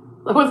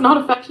 I was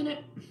not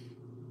affectionate.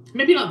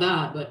 Maybe not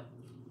that, but...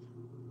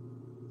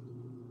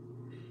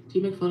 Do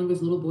you make fun of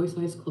his little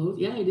boy-sized clothes?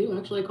 Yeah, I do.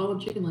 Actually, I call him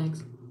chicken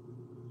legs.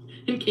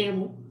 And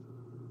camel.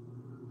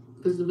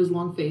 Because of his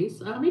long face.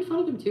 I made fun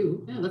of him,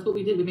 too. Yeah, that's what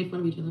we did. We made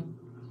fun of each other.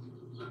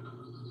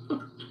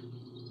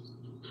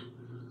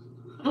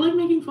 I like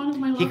making fun of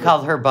my lover. He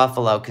called her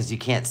Buffalo because you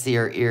can't see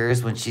her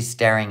ears when she's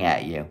staring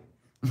at you.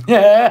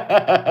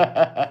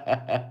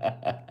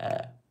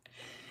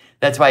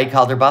 That's why he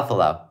called her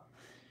Buffalo.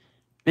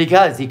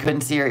 Because he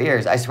couldn't see her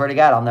ears. I swear to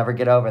God, I'll never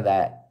get over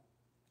that.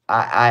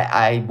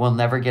 I will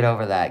never get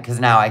over that. Because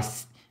now I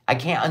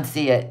can't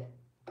unsee it.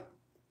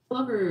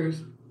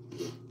 Lovers.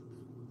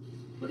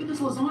 Look at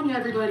this lasagna,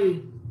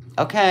 everybody.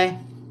 Okay.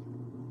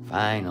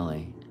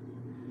 Finally.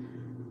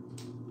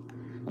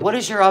 What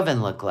does your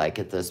oven look like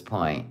at this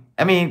point?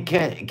 I mean,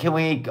 can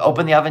we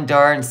open the oven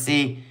door and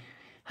see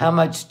How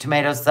much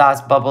tomato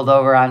sauce bubbled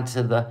over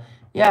onto the...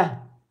 Yeah.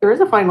 There is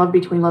a fine love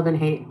between love and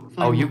hate.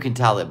 Fine Oh, you can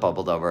tell it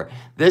bubbled over.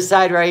 This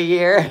side right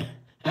here.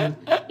 You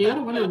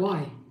gotta wonder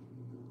why.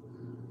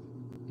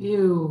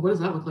 Ew, what does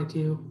that look like to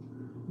you?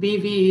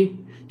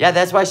 BV. Yeah,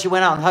 that's why she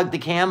went out and hugged the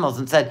camels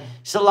and said,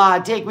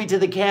 Salah, take me to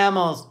the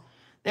camels.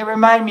 They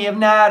remind me of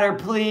Nader,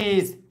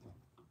 please.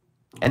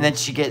 And then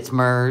she gets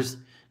MERS,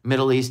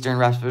 Middle Eastern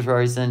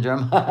Respiratory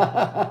Syndrome.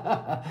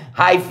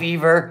 High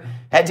fever.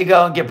 Had to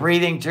go and get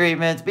breathing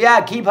treatments. But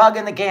yeah, keep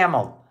hugging the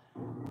camel.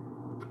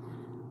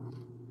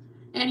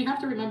 And you have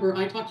to remember,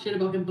 I talk shit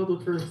about him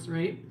public first,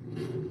 right?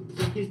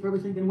 So he's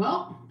probably thinking,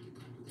 well...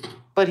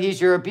 But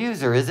he's your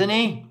abuser, isn't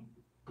he?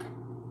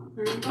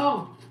 There you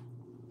go.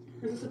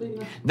 Is this a big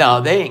enough? No,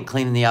 they ain't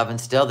cleaning the oven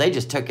still. They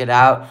just took it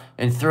out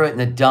and threw it in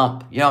the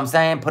dump. You know what I'm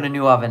saying? Put a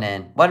new oven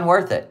in. Wasn't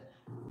worth it.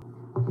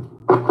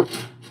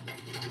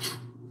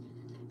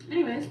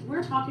 Anyways, today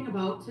we're talking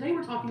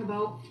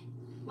about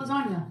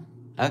lasagna.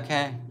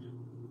 Okay.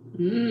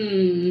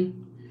 Mmm.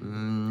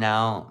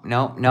 No.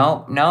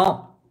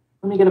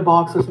 Let me get a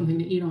box or something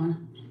to eat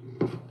on.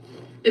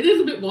 It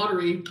is a bit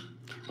watery.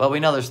 Well, we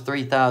know there's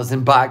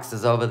 3,000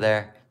 boxes over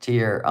there to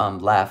your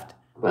left.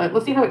 But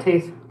let's see how it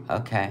tastes.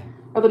 Okay.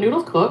 Are the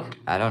noodles cooked?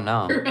 I don't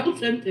know. They're al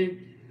dente.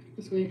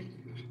 This way.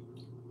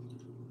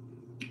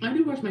 I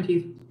do brush my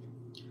teeth.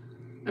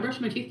 I brushed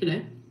my teeth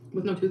today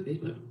with no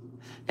toothpaste, but...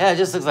 Yeah, it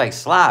just looks like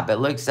slop. It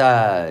looks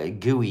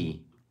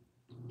gooey.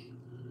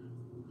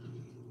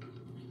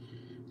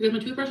 Because my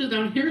toothbrush is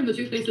down here and the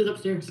toothpaste is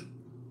upstairs.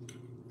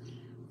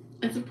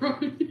 That's a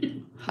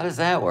problem. How does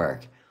that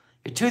work?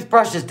 Your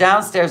toothbrush is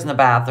downstairs in the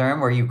bathroom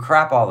where you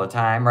crap all the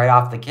time, right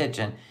off the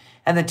kitchen.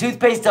 And the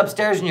toothpaste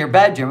upstairs in your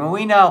bedroom. And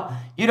we know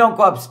you don't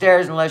go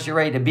upstairs unless you're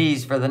ready to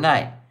bees for the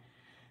night.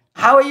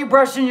 How are you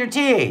brushing your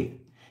teeth?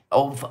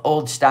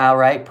 Old style,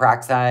 right?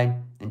 Peroxide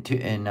and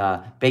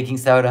baking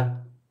soda.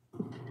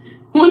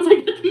 Once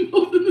I get them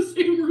both in the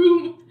same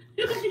room.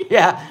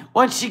 Yeah,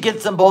 once she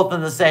gets them both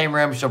in the same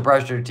room, she'll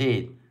brush her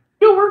teeth.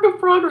 A work of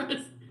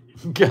progress.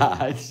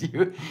 God,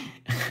 you...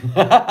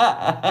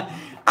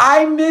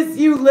 I miss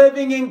you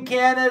living in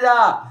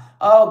Canada.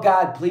 Oh,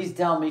 God, please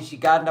tell me she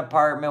got an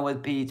apartment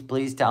with Pete.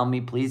 Please tell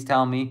me, please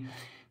tell me.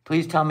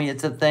 Please tell me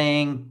it's a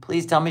thing.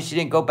 Please tell me she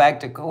didn't go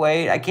back to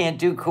Kuwait. I can't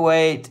do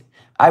Kuwait.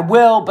 I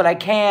will, but I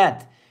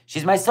can't.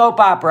 She's my soap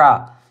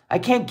opera. I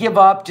can't give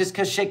up just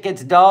because shit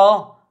gets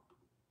dull.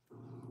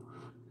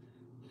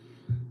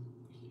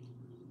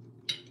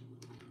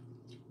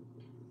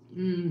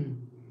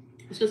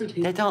 This doesn't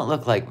taste... They don't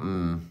look like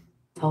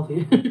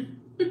healthy.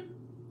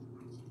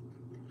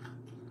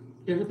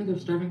 You ever think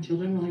of starving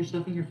children while you're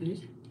stuffing your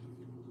face?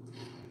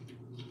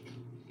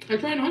 I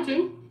try not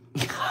to.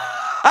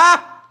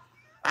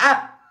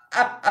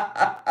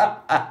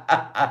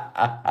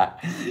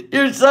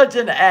 You're such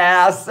an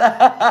ass.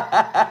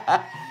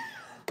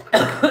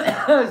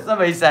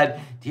 Somebody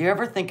said, do you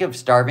ever think of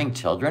starving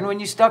children when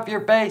you stuff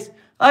your face?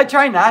 I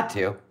try not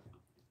to.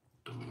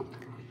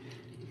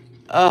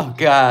 Oh,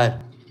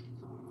 God.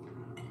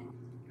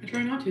 I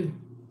try not to.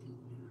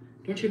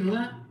 Don't you know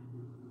that?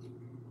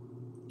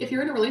 If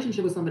you're in a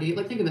relationship with somebody,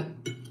 like, think of it.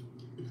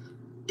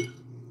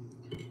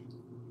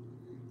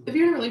 If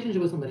you're in a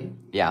relationship with somebody.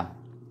 Yeah.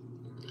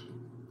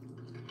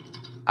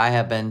 I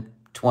have been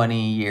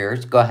 20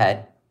 years. Go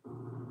ahead.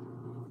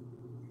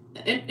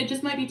 It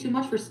just might be too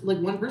much for, like,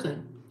 one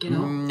person, you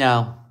know?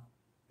 No.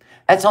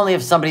 That's only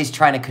if somebody's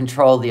trying to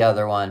control the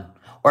other one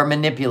or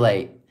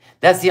manipulate.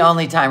 That's the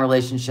only time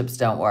relationships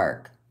don't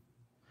work.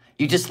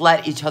 You just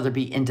let each other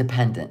be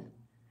independent.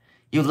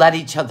 You let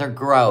each other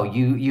grow.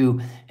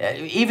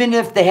 Even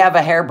if they have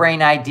a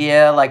harebrained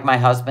idea like my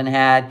husband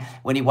had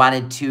when he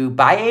wanted to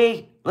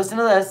buy listen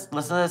to this,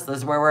 this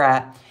is where we're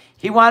at.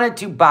 He wanted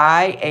to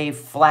buy a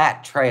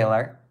flat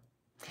trailer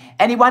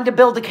and he wanted to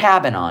build a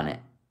cabin on it.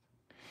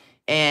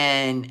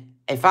 And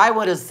if I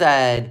would have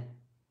said,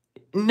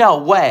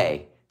 no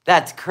way,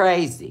 that's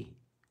crazy,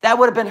 that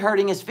would have been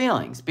hurting his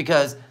feelings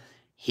because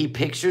he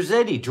pictures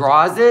it, he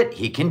draws it,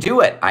 he can do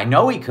it. I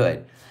know he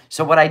could.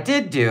 So what I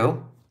did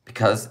do,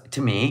 because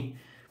to me,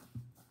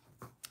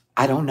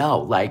 I don't know,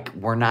 like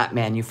we're not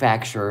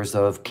manufacturers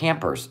of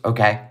campers,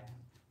 okay?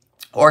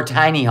 Or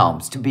tiny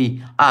homes, to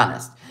be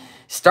honest.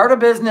 Start a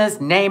business,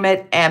 name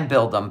it, and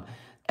build them.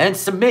 And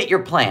submit your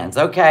plans,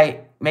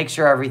 okay? Make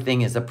sure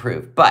everything is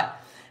approved. But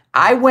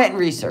I went and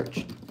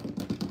researched,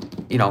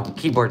 you know,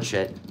 keyboard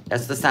shit.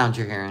 That's the sound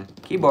you're hearing.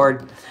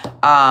 Keyboard.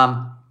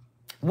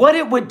 What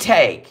it would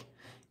take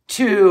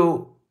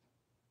to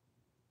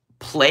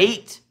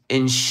plate,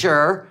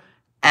 insure,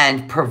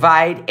 and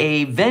provide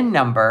a VIN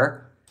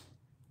number,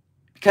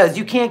 because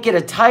you can't get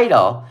a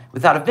title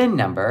without a VIN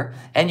number,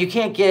 and you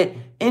can't get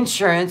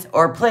insurance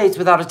or plates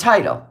without a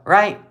title,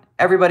 right?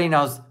 Everybody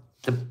knows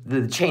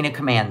the chain of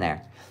command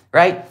there,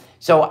 right?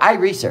 So I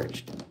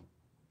researched,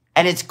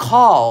 and it's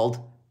called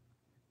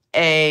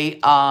a,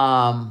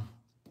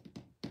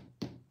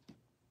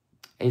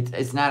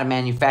 it's not a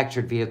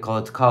manufactured vehicle,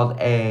 it's called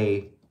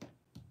it's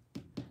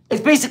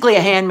basically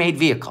a handmade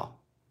vehicle.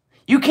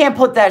 You can't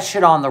put that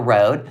shit on the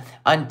road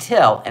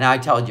until, and I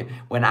told you,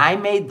 when I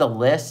made the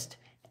list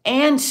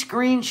and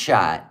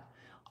screenshot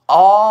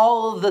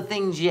all of the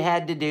things you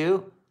had to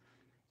do,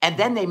 and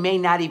then they may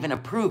not even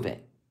approve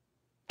it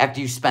after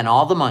you spent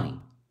all the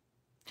money.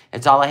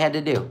 That's all I had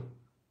to do.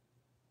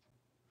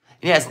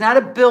 Yeah, it's not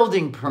a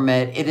building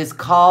permit. It is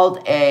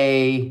called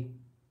a...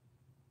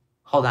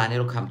 Hold on,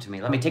 it'll come to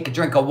me. Let me take a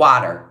drink of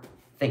water.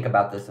 Think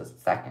about this a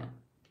second.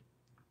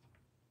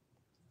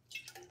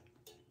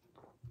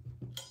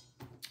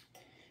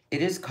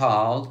 It is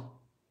called...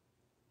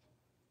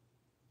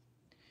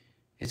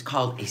 It's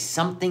called a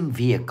something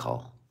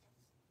vehicle.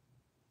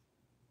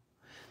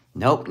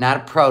 Nope, not a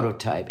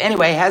prototype.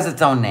 Anyway, it has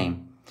its own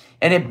name.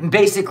 And it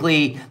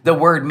basically, the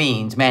word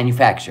means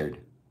manufactured,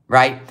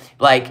 right?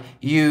 Like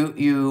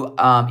it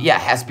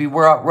has to be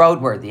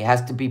roadworthy. It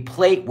has to be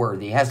plate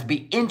worthy. It has to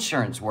be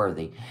insurance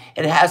worthy.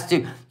 It has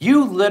to,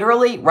 you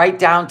literally, right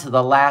down to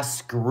the last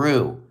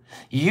screw,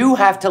 you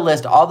have to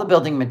list all the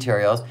building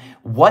materials,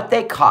 what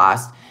they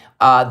cost,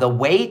 the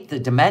weight, the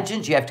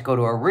dimensions. You have to go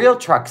to a real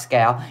truck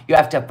scale. You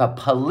have to have a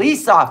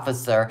police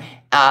officer,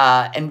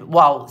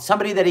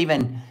 somebody that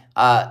even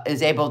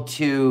is able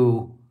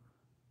to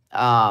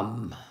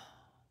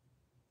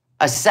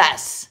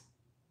assess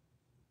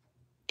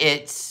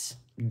its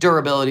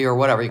durability or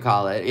whatever you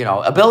call it,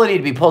 ability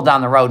to be pulled down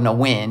the road in a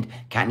wind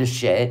kind of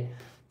shit.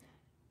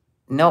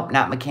 Nope,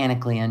 not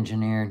mechanically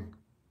engineered.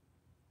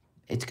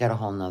 It's got a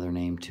whole nother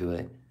name to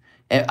it.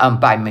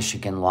 By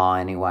Michigan law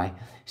anyway.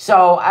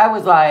 So I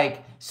was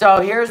like, so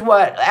here's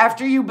what,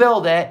 after you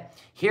build it,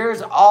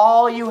 here's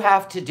all you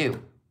have to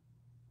do.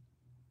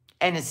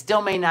 And it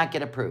still may not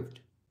get approved.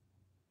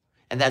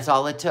 And that's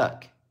all it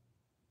took.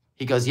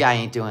 He goes, yeah, I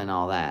ain't doing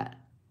all that.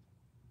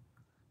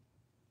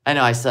 I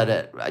know I said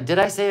it. Did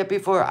I say it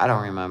before? I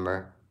don't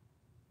remember.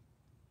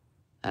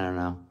 I don't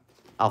know.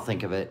 I'll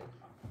think of it.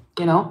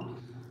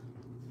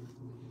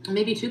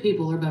 Maybe two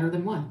people are better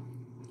than one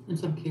in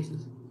some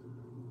cases.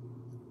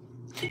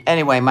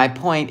 Anyway, my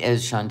point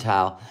is,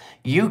 Chantal,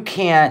 he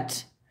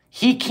can't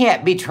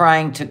be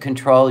trying to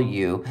control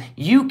you.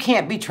 You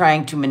can't be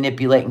trying to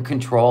manipulate and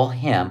control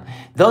him.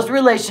 Those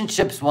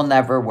relationships will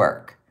never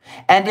work.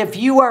 And if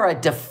you are a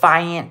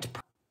defiant...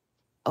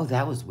 Oh,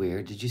 that was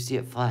weird. Did you see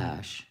it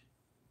flash?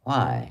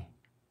 Why?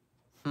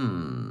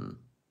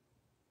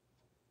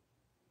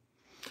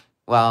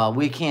 Well,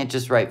 we can't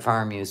just write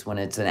farm use when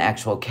it's an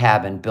actual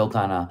cabin built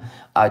on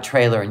a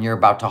trailer and you're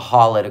about to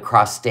haul it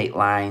across state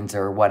lines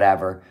or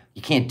whatever.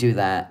 You can't do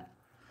that.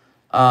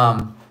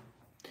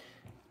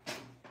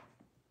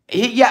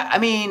 Yeah, I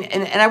mean,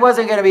 and I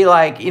wasn't going to be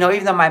like,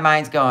 even though my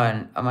mind's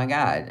going, oh my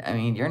God, I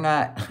mean, you're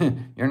not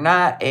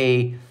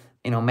a,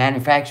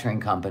 manufacturing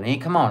company.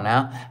 Come on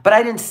now. But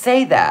I didn't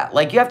say that.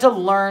 Like, you have to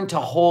learn to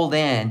hold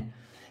in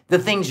the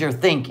things you're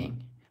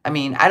thinking. I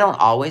mean, I don't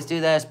always do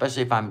that,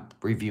 especially if I'm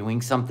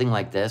reviewing something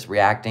like this,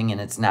 reacting,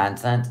 and it's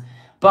nonsense.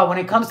 But when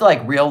it comes to,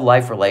 like, real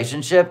life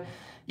relationship,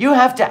 you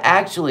have to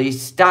actually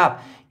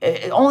stop.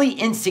 Only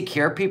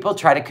insecure people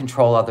try to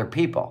control other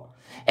people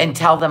and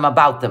tell them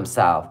about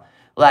themselves.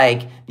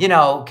 Like,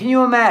 can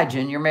you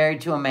imagine you're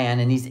married to a man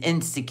and he's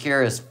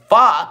insecure as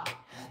fuck,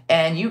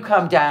 and you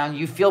come down,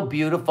 you feel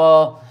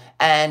beautiful,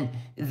 and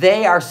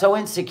they are so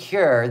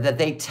insecure that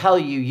they tell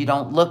you you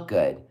don't look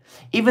good,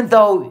 even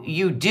though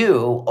you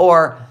do,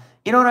 or,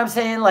 you know what I'm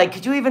saying? Like,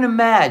 could you even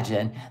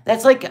imagine?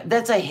 That's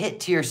a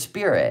hit to your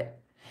spirit,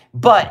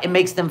 but it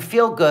makes them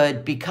feel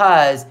good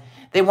because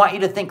they want you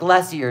to think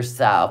less of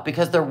yourself,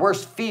 because their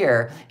worst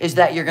fear is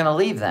that you're going to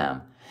leave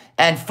them.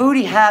 And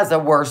Foodie has a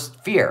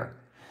worst fear.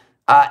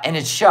 And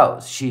it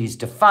shows. She's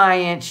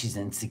defiant. She's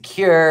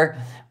insecure.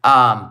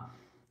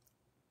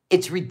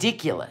 It's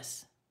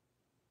ridiculous.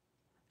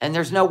 And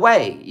there's no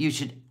way you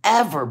should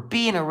ever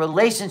be in a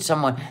relationship with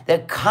someone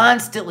that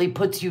constantly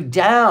puts you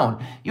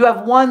down. You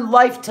have one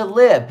life to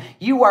live.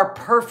 You are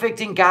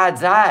perfect in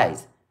God's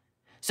eyes.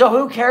 So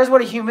who cares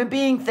what a human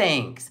being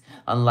thinks?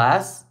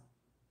 Unless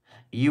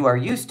you are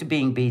used to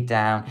being beat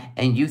down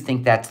and you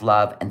think that's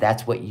love and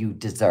that's what you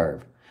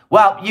deserve.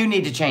 Well, you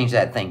need to change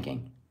that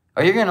thinking,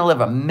 or you're going to live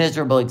a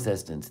miserable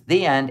existence.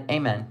 The end.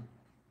 Amen.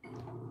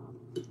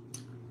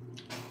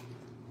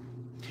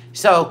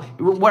 So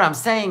what I'm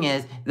saying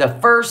is, the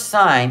first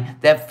sign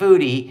that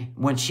Foodie,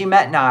 when she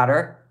met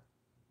Nader,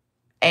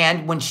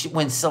 and when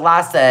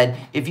Salah said,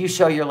 if you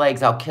show your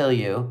legs, I'll kill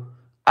you,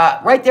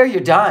 right there,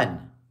 you're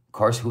done. Of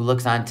course, who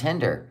looks on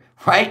Tinder,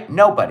 right?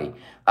 Nobody.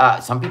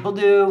 Some people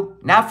do,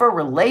 not for a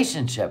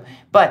relationship,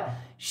 but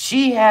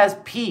she has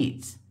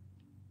Pete,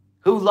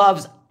 who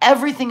loves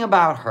everything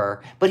about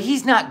her, but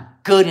he's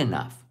not good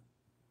enough.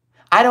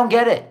 I don't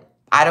get it.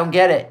 I don't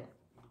get it.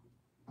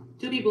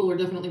 Two people are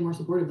definitely more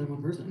supportive than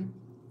one person.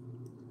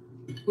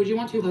 Would you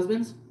want two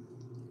husbands?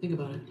 Think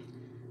about it.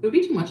 It would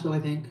be too much, though, I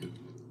think.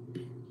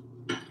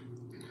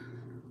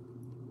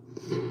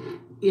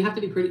 You have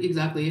to be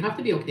exactly. You have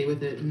to be okay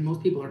with it, and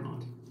most people are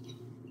not.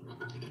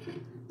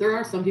 There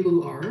are some people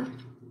who are.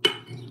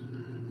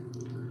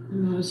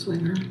 I'm not a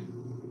swinger.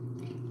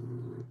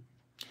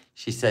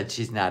 She said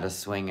she's not a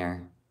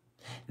swinger.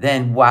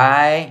 then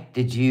why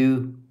did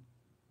you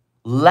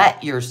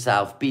let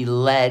yourself be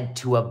led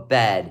to a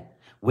bed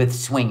with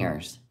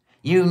swingers?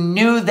 You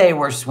knew they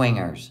were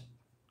swingers.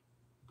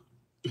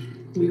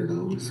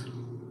 Weirdos.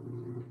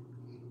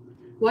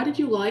 Why did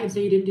you lie and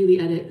say you didn't do the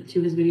edit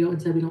to his video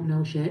and said we don't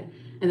know shit,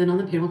 and then on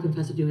the panel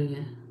confess to doing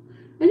it?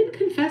 I didn't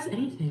confess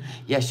anything.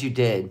 Yes, you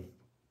did.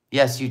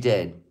 Yes, you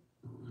did.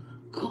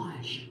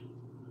 Gosh.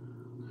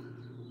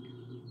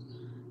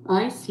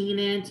 I seen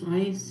it.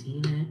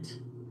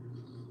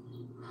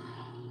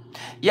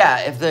 Yeah,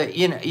 if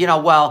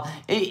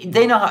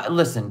they know how,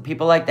 listen,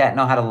 people like that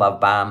know how to love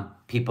bomb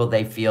people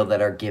they feel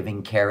that are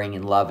giving, caring,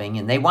 and loving,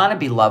 and they want to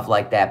be loved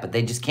like that, but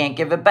they just can't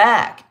give it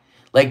back.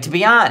 Like, to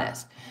be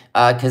honest,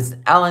 because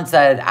Ellen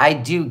said, I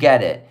do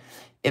get it.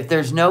 If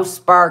there's no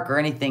spark or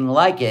anything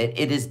like it,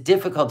 it is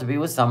difficult to be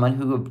with someone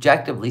who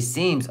objectively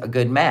seems a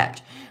good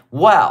match.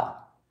 Well,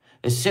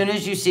 as soon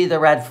as you see the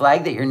red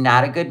flag that you're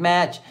not a good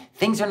match,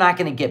 things are not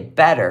going to get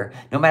better,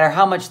 no matter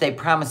how much they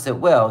promise it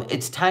will.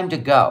 It's time to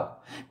go.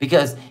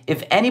 Because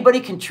if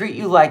anybody can treat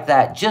you like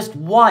that just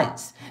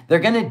once, they're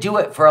going to do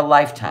it for a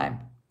lifetime.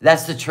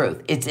 That's the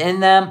truth. It's in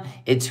them.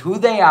 It's who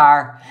they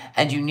are.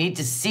 And you need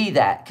to see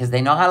that because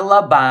they know how to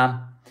love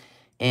bomb.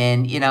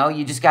 And, you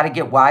just got to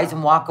get wise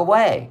and walk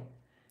away.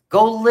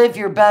 Go live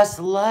your best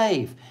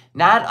life.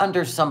 Not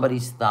under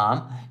somebody's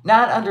thumb,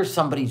 not under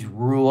somebody's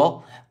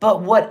rule,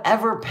 but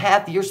whatever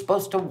path you're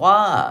supposed to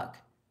walk.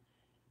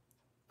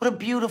 What a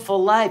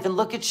beautiful life. And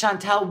look at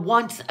Chantal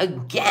once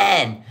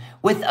again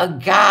with a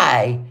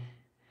guy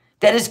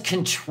that is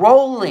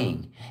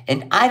controlling.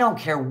 And I don't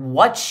care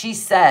what she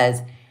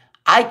says,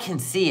 I can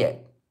see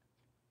it.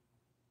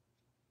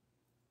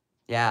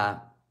 Yeah.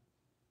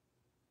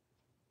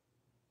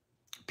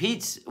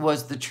 Pete's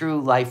was the true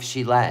life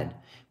she led.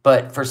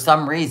 But for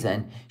some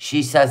reason,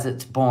 she says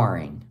it's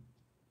boring.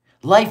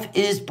 Life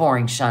is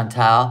boring,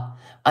 Chantal,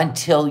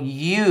 until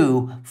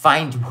you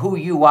find who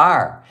you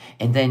are.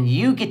 And then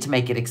you get to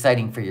make it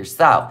exciting for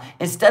yourself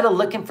instead of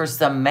looking for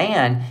some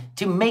man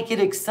to make it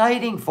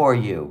exciting for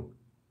you.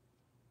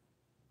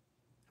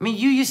 I mean,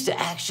 you used to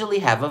actually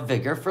have a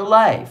vigor for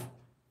life.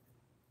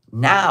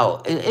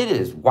 Now, it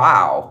is,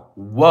 wow,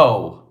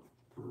 whoa.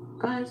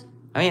 Guys.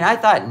 I mean, I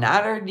thought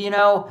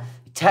Nader,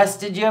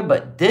 tested you,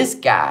 but this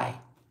guy,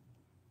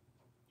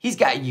 he's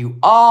got you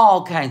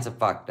all kinds of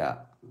fucked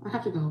up. I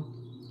have to go.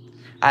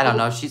 I don't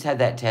know. She's had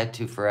that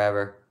tattoo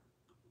forever.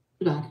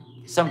 Bye.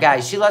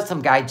 She let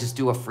some guy just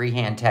do a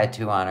freehand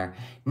tattoo on her.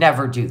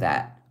 Never do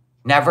that.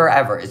 Never,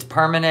 ever. It's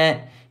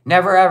permanent.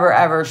 Never, ever,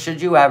 ever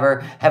should you ever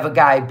have a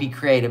guy be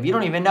creative. You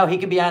don't even know. He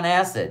could be on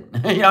acid.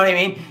 You know what I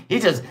mean?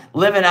 He's just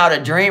living out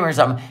a dream or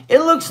something. It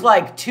looks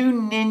like two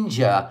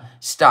ninja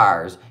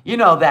stars. You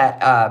know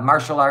that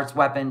martial arts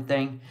weapon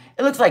thing?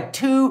 It looks like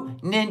two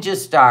ninja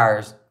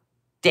stars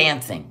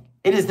dancing.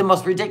 It is the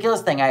most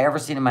ridiculous thing I ever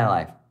seen in my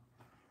life.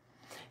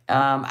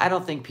 I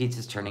don't think Pete's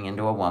is turning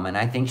into a woman.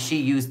 I think she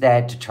used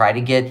that to try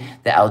to get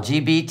the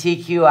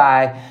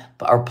LGBTQI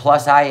or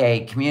plus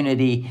IA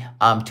community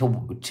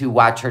to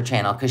watch her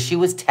channel because she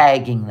was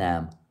tagging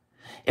them.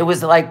 It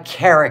was like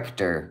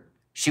character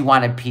she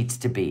wanted Pete's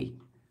to be.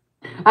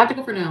 I have to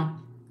go for now.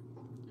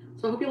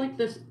 So I hope you like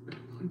this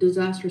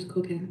disastrous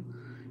cooking.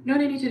 You know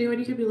what I need to do? I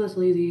need to be less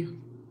lazy.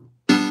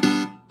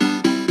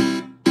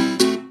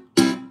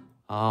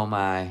 Oh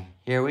my,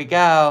 here we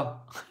go.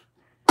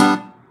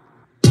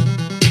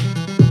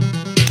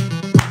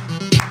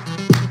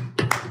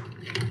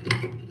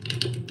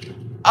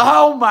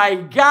 Oh my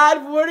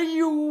God, what are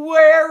you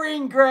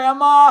wearing,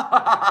 Grandma?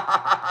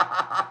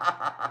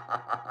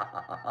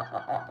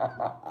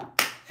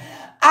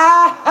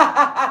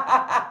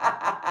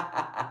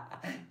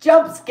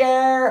 Jump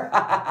scare.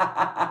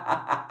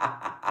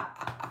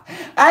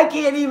 I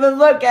can't even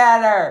look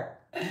at her.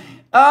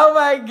 Oh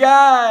my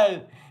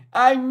God.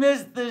 I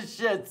missed this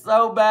shit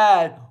so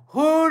bad.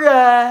 Who the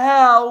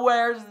hell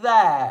wears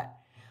that?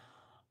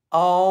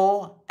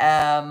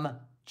 OMG.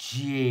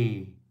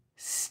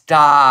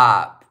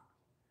 Stop.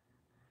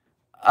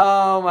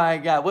 Oh my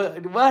God.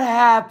 What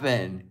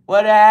happened?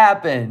 What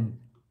happened?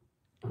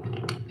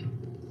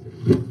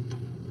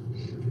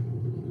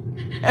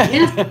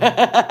 Yes.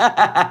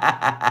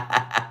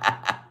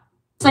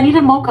 So I need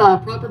a mocha, a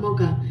proper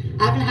mocha.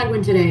 I haven't had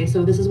one today,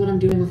 so this is what I'm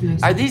doing with my.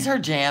 Are these her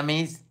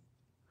jammies?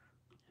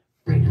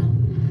 Right now.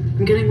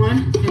 I'm getting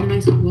one and a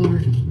nice hot water.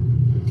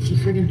 I'm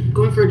friggin'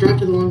 going for a drive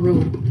to the long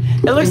road.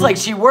 It looks like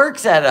she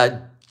works at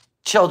a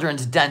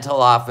children's dental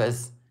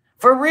office.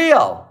 For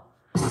real.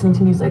 Listening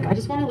to music. I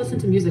just want to listen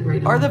to music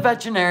right now. Or the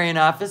veterinarian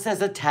office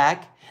as a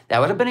tech. That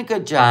would have been a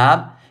good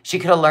job. She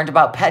could have learned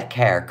about pet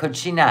care, could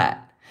she not?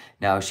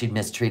 No, she'd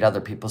mistreat other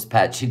people's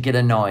pets. She'd get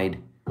annoyed.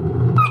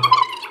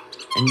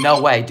 In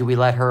no way do we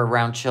let her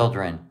around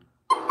children.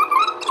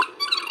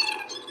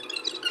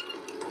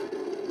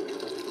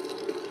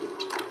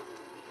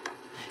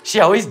 She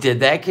always did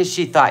that because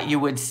she thought you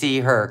would see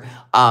her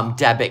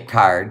debit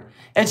card.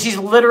 And she's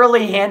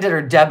literally handed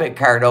her debit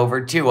card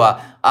over to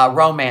a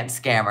romance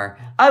scammer.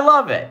 I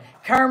love it.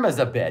 Karma's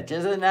a bitch,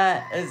 isn't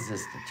that? It's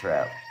just a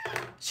trip.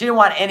 She didn't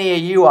want any of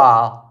you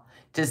all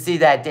to see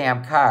that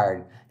damn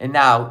card. And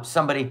now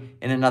somebody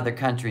in another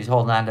country is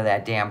holding on to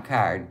that damn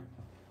card.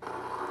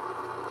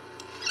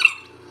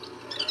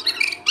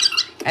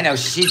 I know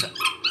she's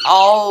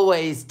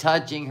always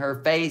touching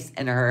her face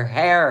and her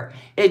hair.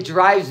 It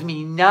drives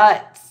me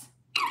nuts.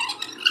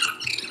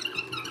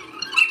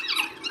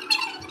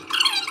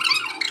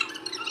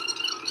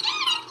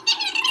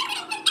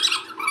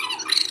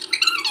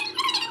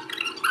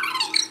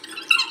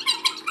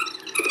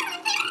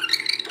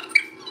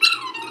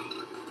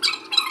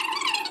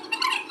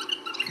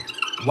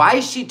 Why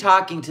is she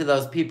talking to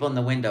those people in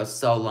the window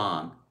so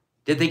long?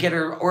 Did they get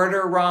her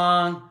order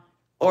wrong?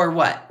 Or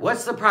what?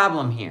 What's the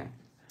problem here?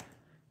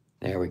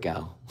 There we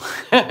go.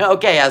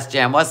 Okay,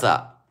 S-Jam, what's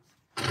up?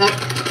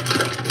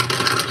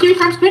 Kiwi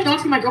Farms, quit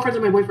doxing my girlfriends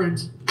and my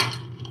boyfriends.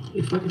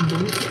 You fucking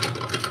dumb.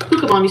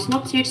 Look, Mom, you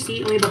smoked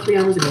THC only about 3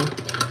 hours ago.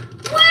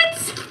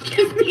 What?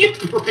 Give me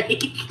a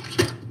break.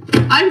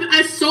 I'm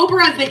as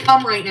sober as they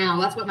come right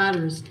now. That's what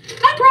matters.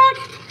 Hi, Brock.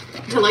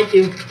 I like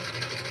you.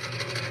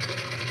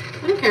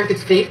 I don't care if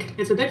it's fake.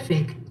 It's a bit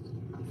fake.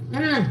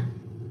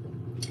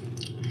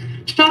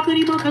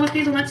 Chocolatey, milk,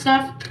 jalapenos, and that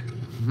stuff.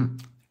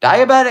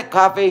 Diabetic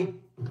coffee.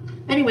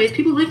 Anyways,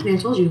 people like me, I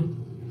told you.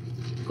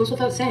 Goes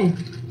without saying.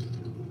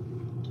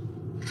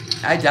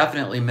 I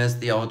definitely miss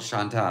the old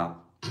Chantal.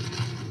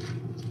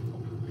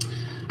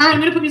 Alright, I'm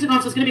gonna put music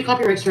on, so it's gonna be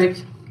copyright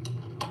striked.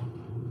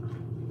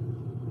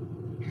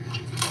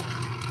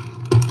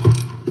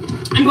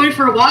 I'm going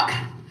for a walk.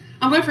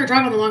 I'm going for a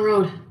drive on the long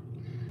road.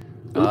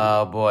 Ooh.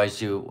 Oh boy,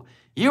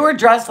 you were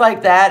dressed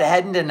like that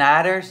heading to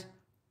Natters?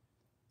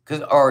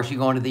 Or is she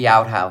going to the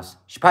outhouse?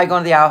 She's probably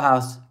going to the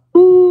outhouse.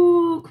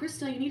 Ooh,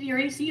 Krista, you need your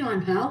AC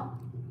on, pal.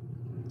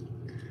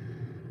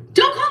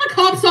 Don't call the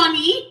cops on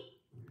me!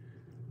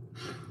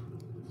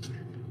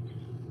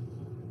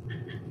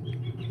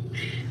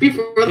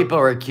 People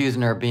were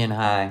accusing her of being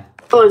high.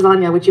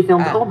 Lasagna, which you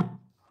filmed at home.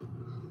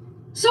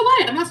 So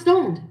what? I'm not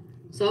stoned.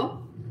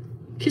 So?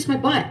 Kiss my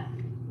butt.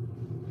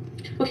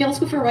 Okay, let's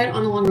go for a ride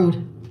on the long road.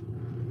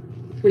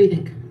 What do you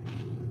think?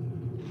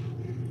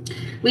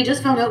 We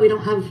just found out we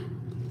don't have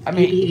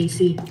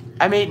AC.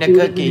 I'm eating a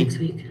cookie. Next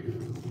week.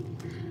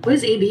 What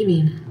does AB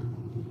mean?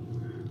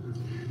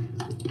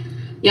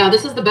 Yeah,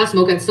 this is the best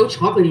mocha. It's so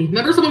chocolatey.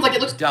 Remember someone's like,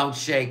 it looks... Don't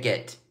shake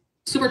it.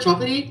 Super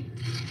chocolatey?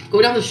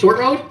 Go down the short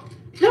road?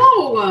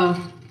 No!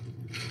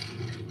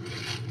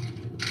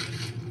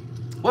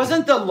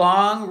 Wasn't the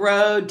long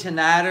road to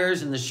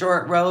Natters and the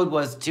short road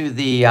was to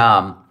the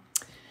outhouse?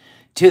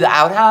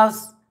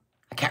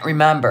 I can't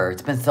remember.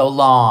 It's been so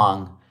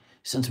long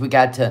since we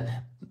got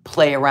to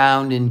play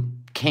around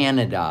in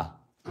Canada.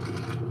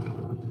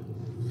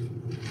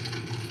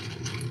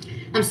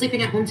 I'm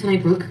sleeping at home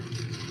tonight, Brooke.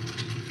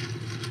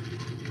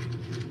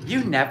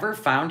 You never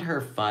found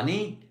her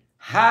funny?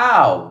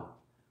 How?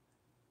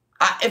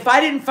 If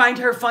I didn't find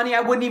her funny, I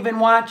wouldn't even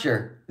watch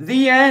her.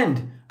 The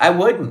end. I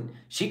wouldn't.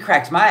 She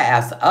cracks my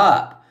ass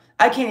up.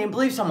 I can't even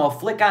believe someone will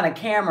flick on a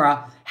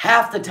camera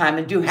half the time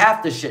and do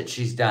half the shit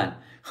she's done.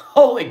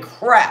 Holy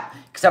crap.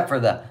 Except for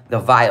the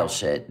vile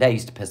shit. That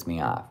used to piss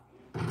me off.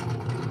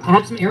 I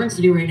have some errands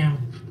to do right now.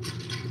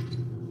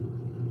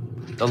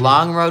 The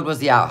long road was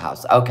the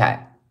outhouse. Okay.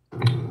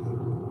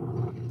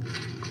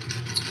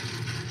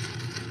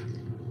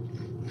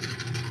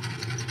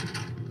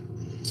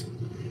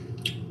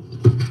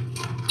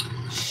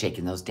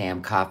 Shaking those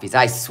damn coffees.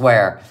 I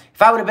swear.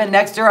 If I would have been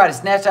next to her, I'd have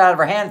snatched it out of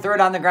her hand and threw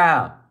it on the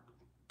ground.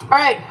 All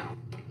right.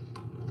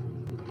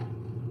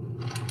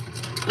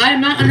 I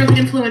am not under the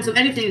influence of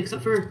anything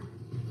except for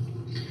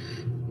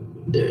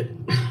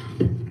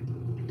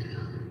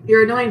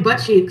your annoying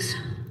butt cheeks.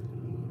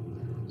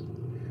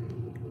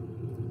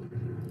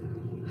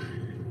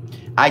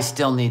 I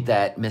still need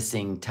that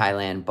missing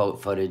Thailand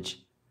boat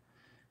footage.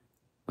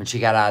 When she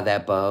got out of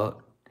that boat.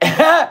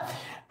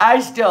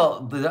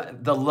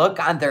 The look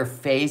on their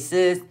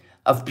faces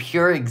of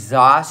pure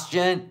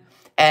exhaustion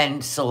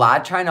and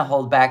Salah trying to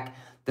hold back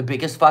the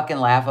biggest fucking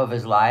laugh of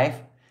his life.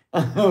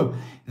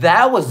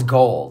 That was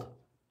gold.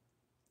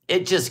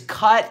 It just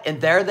cut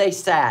and there they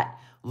sat,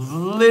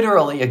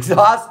 literally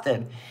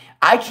exhausted.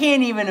 I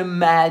can't even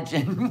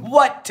imagine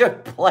what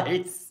took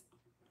place.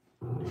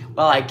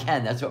 Well, I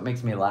can. That's what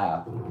makes me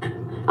laugh.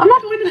 I'm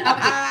not going to the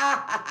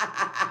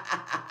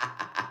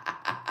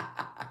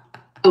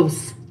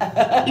house.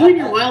 You and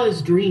your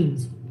wildest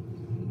dreams.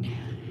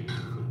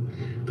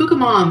 Puka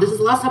Mom, this is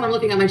the last time I'm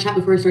looking at my chat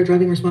before I start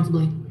driving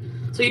responsibly.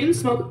 So you didn't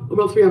smoke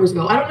about 3 hours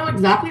ago. I don't know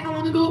exactly how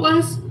long ago it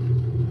was.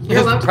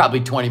 It was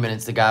probably 20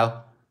 minutes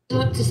ago.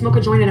 To smoke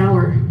a joint an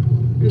hour.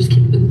 I'm just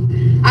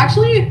kidding.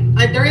 Actually,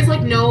 there is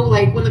like no,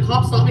 like when the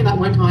cops stopped me that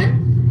one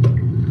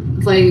time,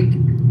 it's like,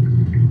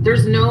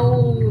 there's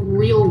no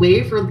real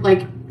way for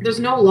like, there's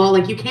no law,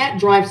 like you can't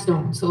drive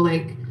stoned. So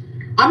like,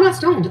 I'm not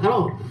stoned at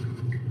all.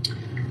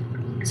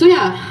 So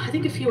yeah, I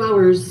think a few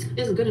hours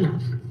is good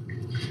enough.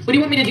 What do you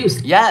want me to do?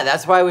 Yeah,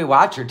 that's why we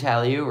watch her,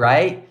 tell you,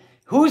 right?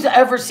 Who's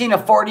ever seen a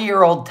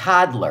 40-year-old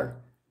toddler?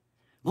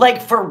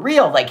 Like, for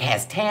real, like,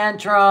 has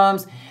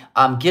tantrums,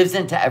 gives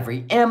into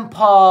every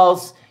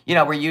impulse, you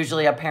know, where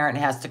usually a parent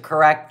has to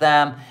correct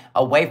them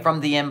away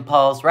from the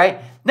impulse, right?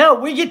 No,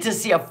 we get to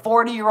see a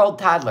 40-year-old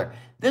toddler.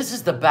 This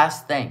is the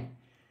best thing.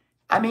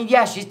 I mean,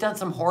 yeah, she's done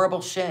some horrible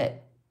shit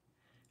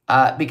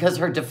because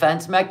her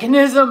defense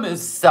mechanism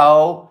is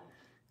so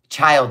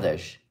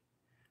childish.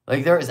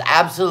 Like, there is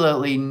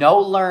absolutely no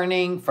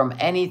learning from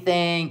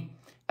anything.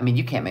 I mean,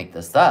 you can't make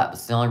this up.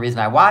 It's the only reason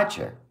I watch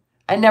her.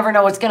 I never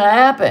know what's going to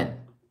happen.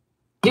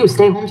 You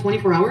stay home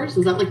 24 hours?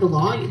 Is that like the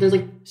law? There's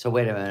like... So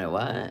wait a minute,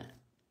 what?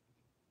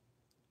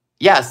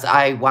 Yes,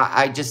 I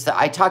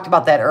talked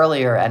about that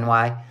earlier,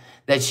 NY,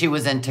 that she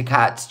was in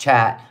Takat's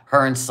chat,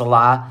 her and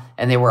Salah,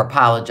 and they were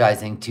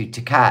apologizing to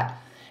Takat.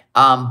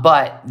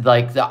 But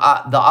like the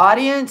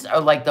audience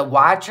or like the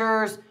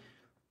watchers,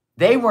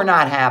 they were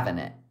not having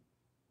it.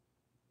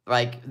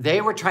 Like, they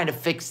were trying to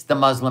fix the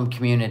Muslim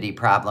community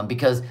problem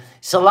because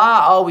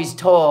Salah always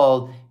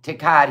told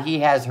Takat he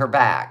has her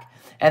back.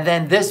 And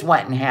then this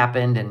went and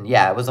happened, and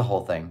yeah, it was a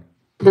whole thing.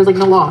 There's like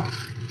no law.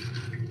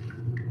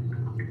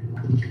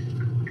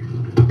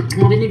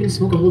 Well, I didn't even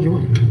smoke a whole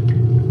joint.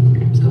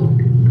 So.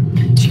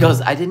 She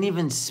goes, I didn't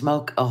even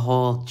smoke a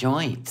whole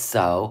joint,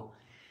 so.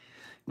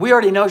 We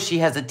already know she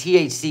has a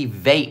THC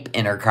vape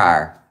in her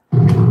car.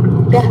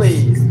 Yes.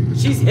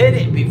 Please. She's hit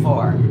it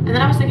before. And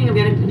then I was thinking of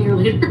getting it here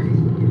later.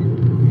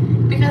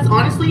 Because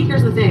honestly,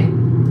 here's the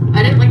thing.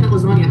 I didn't like that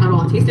lasagna at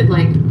all. It tasted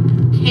like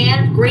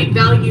canned great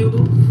value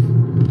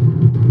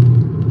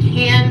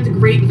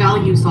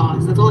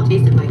sauce. That's all it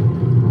tasted like.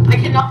 I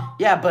cannot.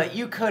 Yeah, but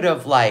you could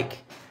have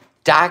like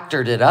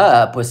doctored it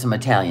up with some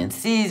Italian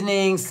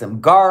seasonings,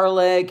 some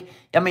garlic.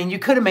 I mean, you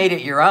could have made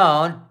it your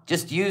own.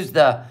 Just use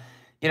the,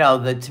 you know,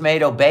 the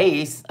tomato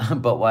base,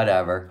 but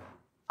whatever.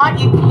 I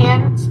don't eat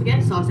canned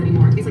spaghetti sauce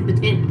anymore. It tastes like the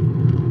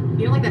tin.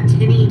 You know, like that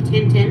tinny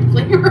tin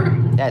flavor?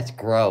 That's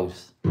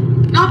gross.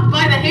 Not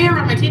by the hair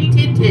on my tinny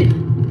tin.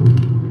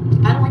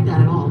 I don't like that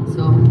at all,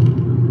 so.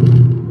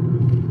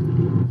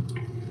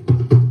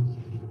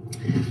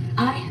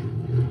 I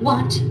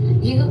want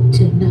you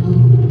to know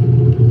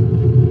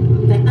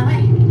that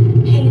I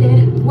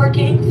hated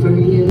working for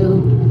you.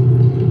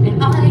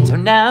 And I So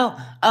now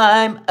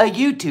I'm a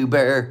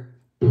YouTuber.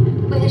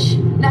 wish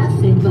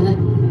nothing but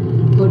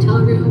hotel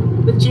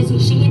room with jizzy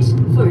sheets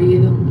for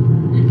you.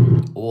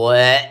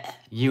 What?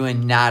 You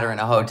and Nod are in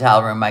a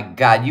hotel room. My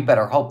God, you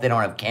better hope they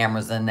don't have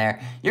cameras in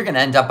there. You're going to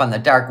end up on the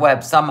dark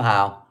web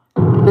somehow.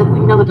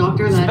 You know the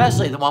doctor that...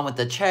 Especially the one with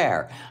the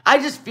chair. I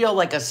just feel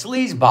like a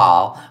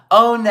sleazeball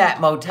owned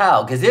that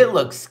motel because it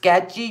looks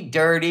sketchy,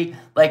 dirty.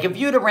 Like if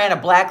you'd have ran a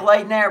black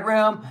light in that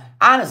room,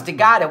 honest to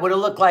God, it would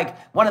have looked like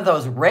one of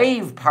those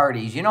rave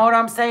parties. You know what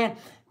I'm saying?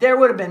 There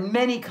would have been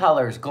many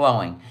colors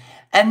glowing.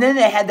 And then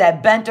they had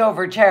that bent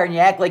over chair and you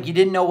act like you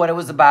didn't know what it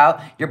was about.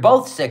 You're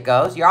both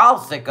sickos. You're all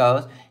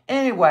sickos.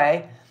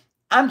 Anyway,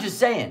 I'm just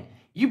saying,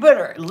 you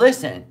better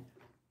listen.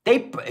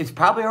 It's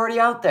probably already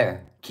out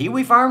there.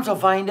 Kiwi Farms will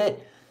find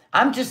it.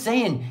 I'm just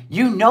saying,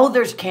 you know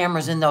there's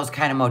cameras in those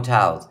kind of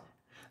motels.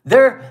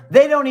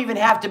 They don't even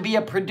have to be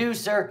a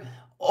producer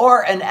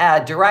or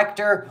a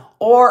director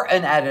or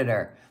an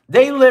editor.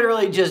 They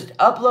literally just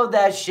upload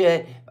that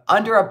shit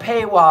under a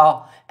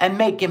paywall and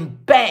make him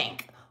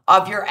bank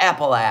off your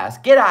Apple ass.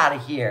 Get out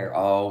of here.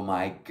 Oh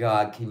my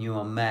God, can you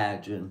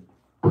imagine?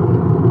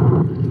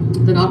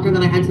 The doctor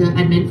that I had to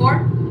admit for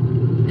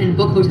and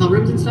book hotel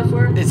rooms and stuff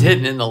for. It's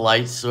hidden in the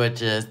light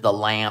switches, the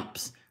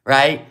lamps,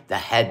 right? The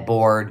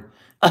headboard.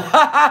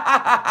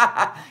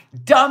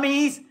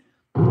 Dummies.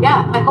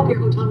 Yeah, I hope your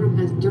hotel room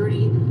has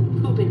dirty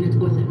poop in your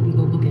toilet when you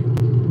go book it.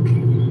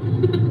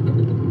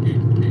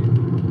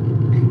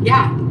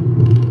 Yeah.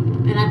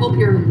 And I hope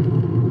your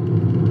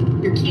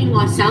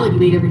quinoa salad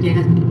you eat every day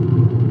has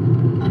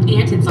an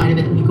ant inside of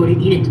it when you go to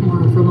eat it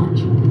tomorrow for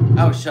lunch.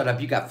 Oh, shut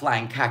up. You got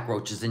flying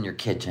cockroaches in your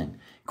kitchen.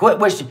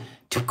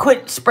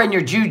 Quit spreading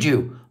your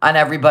juju on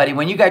everybody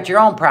when you got your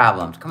own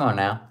problems. Come on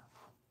now.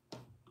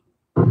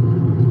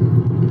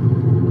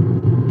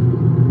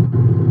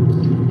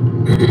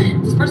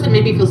 This person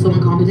made me feel so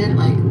incompetent,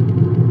 like,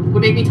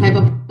 would make me type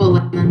up a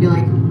letter and then be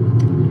like,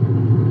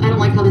 I don't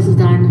like how this is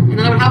done. And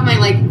then I would have my,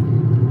 like,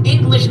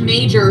 English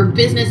major,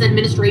 business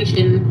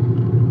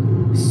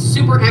administration,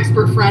 super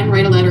expert friend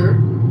write a letter,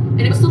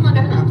 and it was still not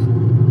good enough.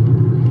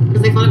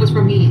 Because they thought it was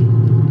from me.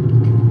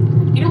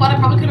 You know what? I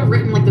probably could have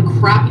written, like, I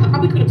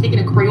probably could have taken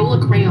a Crayola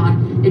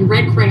crayon and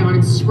red crayon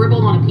and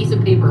scribbled on a piece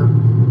of paper.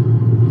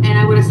 And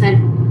I would have said,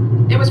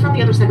 it was from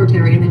the other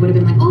secretary, and they would have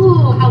been like,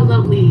 oh, how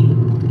lovely.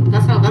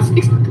 That's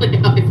exactly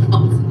how I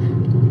felt.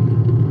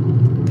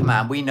 Come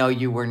on, we know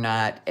you were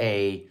not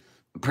a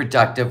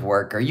productive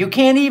worker. You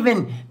can't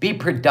even be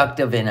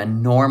productive in a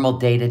normal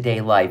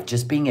day-to-day life,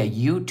 just being a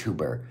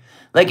YouTuber.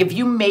 Like, if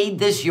you made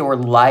this your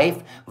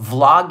life,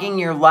 vlogging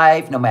your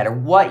life, no matter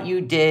what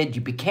you did,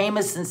 you became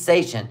a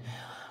sensation,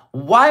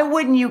 why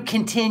wouldn't you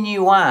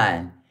continue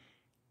on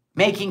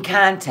making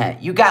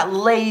content? You got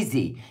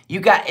lazy, you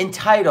got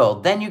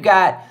entitled, then you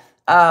got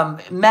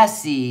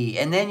messy,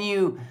 and then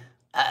you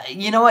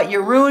know what?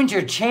 You ruined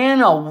your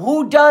channel.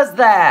 Who does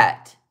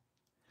that?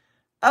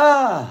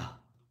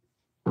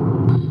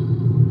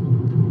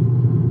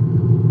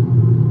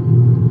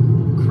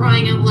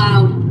 crying out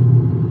loud.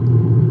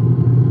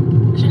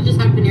 I should have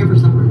just had paneer for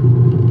supper.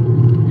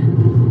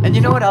 And you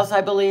know what else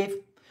I believe?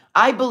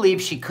 I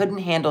believe she couldn't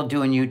handle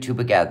doing YouTube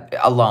again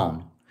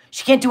alone.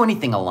 She can't do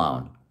anything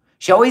alone.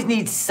 She always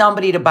needs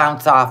somebody to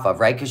bounce off of,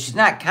 right? Because she's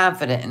not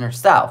confident in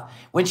herself.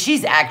 When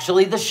she's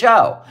actually the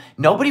show.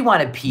 Nobody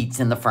wanted Pete's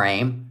in the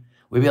frame.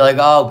 We'd be like,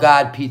 oh,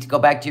 God, Pete, go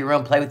back to your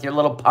room, play with your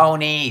little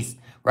ponies,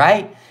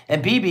 right?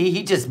 And BB,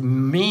 he just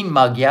mean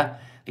mug you.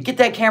 Get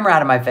that camera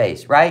out of my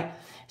face, right?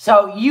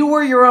 So you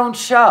were your own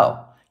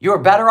show. You were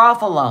better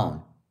off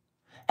alone.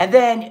 And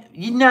then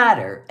you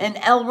Nader and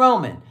El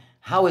Roman.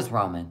 How is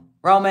Roman?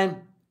 Roman,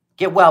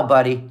 get well,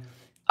 buddy.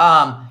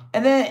 And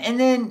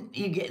then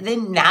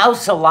now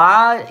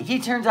Salah, he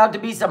turns out to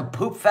be some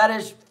poop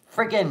fetish,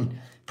 freaking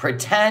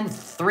pretend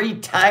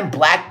 3-time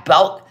black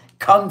belt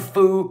kung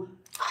fu.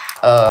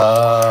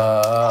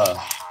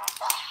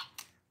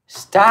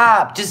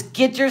 Stop. Just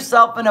get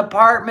yourself an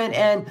apartment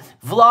and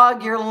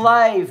vlog your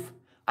life.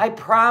 I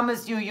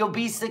promise you, you'll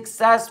be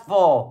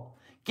successful.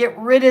 Get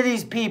rid of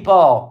these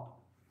people.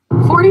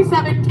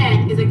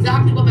 $47.10 is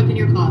exactly what my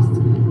paneer costs.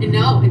 And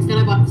no, instead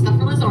I bought stuff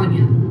for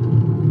lasagna.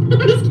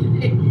 I'm just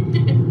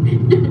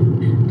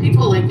kidding.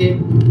 People like it.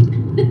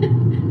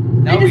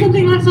 I did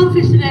something not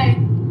selfish today.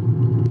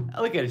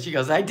 Look at it. She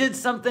goes, I did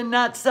something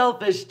not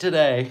selfish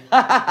today.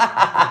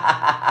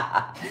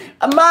 A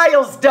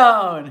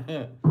milestone.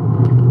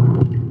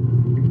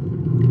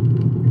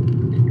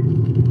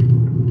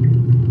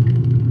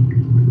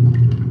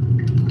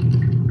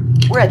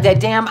 We're at that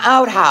damn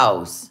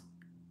outhouse.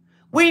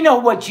 We know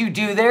what you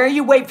do there.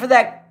 You wait for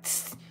that.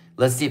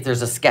 Let's see if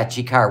there's a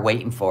sketchy car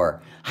waiting for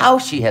her. How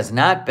she has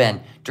not been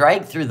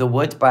dragged through the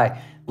woods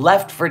by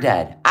left for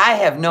dead. I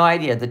have no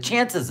idea. The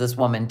chances this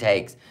woman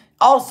takes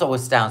also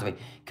astounds me.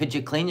 Could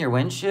you clean your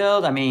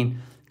windshield? I mean,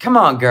 come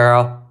on,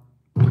 girl.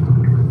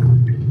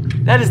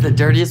 That is the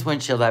dirtiest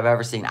windshield I've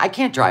ever seen. I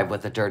can't drive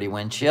with a dirty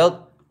windshield.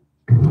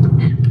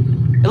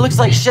 It looks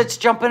like shit's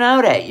jumping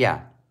out at you.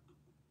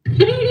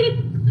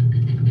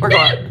 We're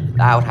going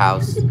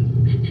outhouse.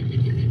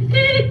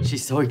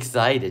 She's so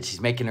excited. She's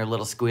making her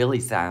little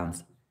squealy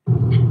sounds.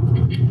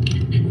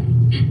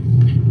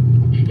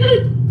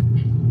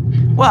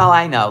 Well,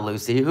 I know,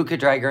 Lucy. Who could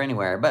drag her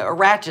anywhere? But a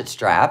ratchet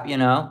strap, you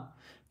know?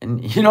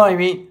 And you know what I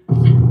mean?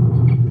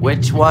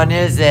 Which one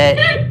is it?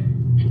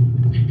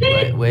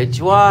 Which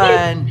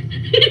one?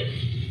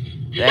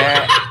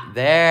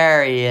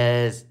 There he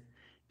is.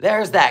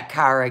 There's that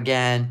car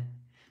again.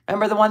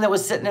 Remember the one that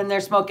was sitting in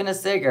there smoking a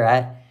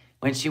cigarette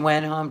when she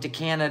went home to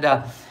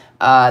Canada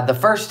the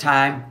first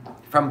time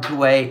from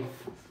Kuwait?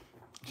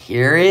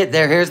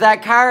 Here's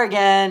that car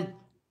again.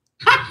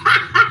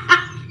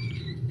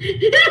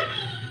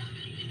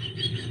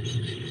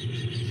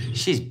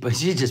 She's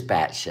just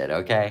batshit,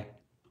 okay?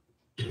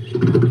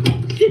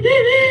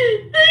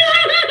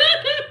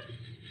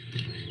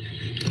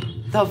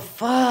 The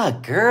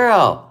fuck,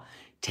 girl?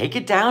 Take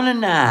it down a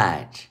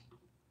notch.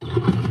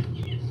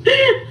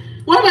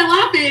 Why am I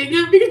laughing?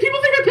 Because people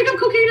think I pick up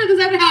cocaine at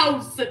this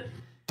house.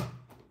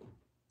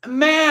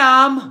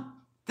 Ma'am,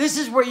 this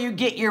is where you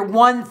get your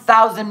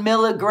 1,000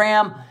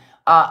 milligram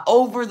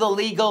over the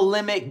legal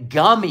limit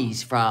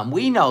gummies from.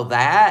 We know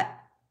that.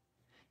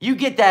 You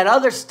get that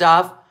other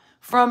stuff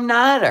from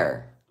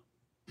Nader.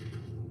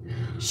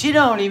 She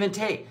don't even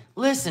take,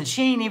 listen,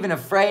 she ain't even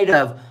afraid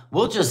of,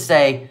 we'll just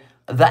say,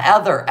 the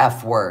other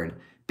F word.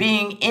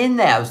 Being in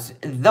those,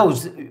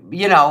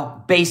 you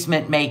know,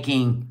 basement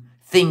making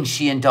things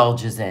she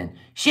indulges in.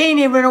 She ain't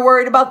even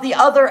worried about the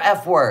other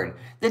F word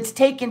that's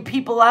taking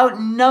people out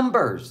in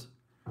numbers.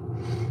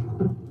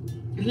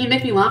 You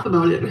make me laugh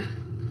about it.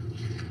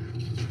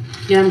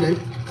 Yeah, I'm good.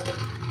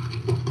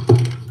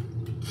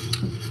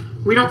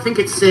 We don't think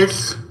it's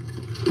cis.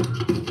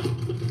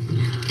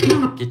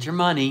 Get your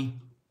money.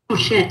 Oh,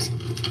 shit.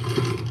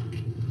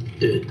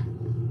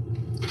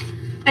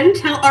 I didn't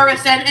tell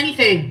RSN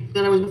anything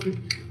that I was with.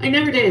 I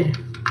never did.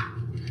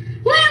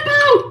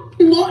 Lambo!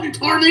 What in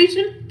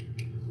tarnation?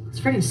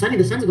 It's freaking sunny.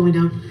 The sun's going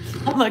down.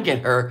 Look at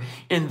her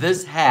in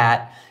this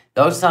hat,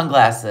 those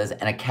sunglasses,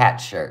 and a cat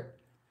shirt.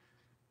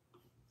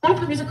 I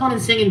put music on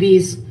and sing in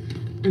bees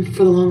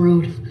for the long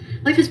road.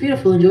 Life is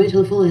beautiful. Enjoy it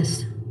to the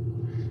fullest.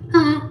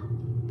 Huh?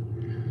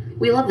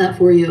 We love that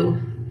for you.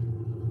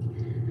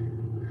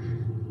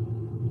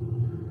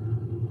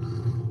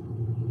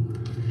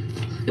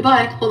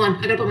 Goodbye. Hold on.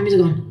 I gotta put my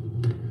music on.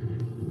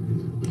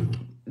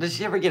 Does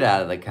she ever get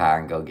out of the car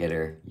and go get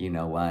her, you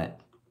know what?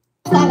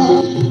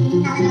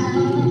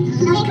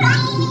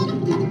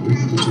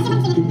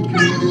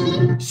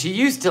 She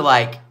used to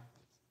like,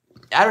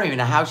 I don't even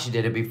know how she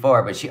did it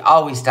before, but she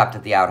always stopped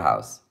at the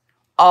outhouse.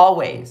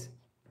 Always.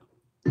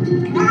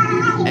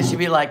 And she'd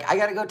be like, I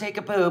gotta go take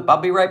a poop. I'll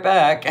be right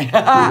back.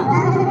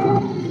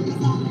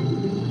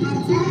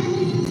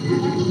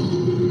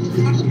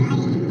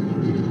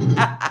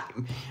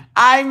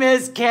 I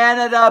miss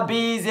Canada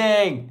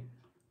beezing.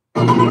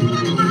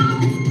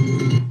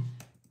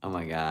 Oh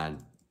my God.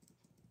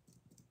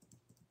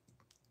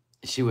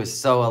 She was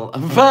so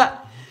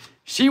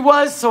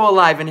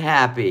alive and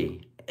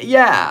happy.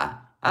 Yeah.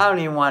 I don't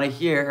even want to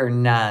hear her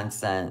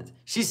nonsense.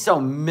 She's so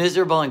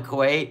miserable in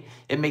Kuwait,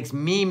 it makes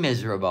me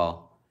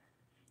miserable.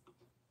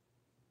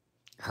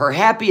 Her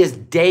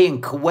happiest day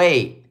in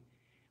Kuwait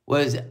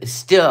was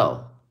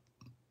still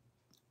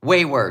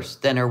way worse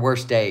than her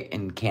worst day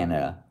in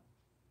Canada.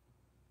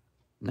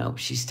 Nope,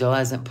 she still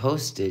hasn't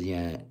posted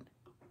yet.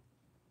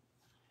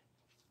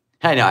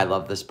 I know, I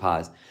love this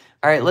pause.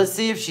 All right, let's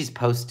see if she's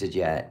posted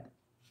yet.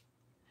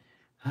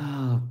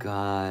 Oh,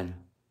 God.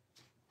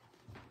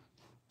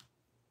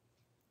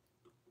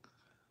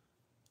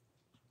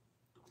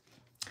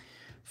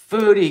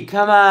 Foodie,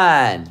 come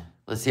on.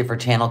 Let's see if her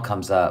channel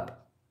comes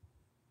up.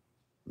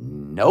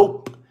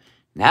 Nope.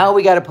 Now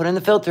we got to put in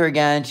the filter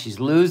again. She's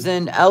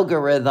losing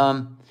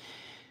algorithm.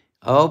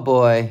 Oh,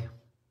 boy.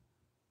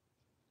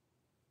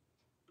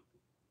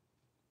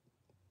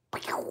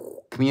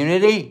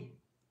 Community?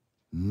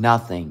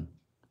 Nothing.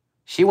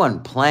 She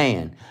wasn't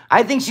playing.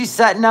 I think she's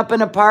setting up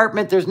an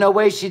apartment. There's no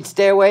way she'd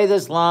stay away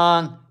this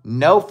long.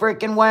 No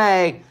freaking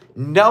way.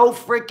 No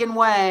freaking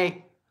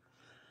way.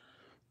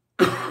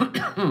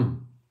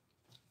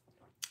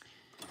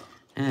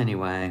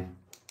 Anyway.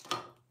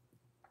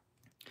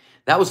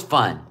 That was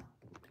fun.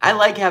 I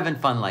like having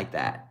fun like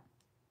that.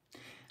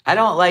 I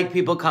don't like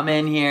people come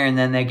in here and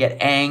then they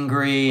get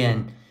angry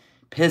and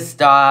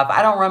pissed off.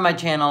 I don't run my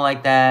channel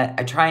like that.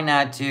 I try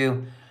not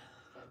to.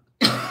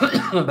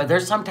 But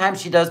there's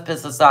sometimes she does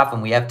piss us off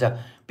and we have to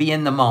be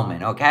in the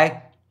moment,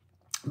 okay?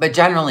 But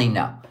generally,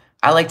 no.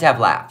 I like to have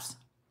laughs.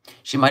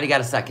 She might have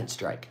got a second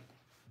strike.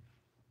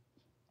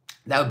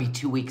 That would be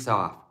 2 weeks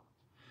off.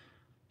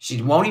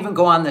 She won't even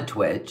go on the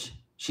Twitch.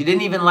 She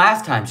didn't even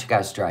last time she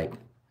got a strike.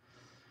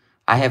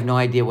 I have no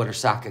idea what her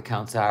sock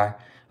accounts are.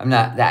 I'm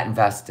not that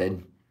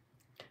invested.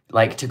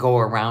 Like, to go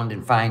around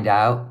and find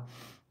out.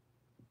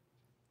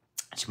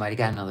 She might have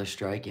got another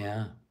strike,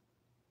 yeah.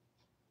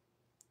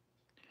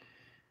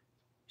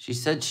 She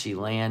said she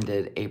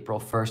landed April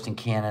 1st in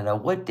Canada.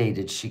 What day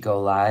did she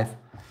go live?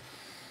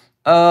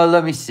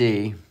 Let me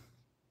see.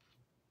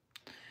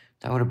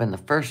 That would have been the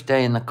first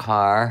day in the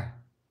car.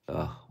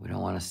 Oh, we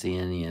don't want to see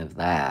any of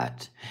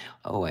that.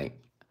 Oh, wait.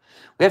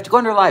 We have to go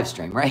under live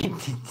stream, right?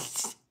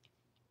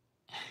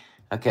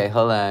 Okay,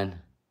 hold on.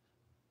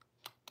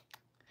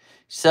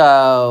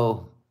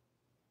 So,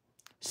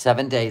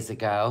 7 days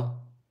ago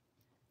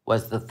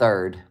was the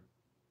 3rd.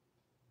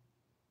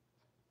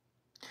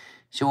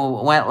 She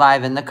went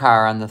live in the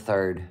car on the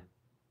 3rd.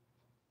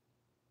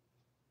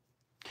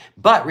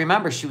 But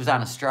remember, she was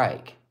on a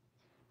strike.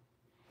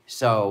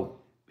 So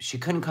she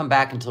couldn't come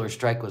back until her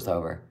strike was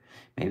over.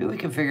 Maybe we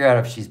can figure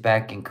out if she's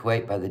back in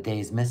Kuwait by the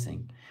days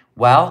missing.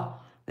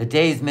 Well, the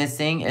days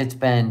missing, it's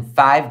been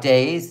 5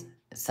 days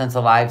since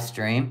a live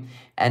stream.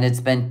 And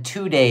it's been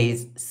 2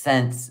 days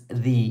since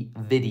the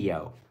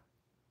video.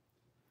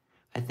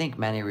 I think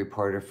many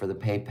reported for the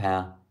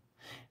PayPal.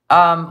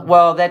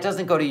 Well, that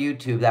doesn't go to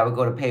YouTube. That would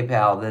go to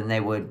PayPal. Then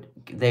they would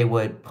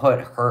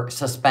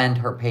suspend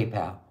her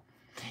PayPal.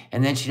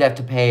 And then she'd have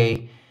to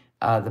pay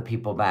the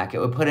people back. It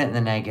would put it in the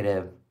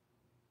negative.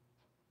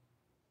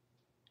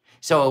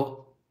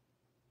 So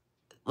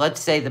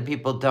let's say the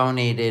people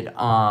donated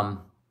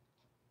her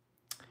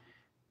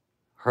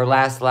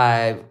last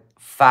live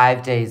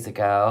 5 days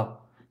ago.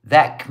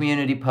 That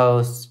community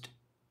post,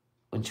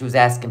 when she was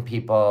asking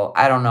people,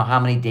 I don't know how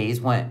many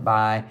days went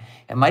by.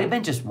 It might have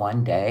been just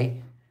 1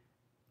 day.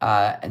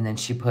 And then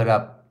she put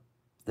up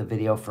the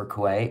video for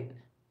Kuwait.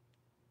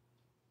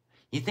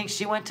 You think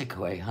she went to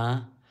Kuwait,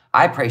 huh?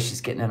 I pray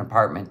she's getting an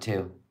apartment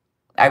too.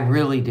 I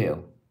really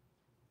do.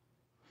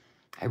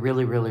 I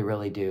really, really,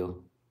 really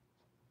do.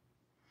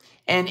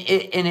 And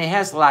it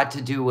has a lot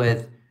to do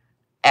with,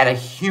 at a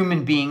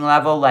human being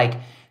level,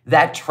 like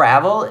that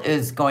travel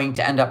is going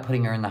to end up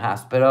putting her in the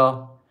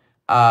hospital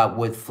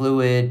with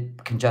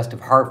fluid,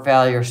 congestive heart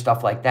failure,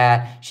 stuff like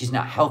that. She's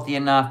not healthy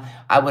enough.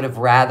 I would have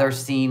rather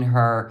seen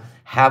her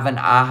have an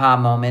aha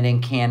moment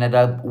in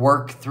Canada,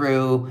 work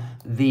through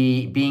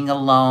the being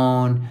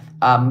alone,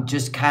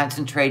 just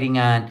concentrating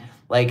on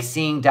like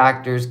seeing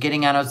doctors,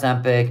 getting on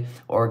Ozempic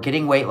or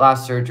getting weight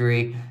loss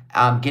surgery,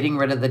 getting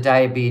rid of the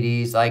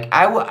diabetes. Like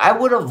I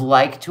would have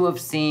liked to have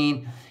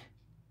seen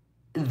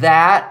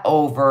that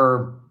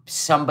over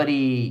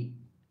somebody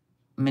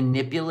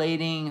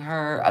manipulating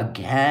her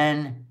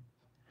again.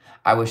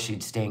 I wish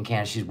she'd stay in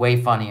Canada. She's way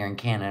funnier in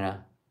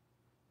Canada.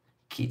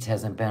 Pete's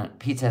hasn't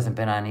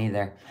been on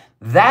either.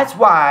 That's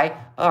why.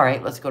 All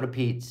right, let's go to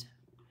Pete's.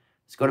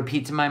 Let's go to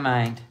Pete's in my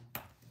mind.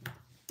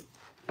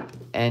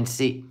 And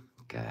see.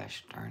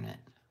 Gosh darn it.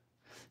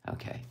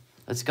 Okay.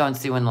 Let's go and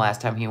see when the last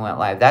time he went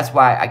live. That's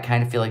why I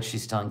kind of feel like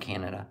she's still in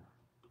Canada.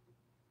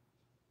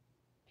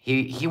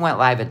 He went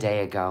live a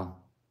day ago.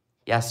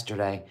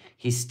 Yesterday.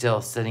 He's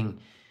still sitting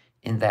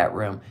in that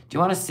room. Do you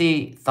want to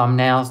see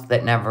thumbnails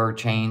that never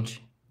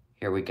change?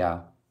 Here we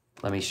go.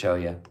 Let me show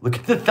you. Look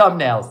at the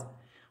thumbnails.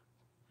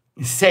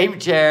 Same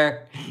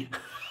chair.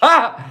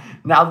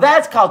 Now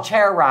that's called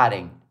chair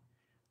rotting.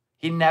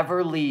 He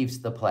never leaves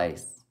the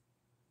place.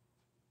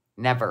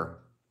 Never.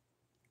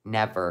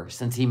 Never.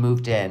 Since he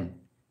moved in.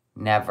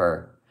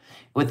 Never.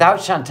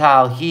 Without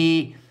Chantal,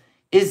 he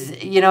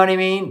is, you know what I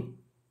mean?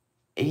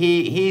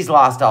 He's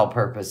lost all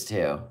purpose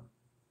too.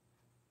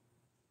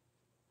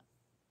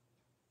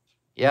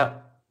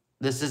 Yep.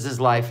 This is his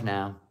life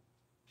now.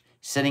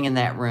 Sitting in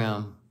that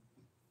room.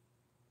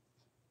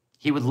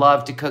 He would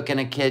love to cook in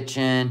a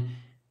kitchen.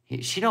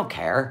 She don't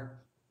care.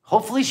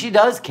 Hopefully she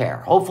does care.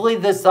 Hopefully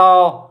this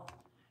all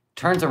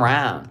turns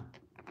around.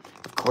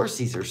 Of course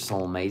he's her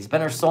soulmate. He's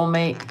been her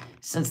soulmate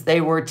since they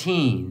were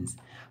teens.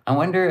 I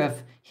wonder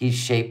if he's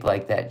shaped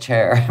like that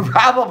chair.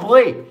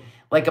 Probably.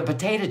 Like a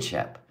potato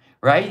chip,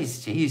 right?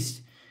 Do you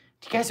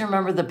guys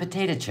remember the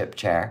potato chip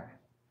chair?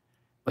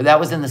 Well,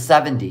 that was in the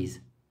 70s.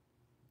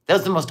 That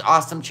was the most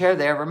awesome chair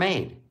they ever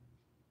made.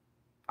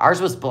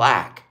 Ours was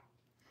black,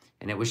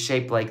 and it was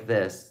shaped like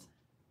this.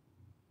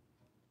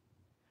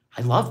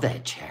 I love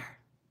that chair.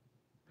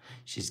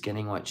 She's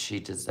getting what she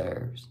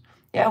deserves.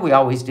 Yeah, we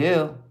always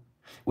do.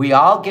 We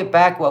all get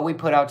back what we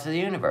put out to the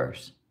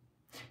universe.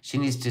 She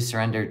needs to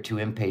surrender to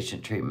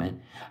inpatient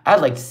treatment.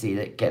 I'd like to see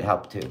that get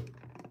help too.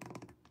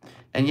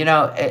 And you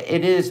know,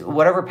 it is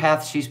whatever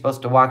path she's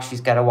supposed to walk, she's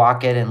got to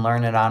walk it and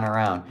learn it on her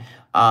own.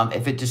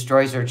 If it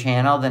destroys her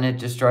channel, then it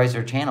destroys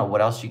her channel.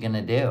 What else are you going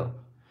to do?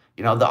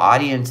 You know, the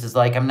audience is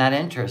like, I'm not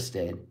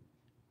interested.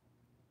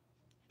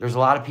 There's a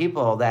lot of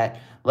people that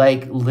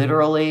like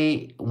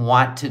literally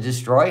want to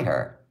destroy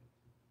her.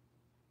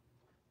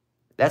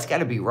 That's got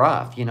to be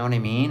rough. You know what I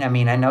mean?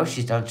 I know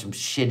she's done some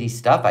shitty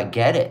stuff. I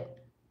get it.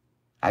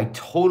 I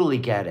totally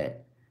get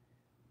it.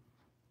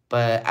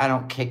 But I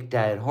don't kick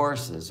dead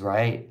horses,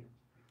 right?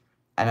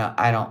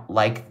 I don't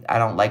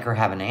like her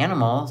having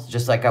animals,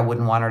 just like I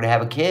wouldn't want her to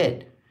have a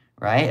kid,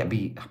 right? It'd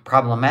be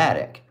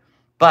problematic.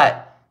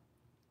 But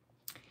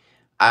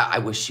I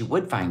wish she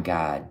would find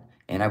God,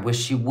 and I wish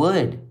she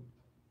would.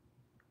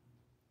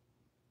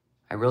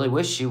 I really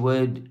wish she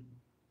would.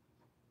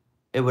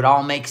 It would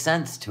all make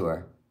sense to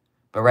her.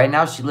 But right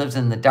now she lives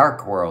in the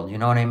dark world, you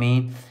know what I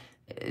mean?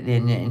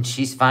 And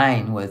she's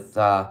fine with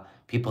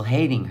people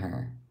hating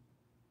her.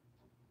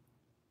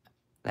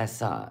 That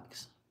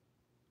sucks.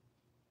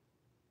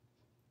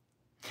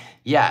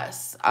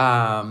 Yes,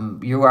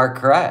 you are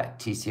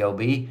correct,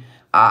 TCOB.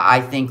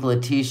 I think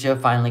Letitia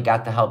finally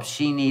got the help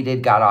she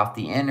needed, got off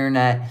the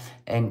internet,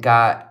 and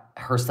got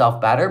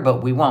herself better,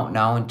 but we won't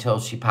know until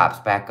she pops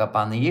back up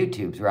on the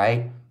YouTubes,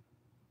 right?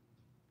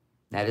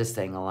 That is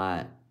saying a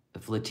lot.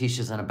 If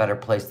Letitia's in a better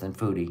place than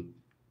Foodie,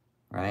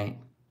 right?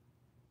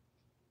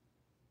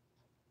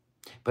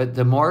 But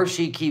the more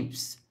she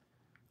keeps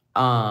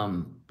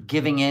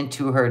giving in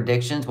to her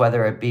addictions,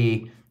 whether it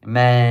be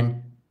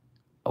men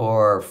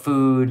or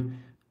food,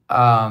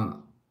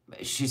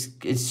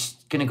 it's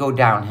gonna go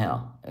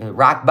downhill.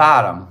 Rock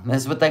bottom.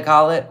 That's what they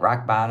call it,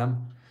 rock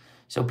bottom.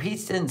 So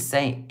Pete didn't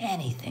say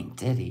anything,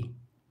 did he?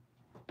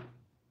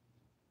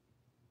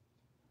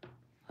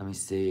 Let me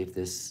see if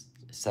this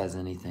says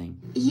anything.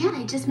 Yeah,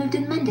 I just moved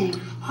in Monday.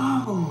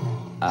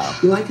 Oh.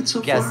 You like it so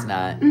far? Guess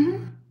not.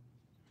 Mm-hmm.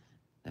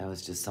 That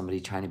was just somebody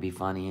trying to be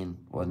funny and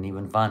wasn't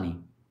even funny.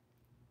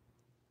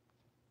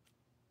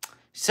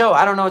 So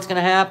I don't know what's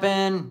gonna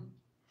happen.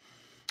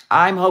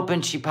 I'm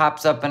hoping she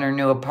pops up in her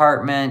new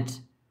apartment.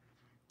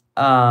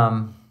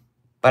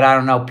 But I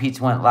don't know.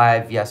 Pete's went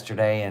live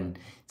yesterday, and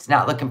it's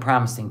not looking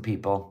promising,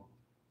 people.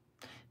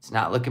 It's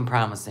not looking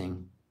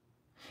promising.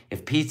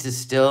 If Pete's is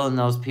still in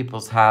those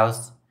people's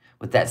house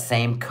with that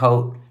same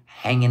coat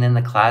hanging in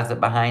the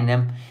closet behind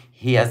him,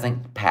 he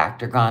hasn't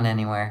packed or gone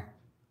anywhere.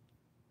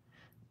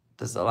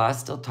 Does Allah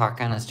still talk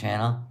on his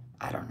channel?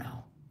 I don't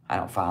know. I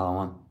don't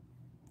follow him.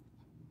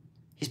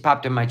 He's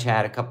popped in my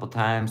chat a couple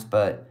times,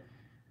 but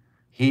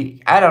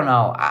I don't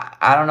know.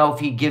 I don't know if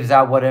he gives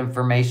out what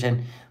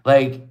information.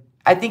 Like,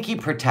 I think he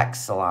protects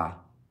Salah.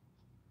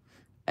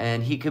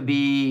 And he could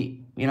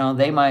be, you know,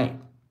 they might,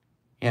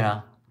 you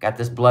know, got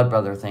this blood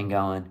brother thing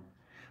going.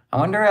 I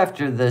wonder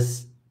after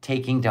this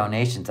taking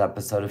donations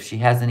episode if she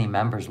has any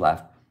members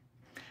left.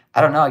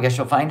 I don't know. I guess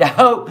she'll find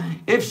out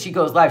if she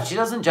goes live. She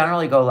doesn't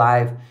generally go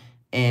live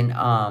in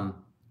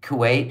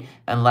Kuwait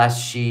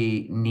unless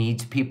she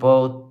needs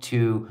people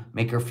to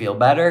make her feel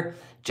better.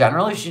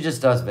 Generally, she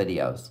just does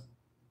videos.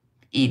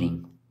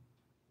 Eating.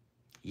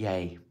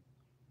 Yay.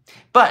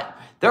 But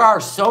there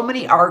are so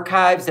many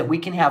archives that we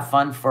can have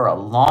fun for a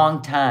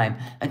long time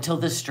until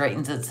this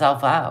straightens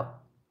itself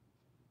out.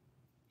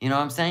 You know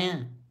what I'm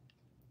saying?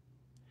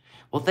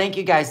 Well, thank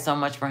you guys so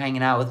much for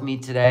hanging out with me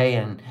today,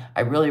 and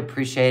I really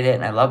appreciate it,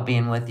 and I love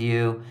being with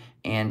you,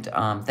 and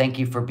thank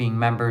you for being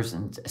members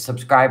and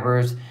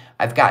subscribers.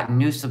 I've gotten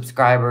new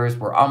subscribers.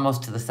 We're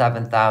almost to the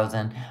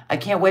 7,000. I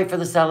can't wait for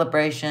the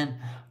celebration.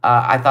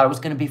 I thought it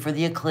was going to be for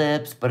the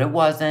eclipse, but it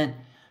wasn't.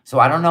 So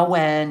I don't know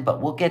when,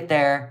 but we'll get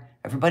there.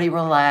 Everybody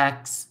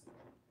relax.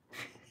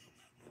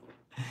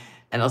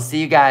 And I'll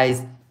see you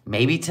guys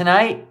maybe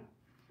tonight,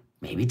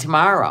 maybe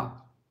tomorrow.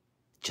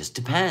 Just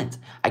depends.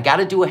 I got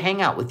to do a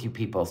hangout with you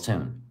people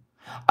soon.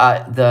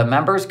 The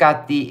members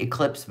got the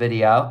eclipse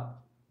video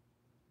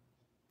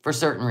for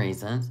certain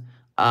reasons.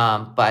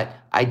 But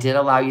I did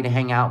allow you to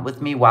hang out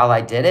with me while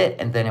I did it.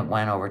 And then it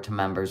went over to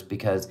members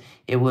because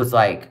it was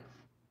like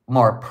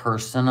more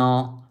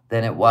personal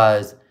than it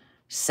was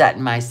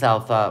setting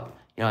myself up.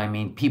 You know what I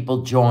mean?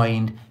 People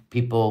joined,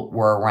 people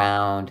were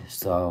around,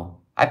 so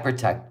I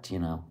protect, you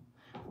know,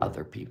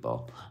 other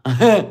people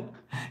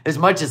as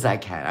much as I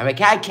can. I mean,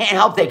 I can't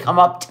help they come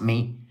up to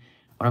me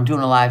when I'm doing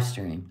a live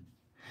stream.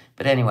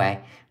 But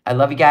anyway, I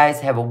love you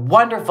guys. Have a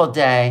wonderful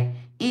day.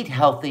 Eat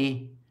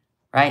healthy,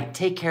 right?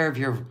 Take care of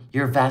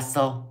your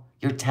vessel,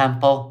 your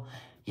temple.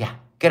 Yeah,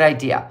 good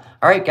idea.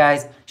 All right,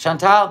 guys.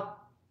 Chantal,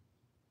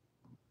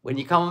 when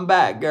you coming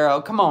back,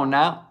 girl? Come on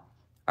now.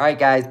 All right,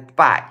 guys.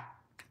 Bye.